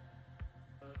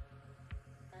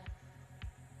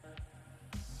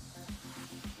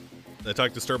 Did I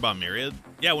talk to Stir about Myriad?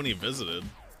 Yeah, when he visited.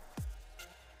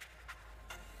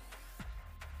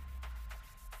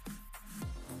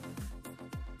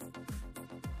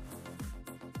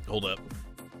 Hold up.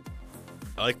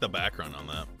 I like the background on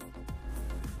that.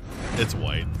 It's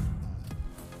white.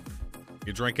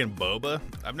 You're drinking boba?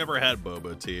 I've never had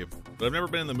boba tea, but I've never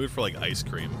been in the mood for like ice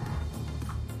cream.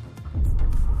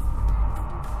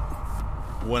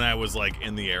 When I was like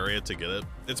in the area to get it.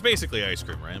 It's basically ice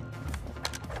cream, right?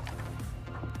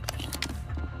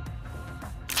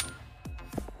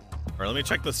 Alright, let me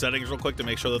check the settings real quick to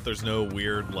make sure that there's no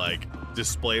weird like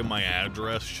display my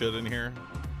address shit in here.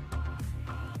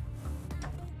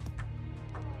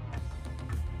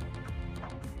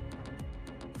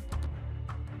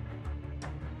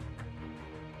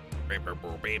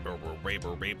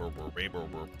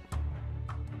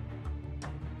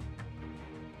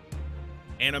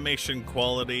 Animation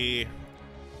quality.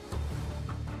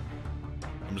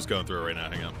 I'm just going through it right now.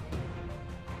 Hang on.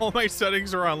 All my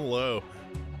settings are on low.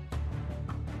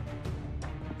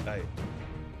 Right.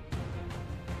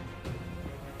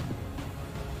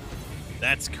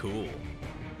 That's cool.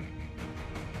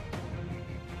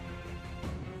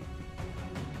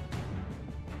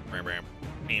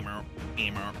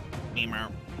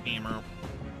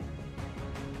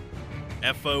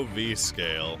 FOV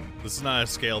scale. This is not a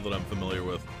scale that I'm familiar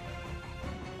with.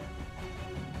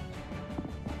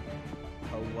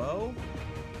 Hello?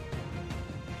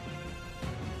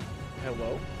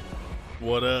 Hello?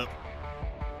 What up?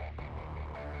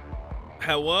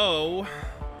 Hello?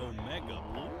 Omega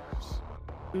Blues.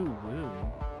 Ooh, woo.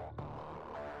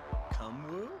 Come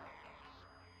woo?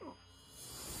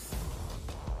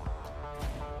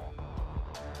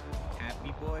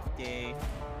 Happy birthday.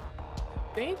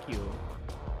 Thank you.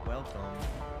 Welcome.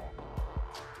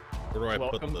 Where do I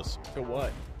Welcome put this? To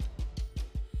what?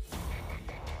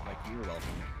 Like you're welcome.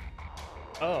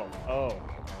 Oh. Welcome.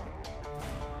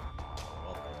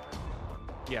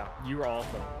 Yeah, you are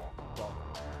also welcome.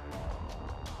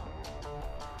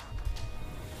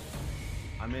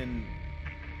 I'm in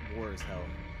war as hell.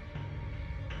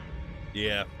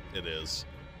 Yeah, it is.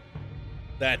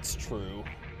 That's true.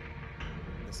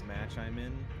 This match I'm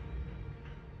in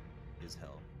is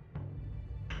hell.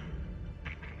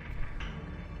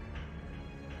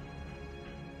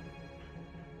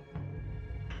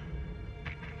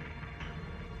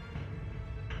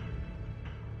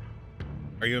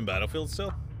 Are you in Battlefield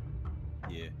still?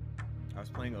 Yeah. I was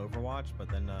playing Overwatch, but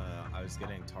then I was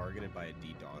getting targeted by a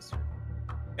DDoSer.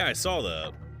 Yeah, I saw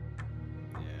that.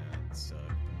 Yeah, it sucked.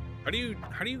 How do you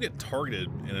get targeted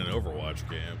in an Overwatch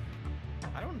game?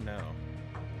 I don't know.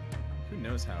 Who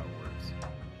knows how it works?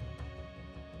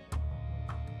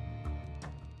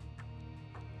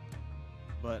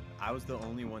 But I was the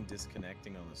only one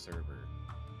disconnecting on the server.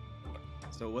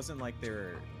 So it wasn't like they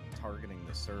were targeting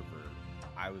the server.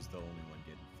 I was the only one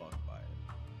getting fucked by it.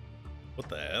 What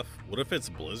the F? What if it's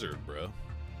Blizzard, bro?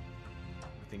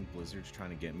 I think Blizzard's trying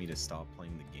to get me to stop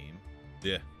playing the game.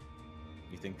 Yeah.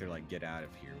 You think they're like, get out of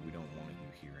here. We don't want you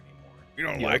here anymore. You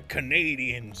don't like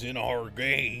Canadians in our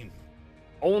game.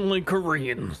 Only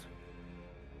Koreans.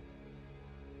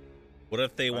 What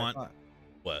if they But want...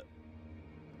 What?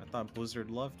 I thought Blizzard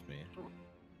loved me.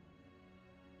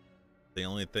 The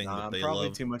only thing that I'm they probably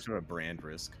love... too much of a brand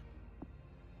risk.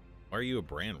 Why are you a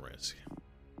brand risk?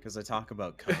 Because I talk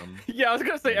about cum. Yeah, I was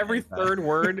gonna say every third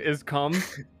word is cum.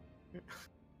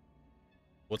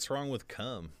 What's wrong with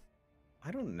cum? I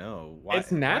don't know.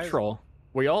 It's natural.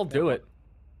 We all do it.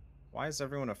 Why is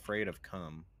everyone afraid of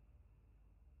cum?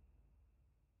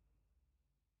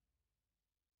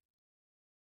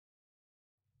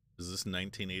 Is this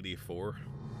 1984?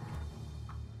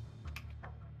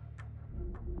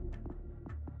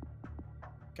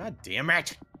 God damn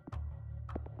it!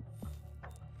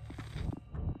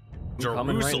 I'm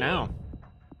coming right now.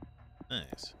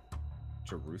 Nice.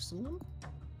 Jerusalem?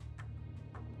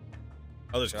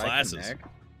 Oh, there's Should I classes.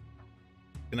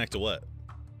 Connect to what?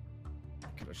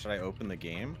 Should I open the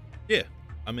game? Yeah,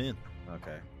 I'm in.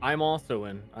 Okay. I'm also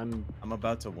in. I'm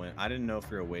about to win. I didn't know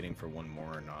if we were waiting for one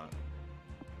more or not.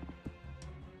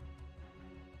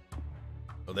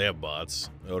 Oh, they have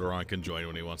bots. Odoron can join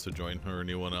when he wants to join, or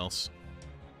anyone else.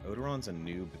 Odoron's a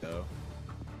noob, though.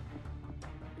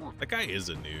 That guy is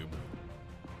a noob.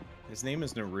 His name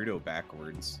is Naruto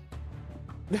backwards.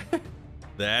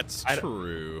 That's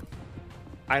true.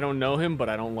 I don't know him, but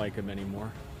I don't like him anymore.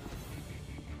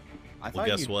 I Well, thought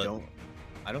guess you what? don't.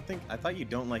 I thought you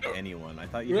don't like anyone. I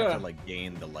thought you had to like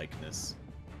gain the likeness.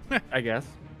 I guess.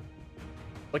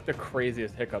 Like the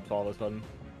craziest hiccups all of a sudden.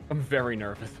 I'm very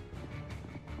nervous.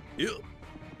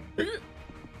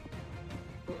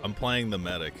 I'm playing the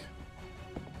medic.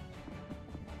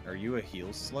 Are you a heal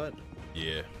slut?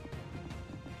 Yeah.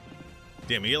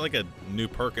 Damn, you get like a new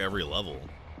perk every level.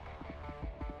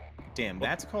 Damn,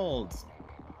 that's called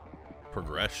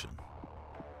progression.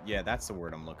 Yeah, that's the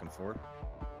word I'm looking for.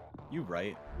 You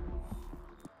right.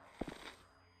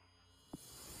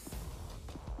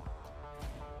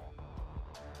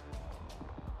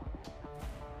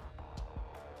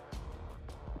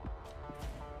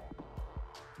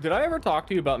 Did I ever talk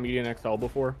to you about Median XL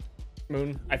before,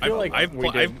 Moon? I feel like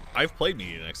I've played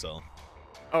Median XL.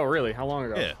 Oh, really? How long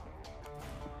ago? Yeah.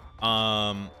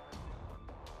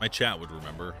 My chat would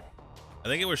remember. I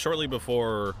think it was shortly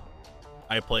before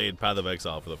I played Path of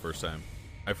Exile for the first time.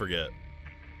 I forget.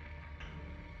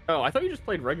 Oh, I thought you just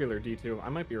played regular D2. I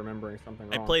might be remembering something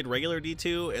wrong. I played regular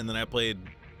D2, and then I played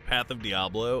Path of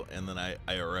Diablo, and then I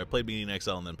played Median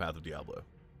XL and then Path of Diablo.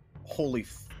 Holy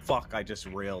fuck! I just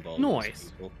railed all Nice.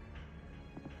 these people.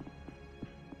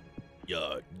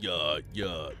 Yeah.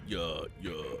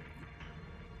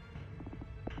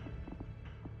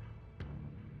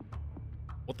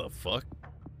 What the fuck?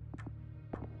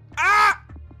 Ah!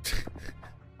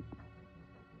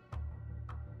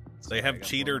 They have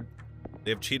cheater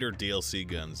DLC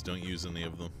guns. Don't use any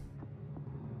of them.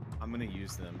 I'm gonna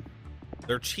use them.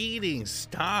 They're cheating.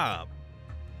 Stop.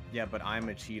 Yeah, but I'm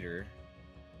a cheater.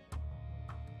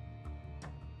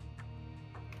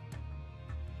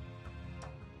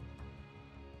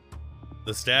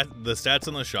 The stats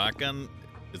on the shotgun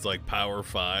is like power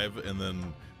 5, and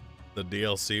then the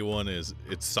DLC one is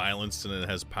it's silenced and it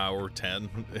has power 10.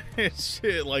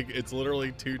 Shit, like it's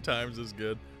literally 2 times as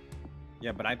good.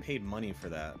 Yeah, but I paid money for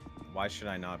that. Why should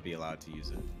I not be allowed to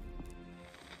use it?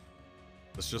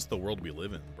 It's just the world we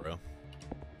live in, bro.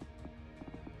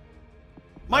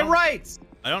 My rights!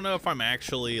 I don't know if I'm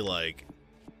actually like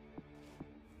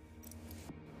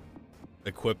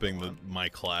equipping my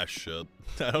class shit.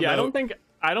 I don't know.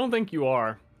 I don't think you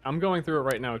are. I'm going through it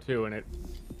right now too, and it.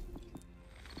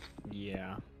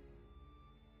 Yeah.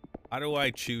 How do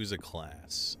I choose a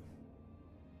class?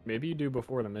 Maybe you do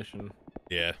before the mission.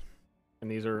 Yeah. And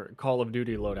these are Call of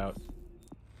Duty loadouts.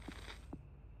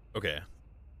 Okay.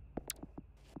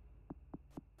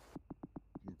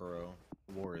 Bro,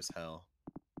 war is hell.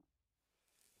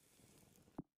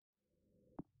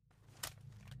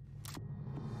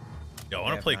 Yo, I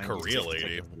want to play Korea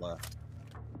Lady. Left.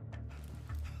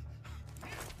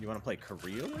 You want to play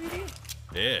Korea Lady?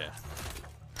 Yeah.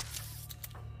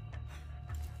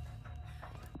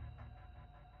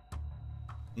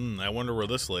 I wonder where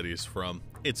this lady's from.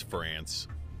 It's France.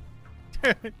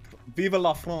 Vive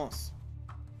la France!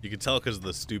 You can tell because of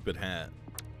the stupid hat.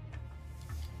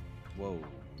 Whoa,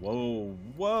 whoa,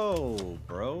 whoa,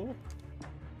 bro!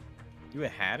 You a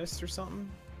hattist or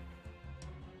something?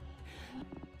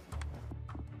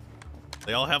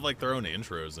 They all have like their own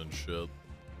intros and shit.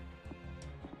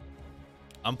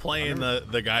 I'm playing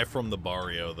the guy from the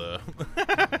barrio though.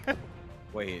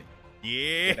 Wait.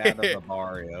 Yeah. Get out of the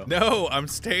barrio. No, I'm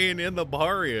staying in the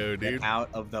barrio, dude. Get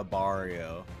out of the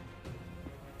barrio.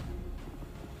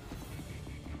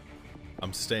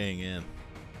 I'm staying in.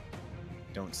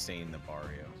 Don't stay in the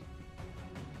barrio.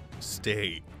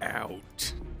 Stay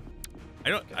out.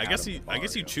 I guess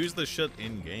you choose the shit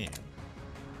in game.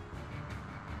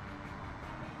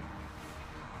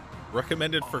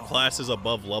 Recommended for classes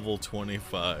above level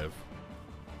 25.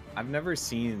 I've never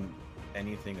seen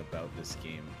anything about this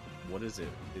game. What is it?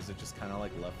 Is it just kind of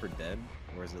like Left 4 Dead?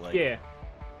 Or is it like... Yeah.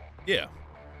 Yeah.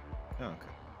 Oh, okay.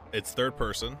 It's third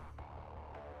person.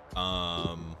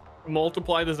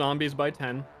 Multiply the zombies by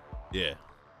 10. Yeah.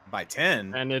 By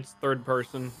 10? And it's third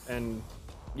person. And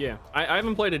yeah, I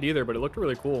haven't played it either, but it looked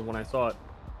really cool when I saw it.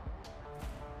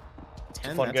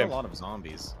 10? fun That's game. a lot of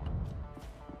zombies.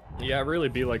 Yeah, it really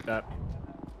be like that.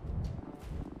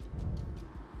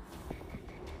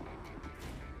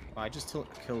 I just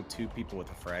killed 2 people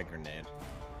with a frag grenade.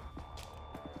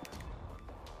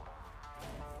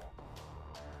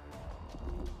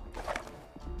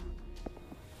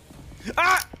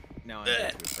 Ah! Now I'm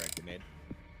dead to a frag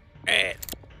grenade.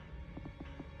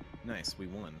 Nice, we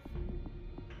won.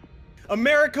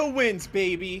 America wins,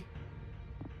 baby!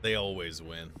 They always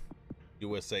win.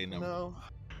 USA number. No.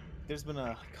 There's been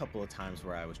a couple of times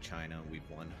where I was China and we've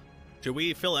won. Should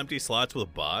we fill empty slots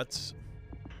with bots?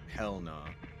 Hell no.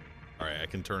 Alright, I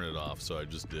can turn it off, so I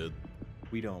just did.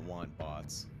 We don't want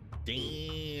bots.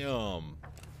 Damn.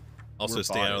 Also, We're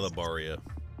stay out of the biased. barrio.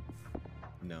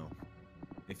 No.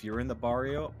 If you're in the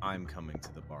barrio, I'm coming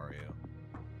to the barrio.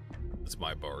 It's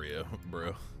my barrio,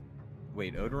 bro.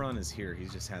 Wait, Odoron is here. He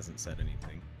just hasn't said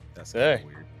anything. That's Hey. kind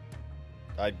of weird.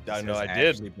 I know guy's I did.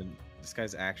 actually this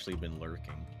guy's actually been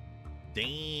lurking.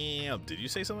 Damn. Did you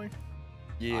say something?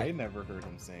 Yeah. I never heard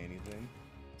him say anything.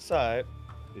 Side.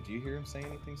 Did you hear him say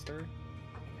anything, sir?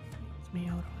 It's me,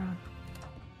 Odoron.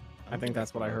 I think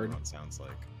that's what I heard. Odoron sounds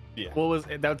like. Yeah. What was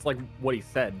that's like what he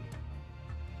said.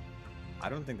 I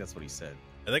don't think that's what he said.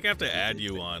 I think I have to He add did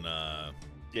you say- on,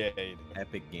 Yeah.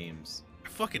 Epic Games. I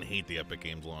fucking hate the Epic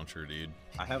Games launcher, dude.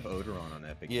 I have Odoron on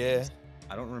Epic Yeah. Games.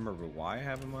 I don't remember why I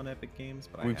have him on Epic Games,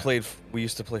 but We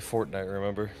used to play Fortnite,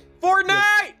 remember?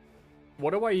 Fortnite!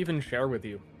 What do I even share with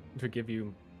you to give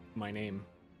you my name?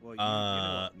 Well, you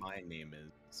know what my name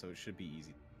is, so it should be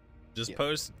easy. Just Yeah.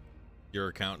 post your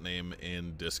account name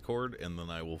in Discord, and then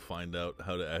I will find out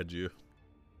how to add you.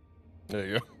 There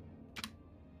you go.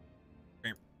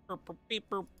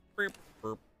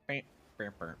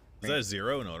 Is that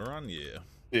 0 in Odoron? Yeah.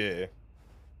 Yeah.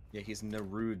 Yeah, he's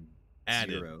Narud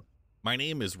Added. 0. My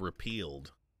name is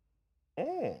Repealed.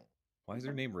 Oh. Why is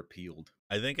their name repealed?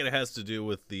 I think it has to do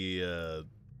with the,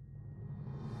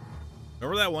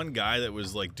 remember that one guy that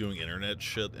was, like, doing internet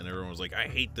shit, and everyone was like, I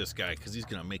hate this guy because he's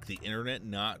gonna make the internet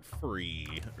not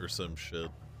free, or some shit.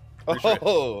 Pretty sure-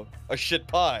 Oh, a shit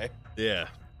pie. Yeah.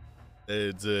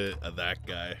 It's a that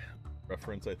guy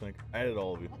reference, I think. I added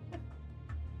all of you.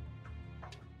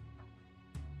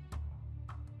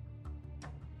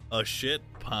 A shit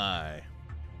pie.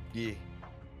 Yeah.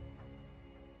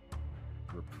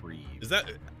 Reprieve. Is that...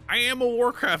 I am a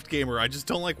Warcraft gamer. I just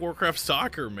don't like Warcraft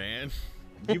Soccer, man.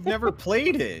 You've never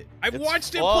played it. I've It's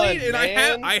watched it fun, played, and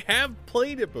man. I have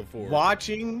played it before.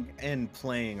 Watching and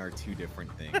playing are 2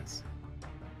 different things.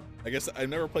 I guess I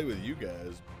never played with you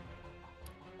guys.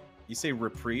 You say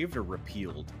reprieved or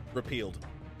repealed? Repealed.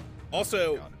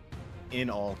 Also, Got it. In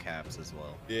all caps as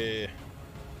well. yeah.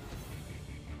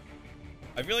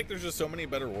 I feel like there's just so many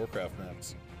better Warcraft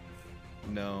maps.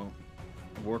 No.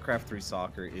 Warcraft 3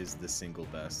 Soccer is the single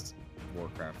best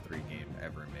Warcraft 3 game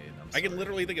ever made. I can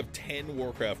literally think of 10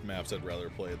 Warcraft maps I'd rather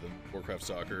play than Warcraft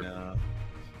Soccer. No.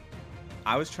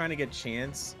 I was trying to get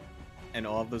Chance and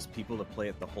all of those people to play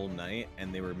it the whole night,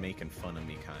 and they were making fun of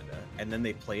me, kinda. And then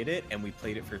they played it, and we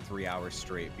played it for 3 hours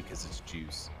straight because it's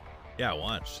juice. Yeah, I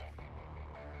watched.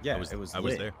 Yeah, I was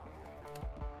lit. there.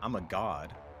 I'm a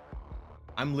god.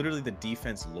 I'm literally the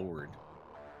defense lord.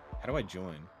 How do I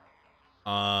join?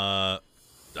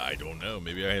 I don't know.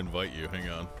 Maybe I invite you. Hang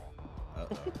on.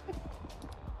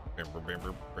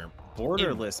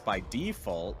 Borderless by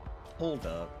default. Hold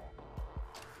up.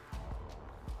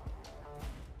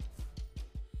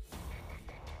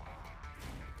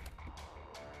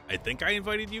 I think I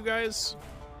invited you guys.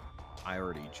 I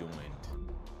already joined.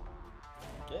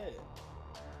 Yeah.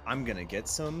 I'm gonna get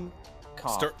some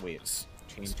Wait,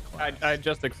 change class. I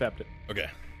just accept it. Okay.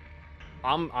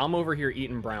 I'm over here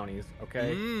eating brownies,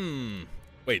 okay? Mmm.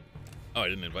 Wait. Oh, I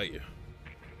didn't invite you.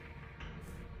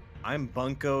 I'm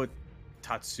Bunko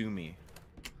Tatsumi.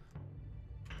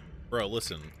 Bro,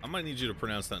 listen. I might need you to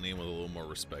pronounce that name with a little more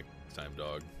respect this time,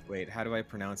 dog. Wait, how do I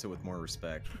pronounce it with more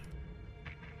respect?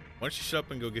 Why don't you shut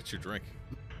up and go get your drink?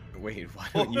 Wait, why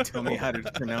don't you tell me how to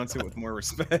pronounce it with more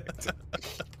respect?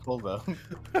 Hold up.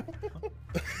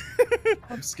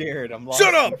 I'm scared. I'm lost.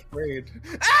 Shut up! I'm afraid.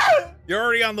 You're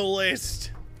already on the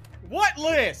list. What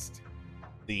list?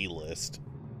 The list.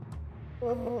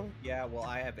 Yeah, well,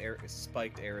 I have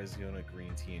spiked Arizona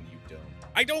green tea and you don't.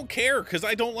 I don't care because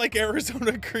I don't like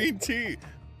Arizona green tea.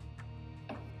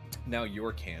 Now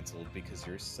you're canceled because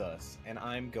you're sus, and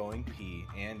I'm going pee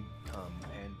and cum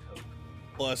and coke.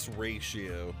 Plus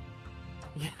ratio.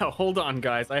 Yeah, hold on,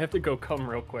 guys. I have to go come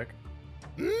real quick.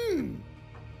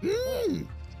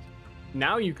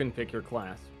 Now you can pick your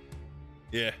class.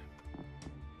 Yeah.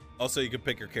 Also, you can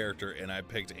pick your character, and I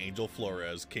picked Angel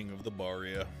Flores, King of the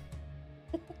Barrio.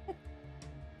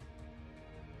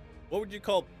 What would you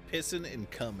call pissin' and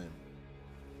cummin'?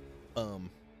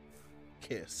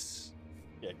 Kiss.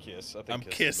 Yeah, kiss. I think I'm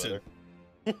kiss is kissing.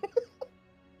 better.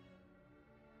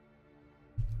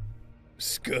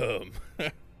 Scum.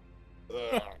 I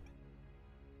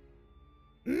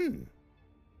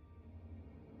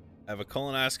have a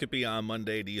colonoscopy on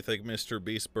Monday. Do you think Mr.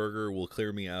 Beast Burger will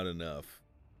clear me out enough?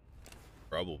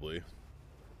 Probably.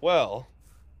 Well,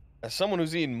 as someone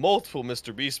who's eaten multiple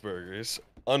Mr. Beast burgers,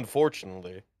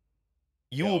 unfortunately,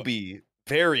 you will be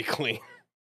very clean.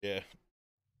 Yeah.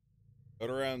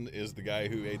 Around is the guy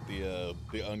who ate the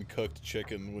uncooked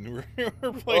chicken when we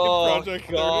were playing Project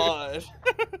 30. God.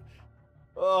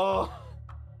 Oh,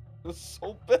 it's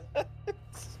so bad.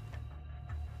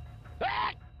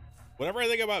 Whenever I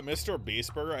think about Mr.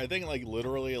 Beast Burger, I think like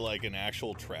literally like an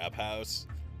actual trap house,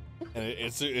 and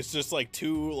it's just like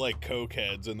two like coke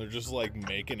heads, and they're just like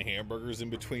making hamburgers in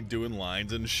between doing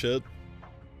lines and shit.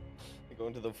 They go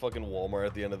into the fucking Walmart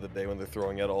at the end of the day when they're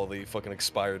throwing out all the fucking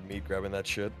expired meat, grabbing that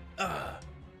shit. I'm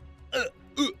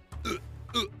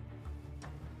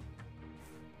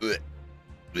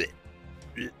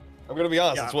gonna be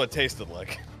honest, that's what it tasted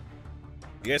like.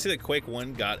 You guys see that Quake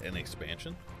 1 got an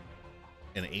expansion?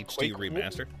 An HD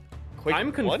remaster? Quake I'm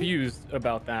 1? confused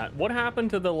about that. What happened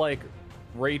to the, like,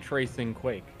 ray tracing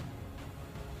Quake?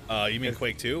 You mean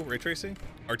Quake 2 ray tracing?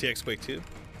 RTX Quake 2?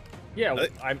 Yeah,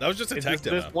 that was just a tech does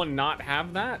demo. this one not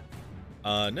have that?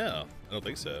 No, I don't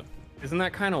think so. Isn't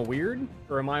that kind of weird?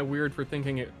 Or am I weird for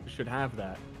thinking it should have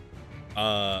that?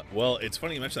 Well, it's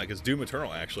funny you mention that because Doom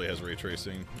Eternal actually has ray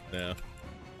tracing now.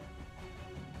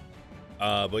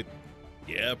 But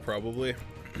yeah, probably.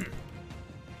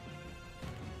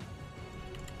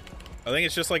 I think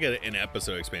it's just like an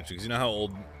episode expansion because you know how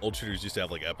old shooters used to have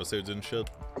like episodes and shit.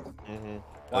 Mm-hmm.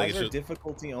 Why is their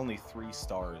difficulty only 3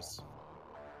 stars?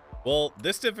 Well,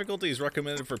 this difficulty is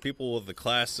recommended for people with a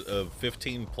class of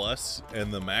 15 plus,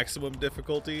 and the maximum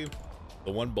difficulty,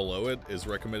 the one below it, is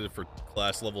recommended for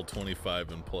class level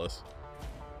 25 and plus.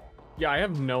 Yeah, I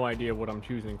have no idea what I'm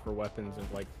choosing for weapons, and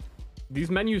like these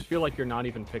menus feel like you're not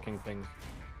even picking things.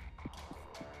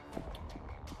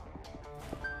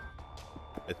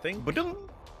 I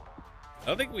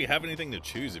don't think we have anything to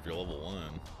choose if you're level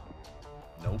 1.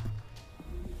 Nope.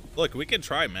 Look, we can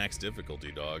try max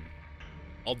difficulty, dog.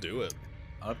 I'll do it.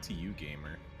 Up to you,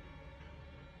 gamer.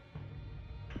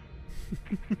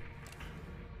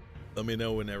 Let me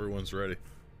know when everyone's ready.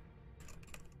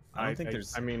 I don't think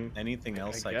there's anything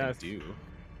else I can do.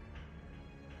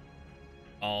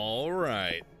 All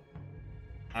right.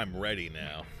 I'm ready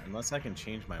now. Unless I can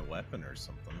change my weapon or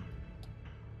something.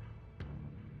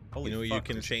 Holy you know fuck, you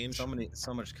can there's change?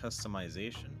 So much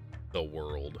customization. The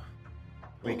world.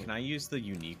 Wait, can I use the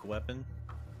unique weapon?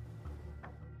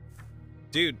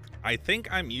 Dude, I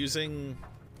think I'm using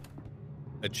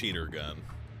a cheater gun.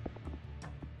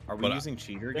 Are we using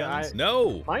cheater guns?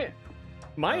 No.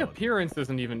 My appearance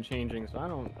isn't even changing, so I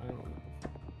don't know.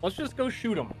 Let's just go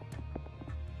shoot him.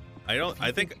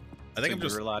 I think I'm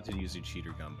just allowed to use a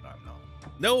cheater gun, but I'm not.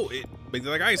 No, the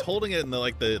guy's holding it in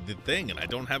the thing, and I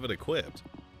don't have it equipped.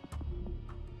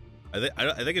 I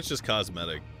think it's just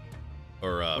cosmetic,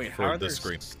 or Wait, for the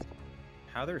screen.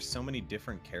 How there's so many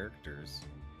different characters?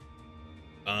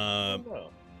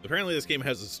 Apparently this game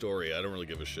has a story. I don't really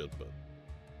give a shit, but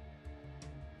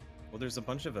well, there's a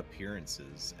bunch of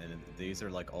appearances, and these are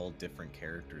like all different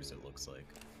characters. It looks like.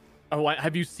 Oh,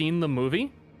 have you seen the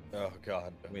movie? Oh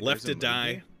God! Wait, Left to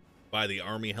die by the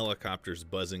army helicopters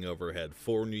buzzing overhead.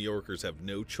 4 New Yorkers have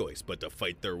no choice but to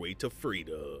fight their way to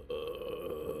freedom.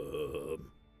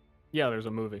 Yeah, there's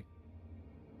a movie.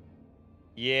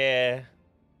 Yeah.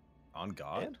 On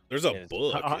God? There's a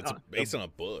book. It's based on a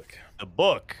book. The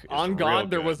book. On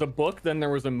God, there was a book, then there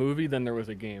was a movie, then there was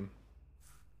a game.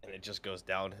 And it just goes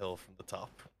downhill from the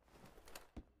top.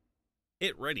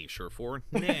 Get ready, Surefour,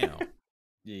 now.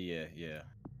 Yeah.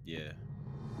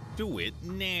 Do it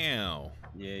now.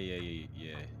 Yeah.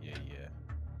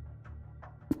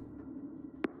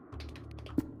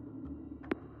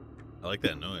 I like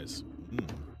that noise.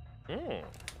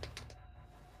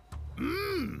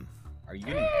 Are you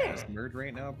getting past nerd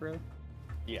right now, bro?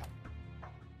 Yeah.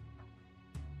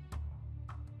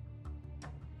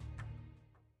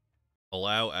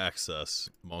 Allow access.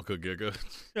 Monka Giga.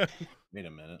 Wait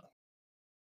a minute.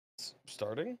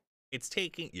 Starting? It's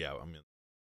taking. Yeah, I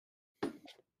mean.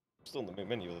 Still in the main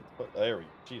menu. There we go.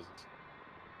 Jesus.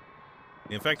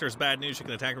 The Infector's bad news. She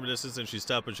can attack from a distance and she's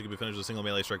tough, but she can be finished with a single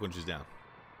melee strike when she's down.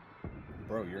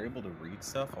 Bro, you're able to read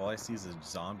stuff? All I see is a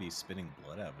zombie spitting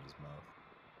blood out of his mouth.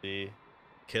 See?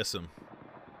 Kiss him.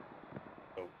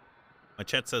 Oh. My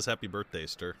chat says happy birthday,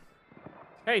 Stir.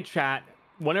 Hey, chat.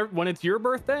 When it's your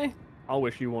birthday, I'll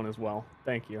wish you one as well.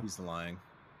 Thank you. He's lying.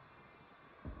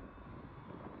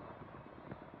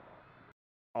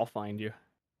 I'll find you.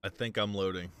 I think I'm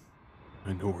loading.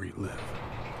 I know where you live.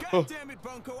 God damn it,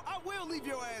 Bunko! I will leave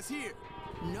your ass here.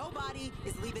 Nobody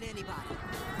is leaving anybody.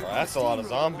 Well, that's a lot of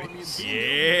zombies.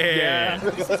 Yeah.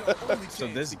 So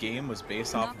this game was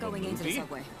based off of a movie?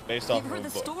 Based off You've of heard a the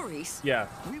book. stories. Yeah.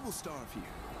 We will starve here.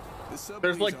 The subways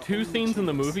There's like are 2 only scenes in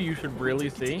the chance. movie you should really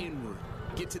Get to see. Inwood,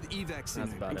 get to the evac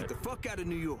center, about and get it. the fuck out of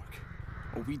New York,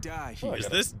 or we die here. Is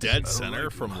this Dead Center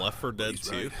from Left 4 Dead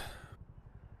 2? right.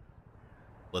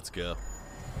 Let's go.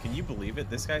 Can you believe it?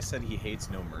 This guy said he hates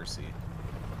No Mercy.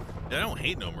 I don't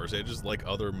hate No Mercy. I just like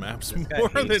other maps This guy more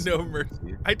than hates No No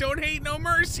Mercy. I don't hate No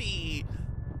Mercy.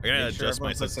 I gotta Make sure adjust my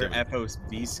everyone puts their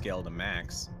sensitivity. FOV scale to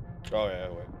max. Oh, yeah,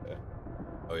 wait. Yeah.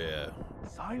 Oh yeah.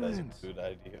 That's Silence. a good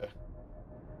idea.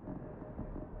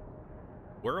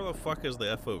 Where the fuck is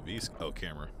the FOV? Oh,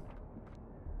 camera.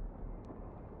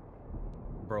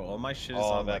 Bro, all my shit is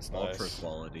Oh, on like that's ultra nice.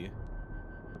 quality.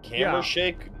 Camera Yeah.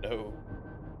 shake? No.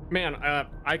 Man,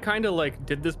 I kind of like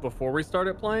did this before we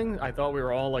started playing. I thought we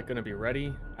were all like gonna be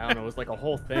ready. I don't know. It was like a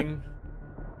whole thing.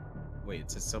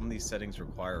 Wait, so some of these settings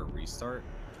require a restart?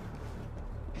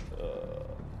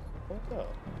 What the?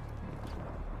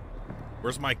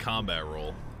 Where's my combat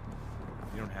roll?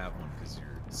 You don't have one because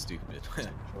you're stupid.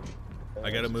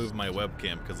 I gotta move my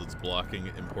webcam because it's blocking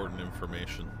important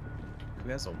information. Who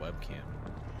has a webcam?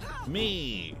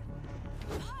 Me.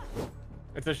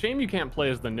 It's a shame you can't play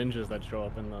as the ninjas that show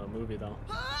up in the movie, though.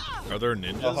 Are there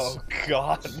ninjas? Oh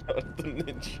god, not the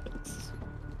ninjas.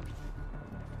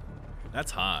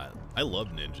 That's hot. I love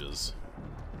ninjas.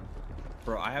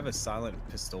 Bro, I have a silent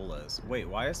pistolas. Wait,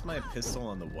 why is my pistol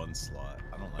on the one slot?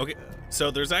 I don't like Okay, that. so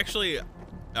there's actually,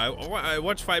 I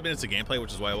watched 5 minutes of gameplay,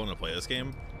 which is why I wanted to play this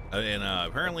game. And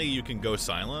apparently you can go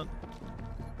silent,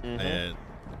 and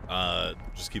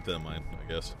just keep that in mind, I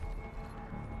guess.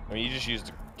 I mean, you just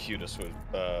used Q to switch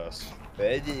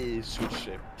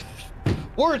shape.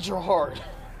 Words are hard.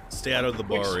 Stay out of the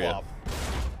Quick bar area. swap.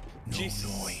 No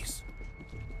Jesus. noise.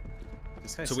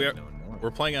 This guy So said no noise.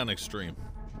 we're playing on extreme.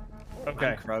 Okay.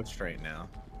 I'm crouched right now.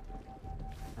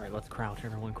 All right, let's crouch.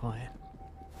 Everyone quiet.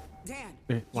 Dan,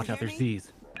 Watch you out, hear there's me?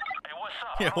 Z's.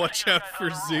 Yeah, watch out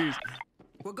for Z's.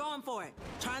 We're going for it.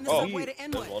 Trying the Oh, subway to there's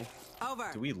Inwood. one.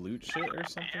 Over. Do we loot shit or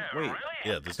something? Wait,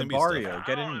 Yeah, there's the gonna be stuff. barrio,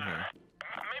 get in here.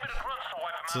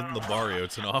 It's in the barrio.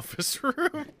 It's an office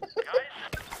room.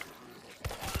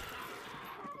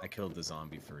 I killed the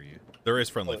zombie for you. There is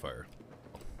friendly fire.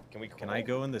 Can I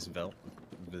go in this vent?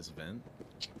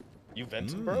 You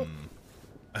vented, bro?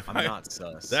 I'm not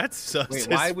sus. That's sus. Wait, as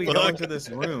why are we fuck. going to this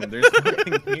room? There's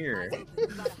nothing here.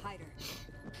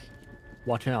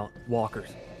 Watch out, walkers.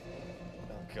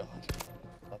 Oh god.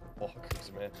 Not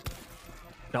walkers, man.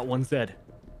 Got one Zed.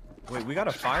 Wait, we got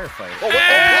a firefight. Oh,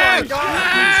 my oh,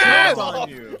 god! oh, On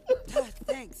you.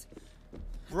 Thanks.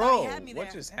 Bro, had me what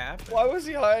there. just happened? Why was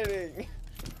he hiding?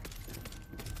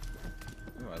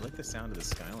 Ooh, I like the sound of the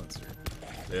silencer.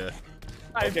 Yeah.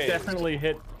 I Okay. definitely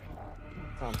hit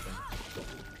something.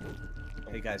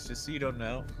 Hey guys, just so you don't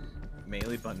know,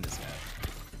 melee button is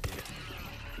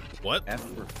F. What? F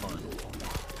for fun.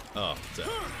 Oh, it's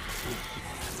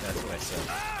F. That's what I said.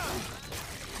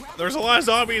 There's a lot of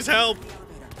zombies. Help!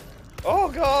 Oh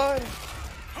god!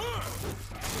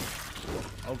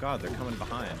 Oh god, they're coming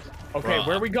behind. Okay, Bruh.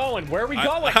 where are we going? Where are we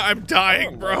going? I'm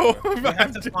dying, bro. We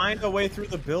have to find a way through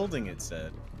the building, it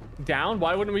said. Down?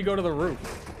 Why wouldn't we go to the roof?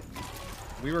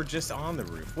 We were just on the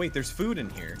roof. Wait, there's food in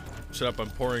here. Shut up! I'm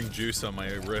pouring juice on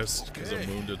my wrist because I'm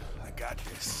wounded. I got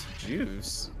this.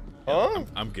 Juice? Huh?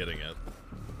 I'm getting it.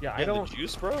 Yeah, I Get don't. the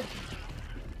juice, bro?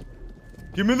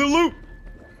 Give me the loot!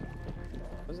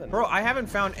 What is that? Bro, I haven't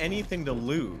found anything to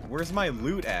loot. Where's my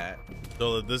loot at?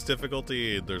 So at this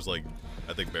difficulty, there's like,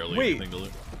 I think barely Wait. anything to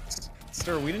loot.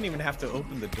 Sir, we didn't even have to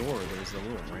open the door. There's a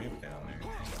little ramp down there.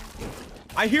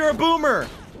 I hear a boomer!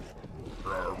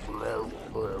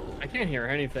 I can't hear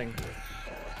anything.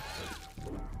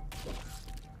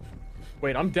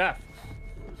 Wait, I'm deaf.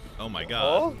 Oh my god.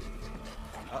 Oh?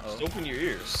 Uh-oh. Just open your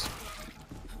ears.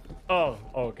 Oh,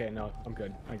 okay, no, I'm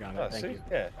good. I got it. Oh, Thank see? you.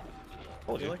 Yeah. I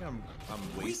Told feel you. like I'm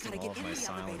wasting all of my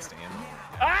silenced ammo.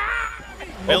 Ah!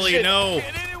 Billy, shit. no.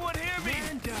 Can anyone hear me?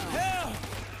 Help!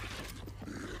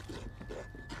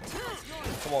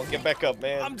 Come on, get back up,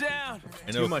 man. I'm down.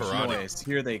 I know Too much karate. noise.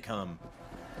 Here they come.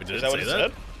 Wait, did Is it that say what it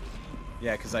that? said?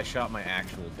 Yeah, because I shot my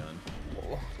actual gun.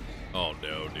 Oh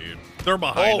no, dude. They're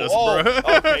behind us, oh, bro.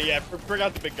 okay, yeah, bring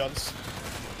out the big guns.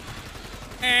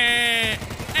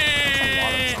 That's a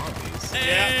lot of zombies.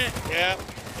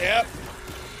 Yeah.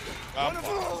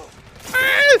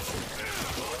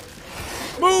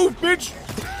 Move, bitch!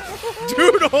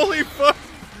 Dude, holy fuck!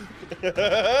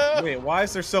 Wait, why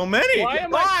is there so many? Why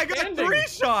am I I got standing?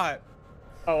 3-shot.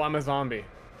 Oh, I'm a zombie.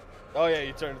 Oh yeah,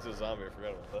 you turned into a zombie. I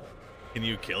forgot about that. Can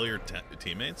you kill your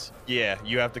teammates? Yeah,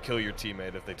 you have to kill your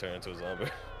teammate if they turn into a zombie.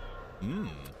 Hmm.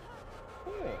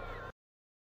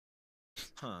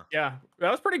 Huh. Yeah,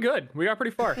 that was pretty good. We got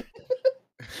pretty far.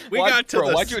 We got to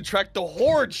the Why'd you attract the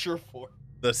horde, Surefour?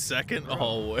 The second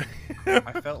hallway.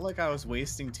 I felt like I was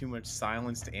wasting too much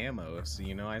silenced ammo, so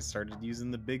I started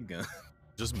using the big gun.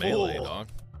 Just melee, dog.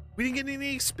 We didn't get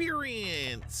any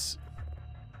experience.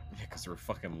 Yeah, because we're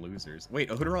fucking losers. Wait,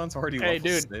 Odoron's already Hey,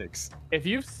 level dude. 6. If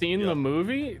you've seen the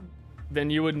movie, then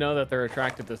you would know that they're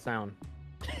attracted to sound.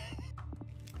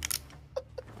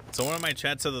 Someone in my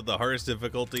chat said that the hardest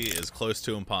difficulty is close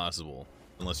to impossible,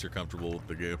 unless you're comfortable with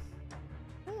the game.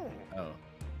 Oh.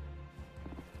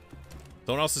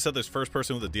 Someone also said there's first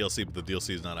person with the DLC, but the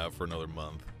DLC is not out for another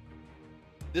month.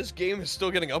 This game is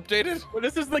still getting updated? Well,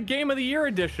 this is the Game of the Year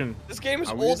edition. This game is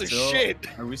Are we old as still- shit.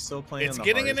 Are we still playing It's on the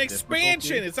getting an hardest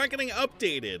expansion. difficulty? It's not getting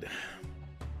updated.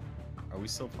 Are we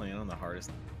still playing on the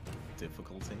hardest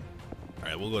difficulty? All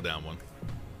right, we'll go down one.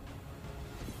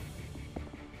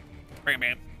 Bam,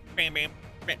 bam, bam, bam,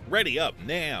 bam. Ready up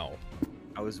now.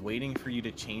 I was waiting for you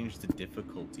to change the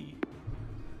difficulty.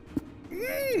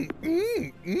 You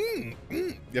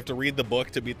have to read the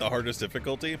book to beat the hardest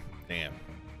difficulty? Damn.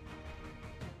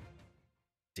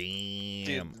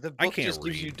 Damn. Dude, the I book can't just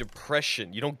read. gives you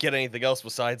depression. You don't get anything else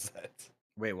besides that.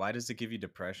 Wait, why does it give you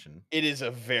depression? It is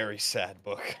a very sad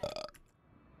book.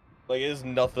 Like, it is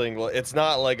nothing. It's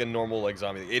not like a normal like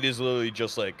zombie. It is literally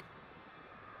just like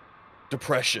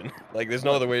depression. Like, there's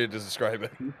no other way to describe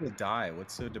it. People die.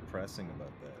 What's so depressing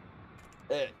about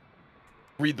that?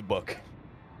 Read the book.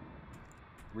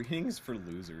 Reading is for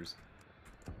losers.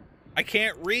 I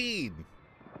can't read.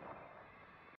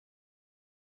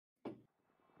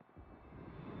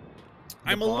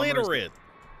 I'm The bombers- illiterate.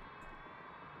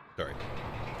 Sorry.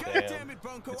 God damn it,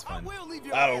 Bunko. It's I fine. will leave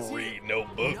your I ass don't here. read no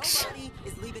books. Nobody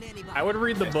is leaving anybody. I would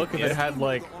read the book if it had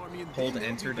like Hold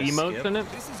enter to emotes skip. in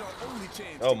it. This is our only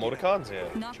chance. Oh, emoticons? Yeah.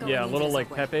 Not going Yeah, into little the like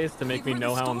subway. pepes to make me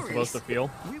know how I'm supposed to feel.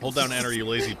 Hold down enter, you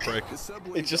lazy prick.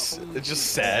 It's just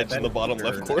sad in the bottom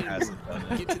left corner. Hasn't done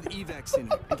it. Get to the evac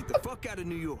center and get the fuck out of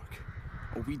New York,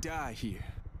 or we die here.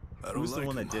 Who's the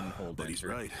one that didn't hold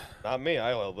enter? Not me. I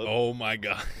held it. Oh my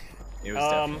god. It was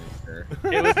definitely her.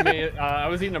 It was me. I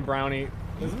was eating a brownie.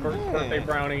 This birthday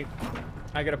brownie.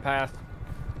 I get a pass.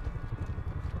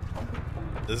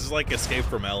 This is like Escape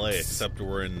from LA, except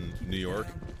we're in New York,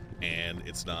 and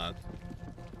it's not.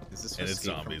 Is this And it's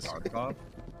Escape from zombies. Tarkov?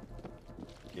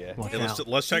 Yeah. Watch Hey, out.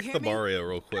 let's check You the hear me? barrio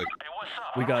real quick.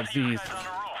 We got Z's.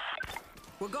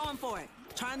 We're going for it.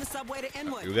 Trying the subway to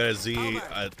Inwood. We got a Z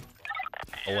Over. at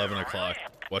 11 o'clock.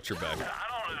 Watch your back.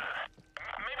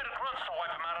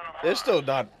 There's still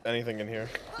not anything in here.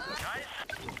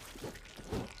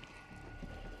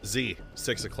 Z,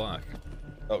 6 o'clock.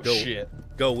 Oh, Go, shit.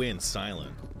 Go in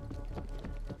silent.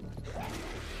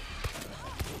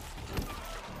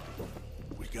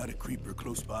 We got a creeper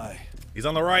close by. He's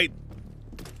on the right.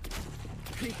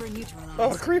 Creeper neutralized.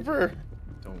 Oh, creeper.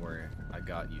 Don't worry, I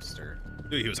got you, stir.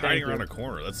 Dude, he was Thank hiding around you. a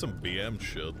corner. That's some BM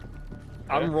shit.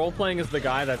 I'm role playing as the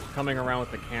guy that's coming around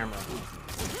with the camera.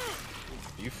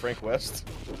 Are you Frank West?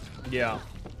 Yeah,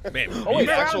 Man, Oh, wait, you found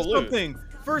actual loot. something!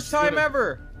 First time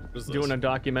ever! what is this? doing a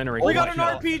documentary. We got an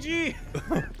Watch out. RPG!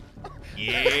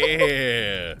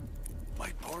 Yeah.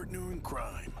 My partner in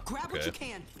crime. Grab what you Okay.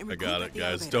 can. And I recruit got at it, the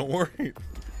guys. elevator. Don't worry.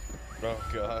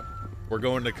 Oh, God. We're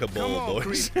going to Kabul, Come on,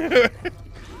 boys. I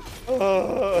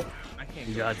can't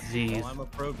You go got to Z's. school, I'm a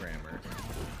programmer.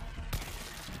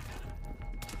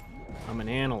 I'm an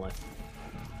analyst.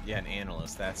 Yeah, an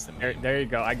analyst, that's the There, name. there you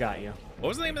go. I got you. What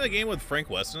was the name of the game with Frank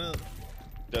West in it?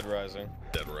 Dead Rising.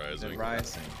 Dead Rising. Dead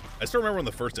Rising. I still remember when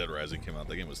the first Dead Rising came out.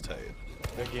 That game was tight.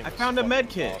 That game I is found a fucking med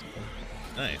kit. awesome.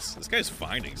 Nice. This guy's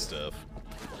finding stuff.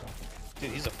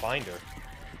 Dude, he's a finder.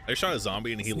 I shot a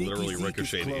zombie and he Sneaky literally Zeke is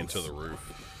ricocheted close. into the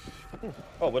roof.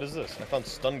 Oh, what is this? I found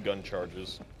stun gun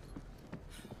charges.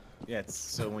 Yeah, it's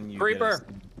so when you Creeper.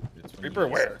 It's when Creeper,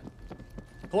 you where?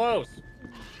 Close.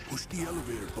 Push the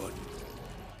elevator button.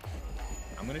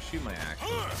 I'm gonna shoot my actual.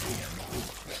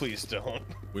 Please don't.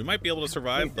 We might be able to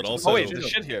survive, but also. Oh wait, there's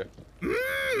shit here.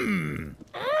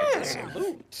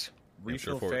 Loot.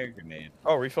 Refill fire grenade.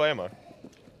 Oh, refill ammo.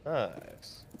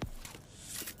 Nice.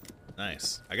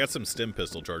 Nice. I got some stim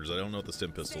pistol charges. I don't know what the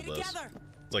stim pistol does.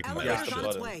 It's like Elevator's on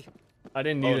its way. I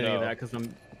didn't need any of that because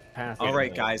I'm passing. All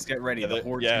right, guys, get ready. The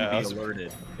horde's gonna be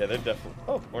alerted. Yeah, they're definitely.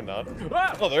 Oh, or not.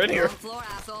 Oh, they're in here. Floor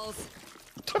assholes.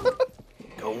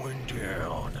 Going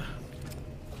down.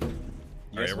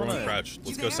 All right, everyone crouch.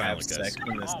 Let's go silent, have guys. sex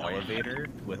in this elevator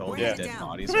with all Yeah. these dead Down.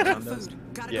 bodies around us.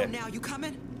 Gotta go now. You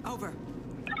coming? Over.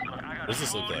 What does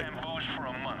this look like?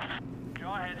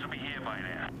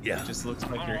 Yeah. It just looks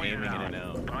like you're aiming in and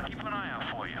out.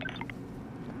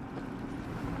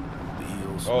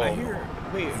 Oh. I hear.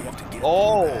 Wait.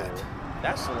 Oh.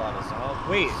 That's a lot of zombies.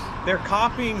 Wait. They're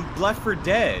copying Left 4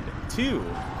 Dead 2.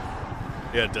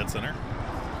 Yeah, Dead Center.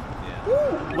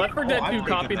 Yeah. Left 4 Dead 2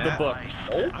 copied the book.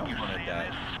 Oh, I wanted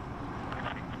that.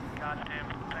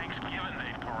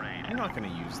 You're not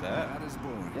gonna use that.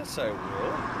 Yes, I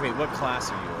will. Wait, what class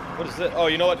are you? What is it? Oh,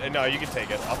 you know what? No, you can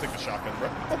take it. I'll take the shotgun, bro.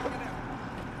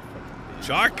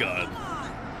 Shotgun?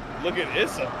 Look at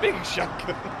it's a big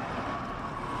shotgun.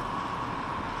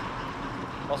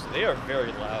 Also, they are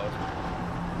very loud.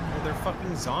 Well, they're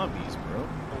fucking zombies, bro.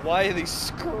 Why are they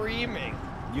screaming?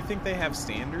 You think they have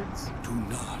standards? Do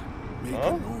not make Huh?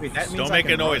 a noise. Wait, that means Don't I make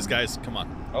can a noise, run. guys. Come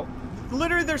on. Oh,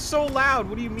 Literally, they're so loud.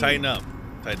 What do you mean? Tighten up.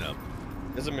 Tighten up.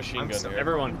 there's a machine I'm gun so- here.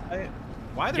 Everyone,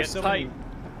 Why are there get so tight.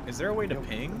 many? Is there a way to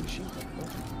ping?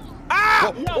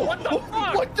 Ah! No, what the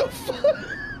fuck? What the fuck?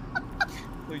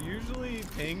 So usually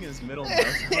ping is middle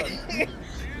mouse button.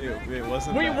 It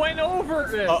wasn't. We that. went over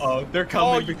this. Uh-oh, they're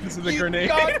coming because of the grenade.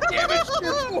 God damn it,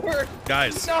 shit.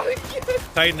 Guys, Not again.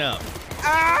 tighten up.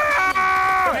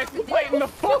 Ah! Tighten the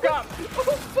fuck up. We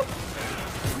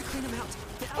clean them out.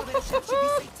 The elevator shaft should be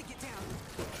safe to get down.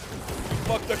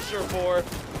 Fuck the sure for.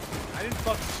 I didn't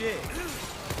fuck shit.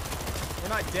 We're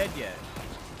not dead yet.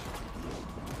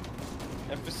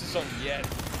 Emphasis on yet.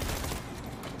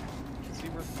 See,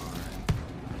 we're fine.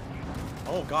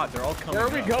 Oh god, they're all coming. Where are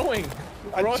we up. going?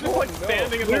 We're all just like don't know.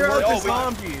 standing in the Clear out road. the we-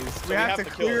 zombies. so We have to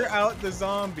kill clear them. out the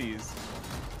zombies.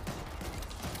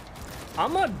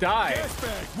 I'm gonna die.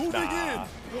 Flashback. Moving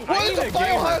in. What is a need a gamer.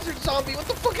 biohazard zombie? What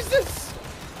the fuck is this?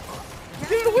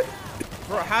 Get it away.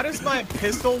 Bro, how does my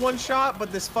pistol one shot,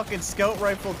 but this fucking scout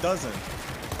rifle doesn't?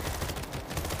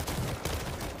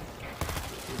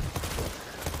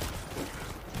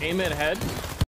 Aim it head.